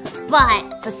forever.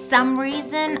 But for some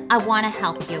reason, I want to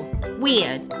help you.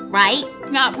 Weird, right?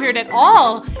 Not weird at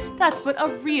all. That's what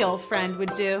a real friend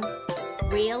would do.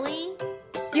 Really?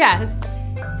 Yes.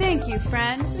 Thank you,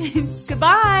 friend.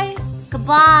 Goodbye.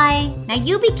 Goodbye. Now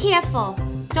you be careful.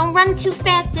 Don't run too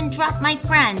fast and drop my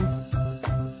friend.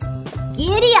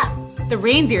 Giddy up. The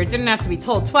reindeer didn't have to be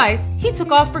told twice. He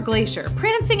took off for Glacier,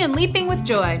 prancing and leaping with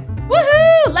joy.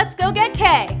 Woohoo! Let's go get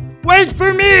Kay. Wait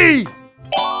for me!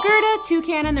 Gerda,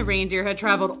 Toucan, and the reindeer had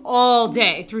traveled all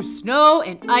day through snow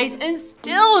and ice and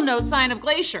still no sign of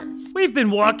Glacier. We've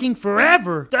been walking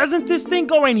forever. Doesn't this thing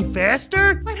go any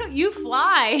faster? Why don't you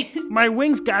fly? My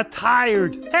wings got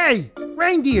tired. Hey,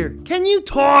 reindeer, can you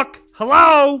talk?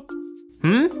 Hello?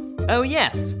 Oh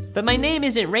yes, but my name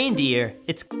isn't Reindeer,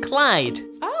 it's Clyde.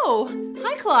 Oh,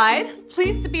 hi Clyde.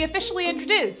 Pleased to be officially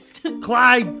introduced.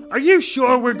 Clyde, are you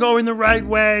sure we're going the right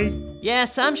way?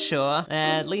 Yes, I'm sure.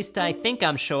 At least I think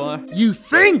I'm sure. You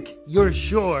think you're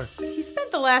sure? He spent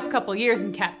the last couple years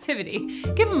in captivity.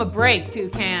 Give him a break,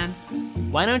 Toucan.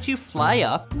 Why don't you fly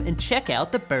up and check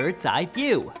out the bird's eye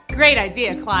view? Great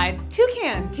idea, Clyde.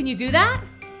 Toucan, can you do that?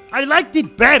 I liked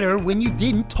it better when you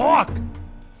didn't talk.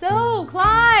 So,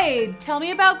 Clyde, tell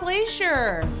me about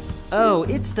Glacier. Oh,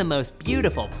 it's the most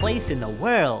beautiful place in the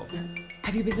world.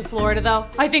 Have you been to Florida, though?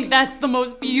 I think that's the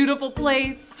most beautiful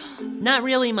place. Not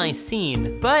really my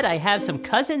scene, but I have some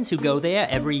cousins who go there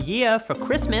every year for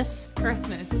Christmas.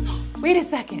 Christmas. Wait a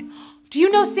second. Do you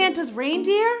know Santa's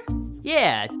reindeer?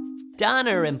 Yeah,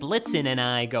 Donna and Blitzen and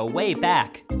I go way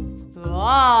back.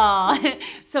 Oh,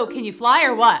 so can you fly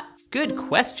or what? Good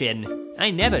question. I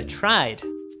never tried.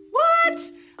 What?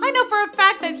 I know for a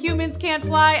fact that humans can't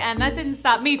fly, and that didn't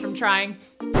stop me from trying.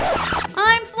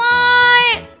 I'm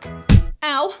flying!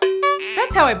 Ow.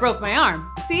 That's how I broke my arm.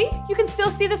 See? You can still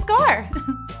see the scar.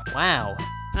 Wow.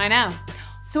 I know.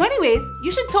 So anyways, you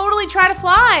should totally try to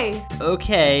fly.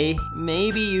 Okay,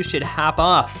 maybe you should hop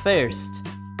off first.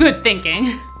 Good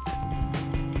thinking.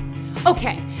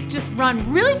 Okay, just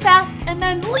run really fast and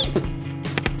then leap.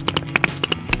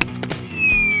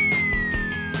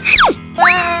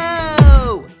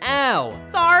 Whoa! Ow!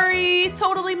 Sorry,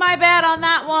 totally my bad on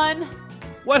that one.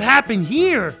 What happened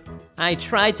here? I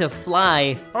tried to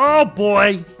fly. Oh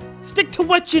boy. Stick to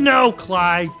what you know,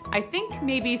 Clyde. I think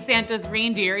maybe Santa's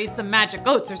reindeer eats some magic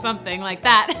oats or something like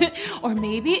that. Or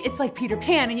maybe it's like Peter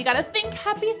Pan and you gotta think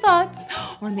happy thoughts.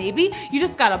 Or maybe you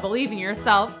just gotta believe in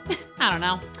yourself. I don't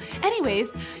know. Anyways,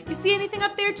 you see anything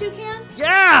up there, Toucan?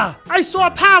 Yeah, I saw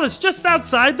a palace just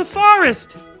outside the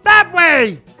forest. That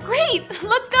way! Great,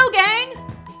 let's go, gang!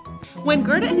 When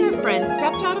Gerda and her friends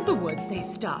stepped out of the woods, they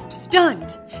stopped,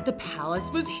 stunned. The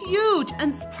palace was huge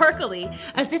and sparkly,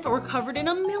 as if it were covered in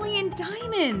 1,000,000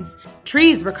 diamonds.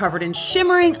 Trees were covered in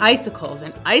shimmering icicles,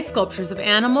 and ice sculptures of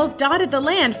animals dotted the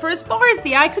land for as far as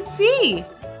the eye could see.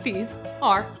 These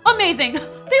are amazing.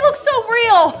 They look so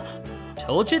real.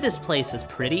 told you this place was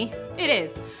pretty. It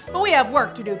is, but we have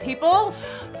work to do, people.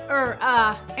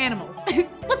 Animals.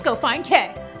 Let's go find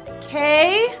Kay.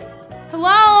 Kay?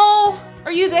 Hello?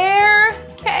 Are you there?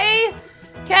 Kay?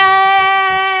 Kay!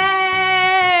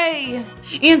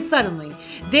 And suddenly,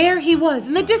 there he was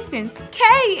in the distance.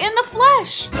 Kay in the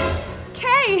flesh.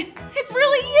 Kay, it's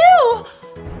really you!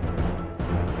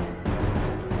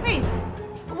 Wait,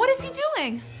 what is he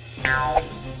doing?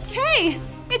 Kay,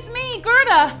 it's me,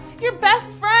 Gerda, your best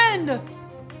friend.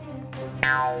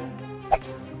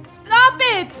 Stop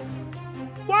it!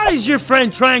 Why is your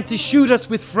friend trying to shoot us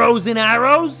with frozen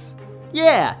arrows?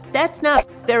 Yeah, that's not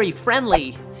very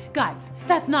friendly. Guys,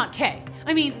 that's not Kay.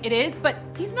 I mean, it is, but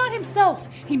he's not himself.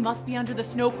 He must be under the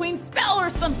Snow Queen's spell or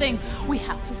something. We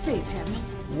have to save him.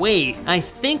 Wait, I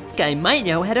think I might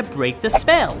know how to break the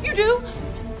spell. You do?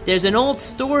 There's an old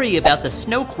story about the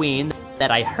Snow Queen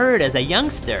that I heard as a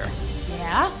youngster.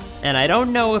 Yeah? And I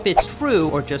don't know if it's true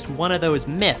or just one of those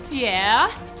myths.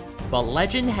 Yeah? But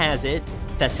legend has it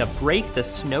that to break the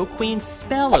Snow Queen's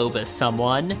spell over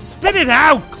someone... Spit it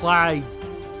out, Clyde!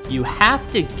 You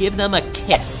have to give them a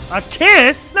kiss. A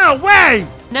kiss? No way!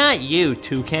 Not you,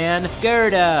 Toucan.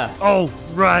 Gerda. Oh,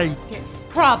 right. Okay,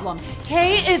 problem.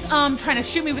 Kay is, trying to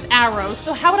shoot me with arrows,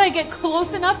 so how would I get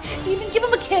close enough to even give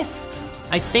him a kiss?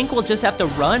 I think we'll just have to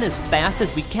run as fast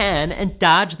as we can and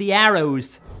dodge the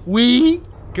arrows. We?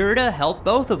 Gerda helped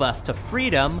both of us to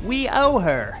freedom. We owe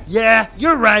her. Yeah,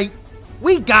 you're right.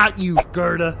 We got you,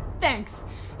 Gerda. Thanks.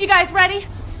 You guys ready?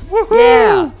 Woohoo!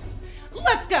 Yeah.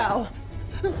 Let's go.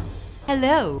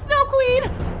 Hello. Snow Queen!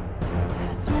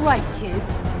 That's right,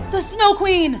 kids. The Snow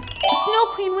Queen! The Snow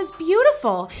Queen was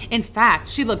beautiful. In fact,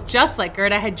 she looked just like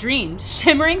Gerda had dreamed,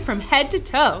 shimmering from head to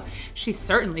toe. She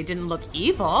certainly didn't look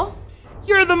evil.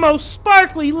 You're the most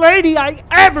sparkly lady I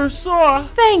ever saw.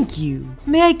 Thank you.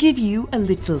 May I give you a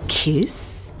little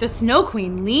kiss? The Snow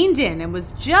Queen leaned in and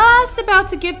was just about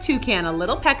to give Toucan a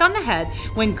little peck on the head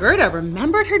when Gerda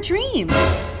remembered her dream.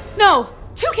 No,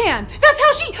 Toucan! That's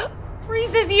how she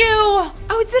freezes you!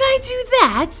 Oh, did I do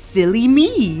that? Silly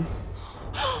me.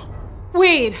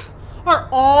 Wait, are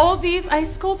all these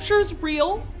ice sculptures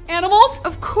real animals?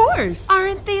 Of course.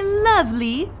 Aren't they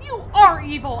lovely? You are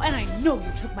evil, and I know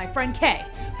you took my friend Kay,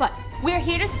 but we're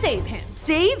here to save him.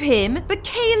 Save him? But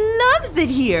Kay loves it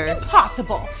here.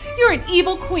 Impossible. You're an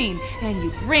evil queen, and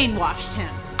you brainwashed him.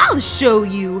 I'll show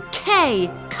you. Kay,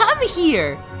 come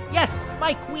here. Yes,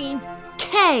 my queen.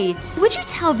 Kay, would you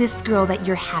tell this girl that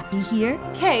you're happy here?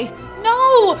 Kay,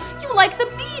 no! You like the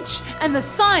beach and the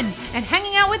sun and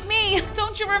hanging out with me.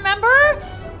 Don't you remember?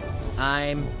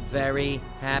 I'm very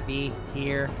happy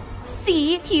here.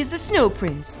 See, he's the Snow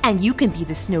Prince. And you can be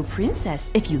the Snow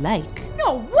Princess if you like.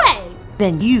 No way!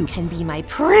 Then you can be my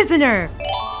prisoner.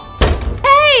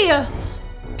 Hey!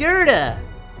 Gerda!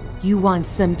 You want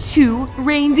some too,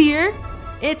 reindeer?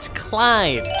 It's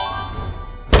Clyde.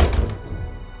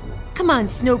 Come on,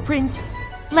 Snow Prince.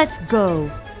 Let's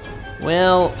go.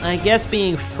 Well, I guess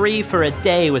being free for a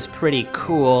day was pretty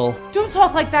cool. Don't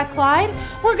talk like that, Clyde.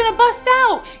 We're gonna bust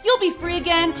out. You'll be free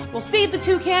again, we'll save the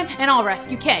toucan, and I'll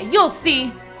rescue Kay. You'll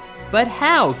see. But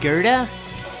how, Gerda?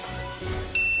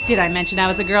 Did I mention I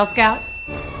was a Girl Scout?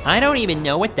 I don't even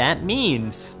know what that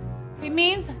means. It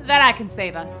means that I can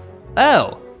save us.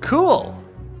 Oh, cool.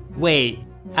 Wait,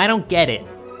 I don't get it.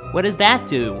 What does that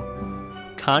do?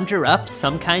 Conjure up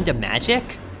some kind of magic?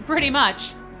 Pretty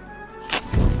much.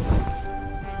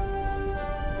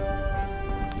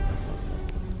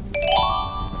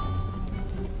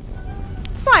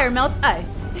 Fire melts ice.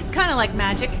 It's kind of like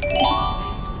magic.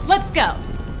 Let's go.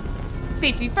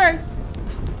 Safety first.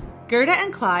 Gerda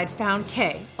and Clyde found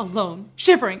Kay, alone,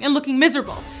 shivering and looking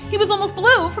miserable. He was almost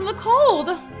blue from the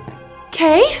cold.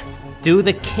 Kay? Do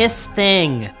the kiss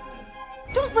thing.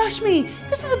 Don't rush me.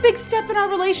 This is a big step in our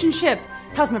relationship.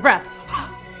 How's my breath?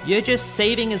 You're just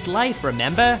saving his life,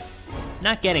 remember?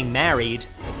 Not getting married.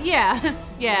 Yeah,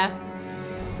 yeah.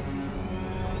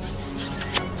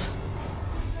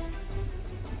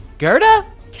 Gerda?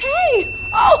 Kay!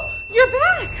 Oh, you're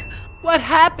back! What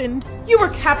happened? You were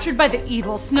captured by the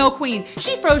evil Snow Queen.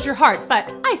 She froze your heart,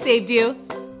 but I saved you.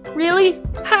 Really?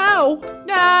 How?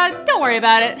 Don't worry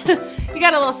about it. You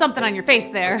got a little something on your face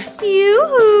there.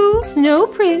 Yoo-hoo! Snow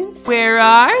Prince, where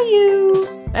are you?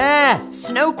 Ah,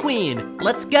 Snow Queen,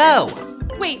 let's go.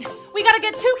 Wait, we gotta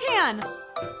get Toucan.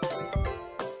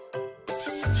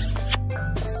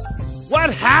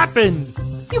 What happened?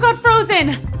 You got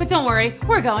frozen, but don't worry,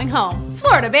 we're going home.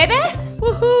 Florida, baby!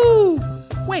 Woohoo!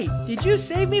 Wait, did you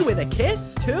save me with a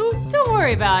kiss, too? Don't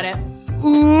worry about it.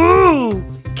 Ooh!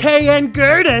 Kay and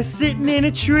Gerda sitting in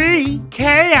a tree.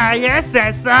 Kissing.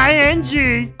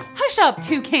 Hush up,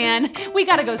 Toucan. We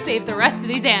gotta go save the rest of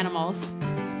these animals.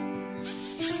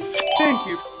 Thank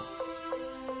you.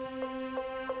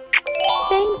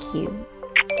 Thank you.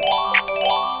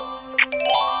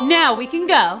 Now we can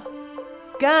go.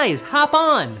 Guys, hop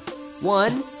on.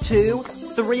 1, 2,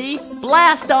 3,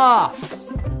 blast off!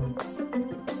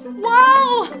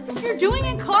 Whoa! You're doing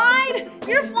it, Clyde!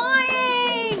 You're flying!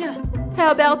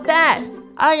 How about that?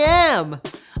 I am!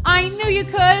 I knew you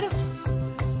could.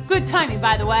 Good timing,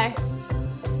 by the way.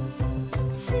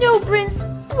 Snow Prince,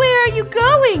 where are you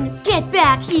going? Get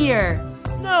back here!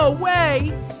 No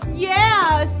way!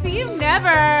 Yeah, see you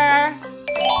never.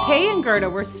 Kay and Gerda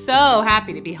were so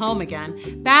happy to be home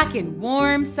again, back in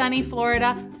warm, sunny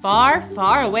Florida, far,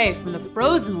 far away from the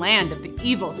frozen land of the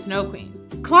evil Snow Queen.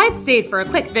 Clyde stayed for a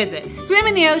quick visit, swam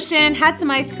in the ocean, had some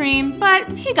ice cream,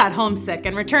 but he got homesick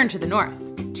and returned to the north.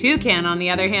 Toucan, on the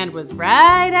other hand, was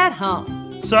right at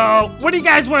home. So, what do you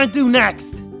guys want to do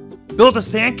next? Build a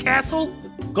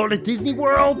sandcastle? Go to Disney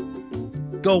World?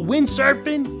 Go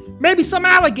windsurfing? Maybe some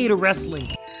alligator wrestling?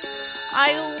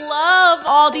 I love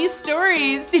all these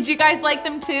stories. Did you guys like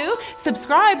them too?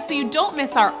 Subscribe so you don't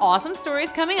miss our awesome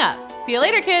stories coming up. See you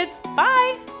later, kids.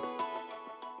 Bye.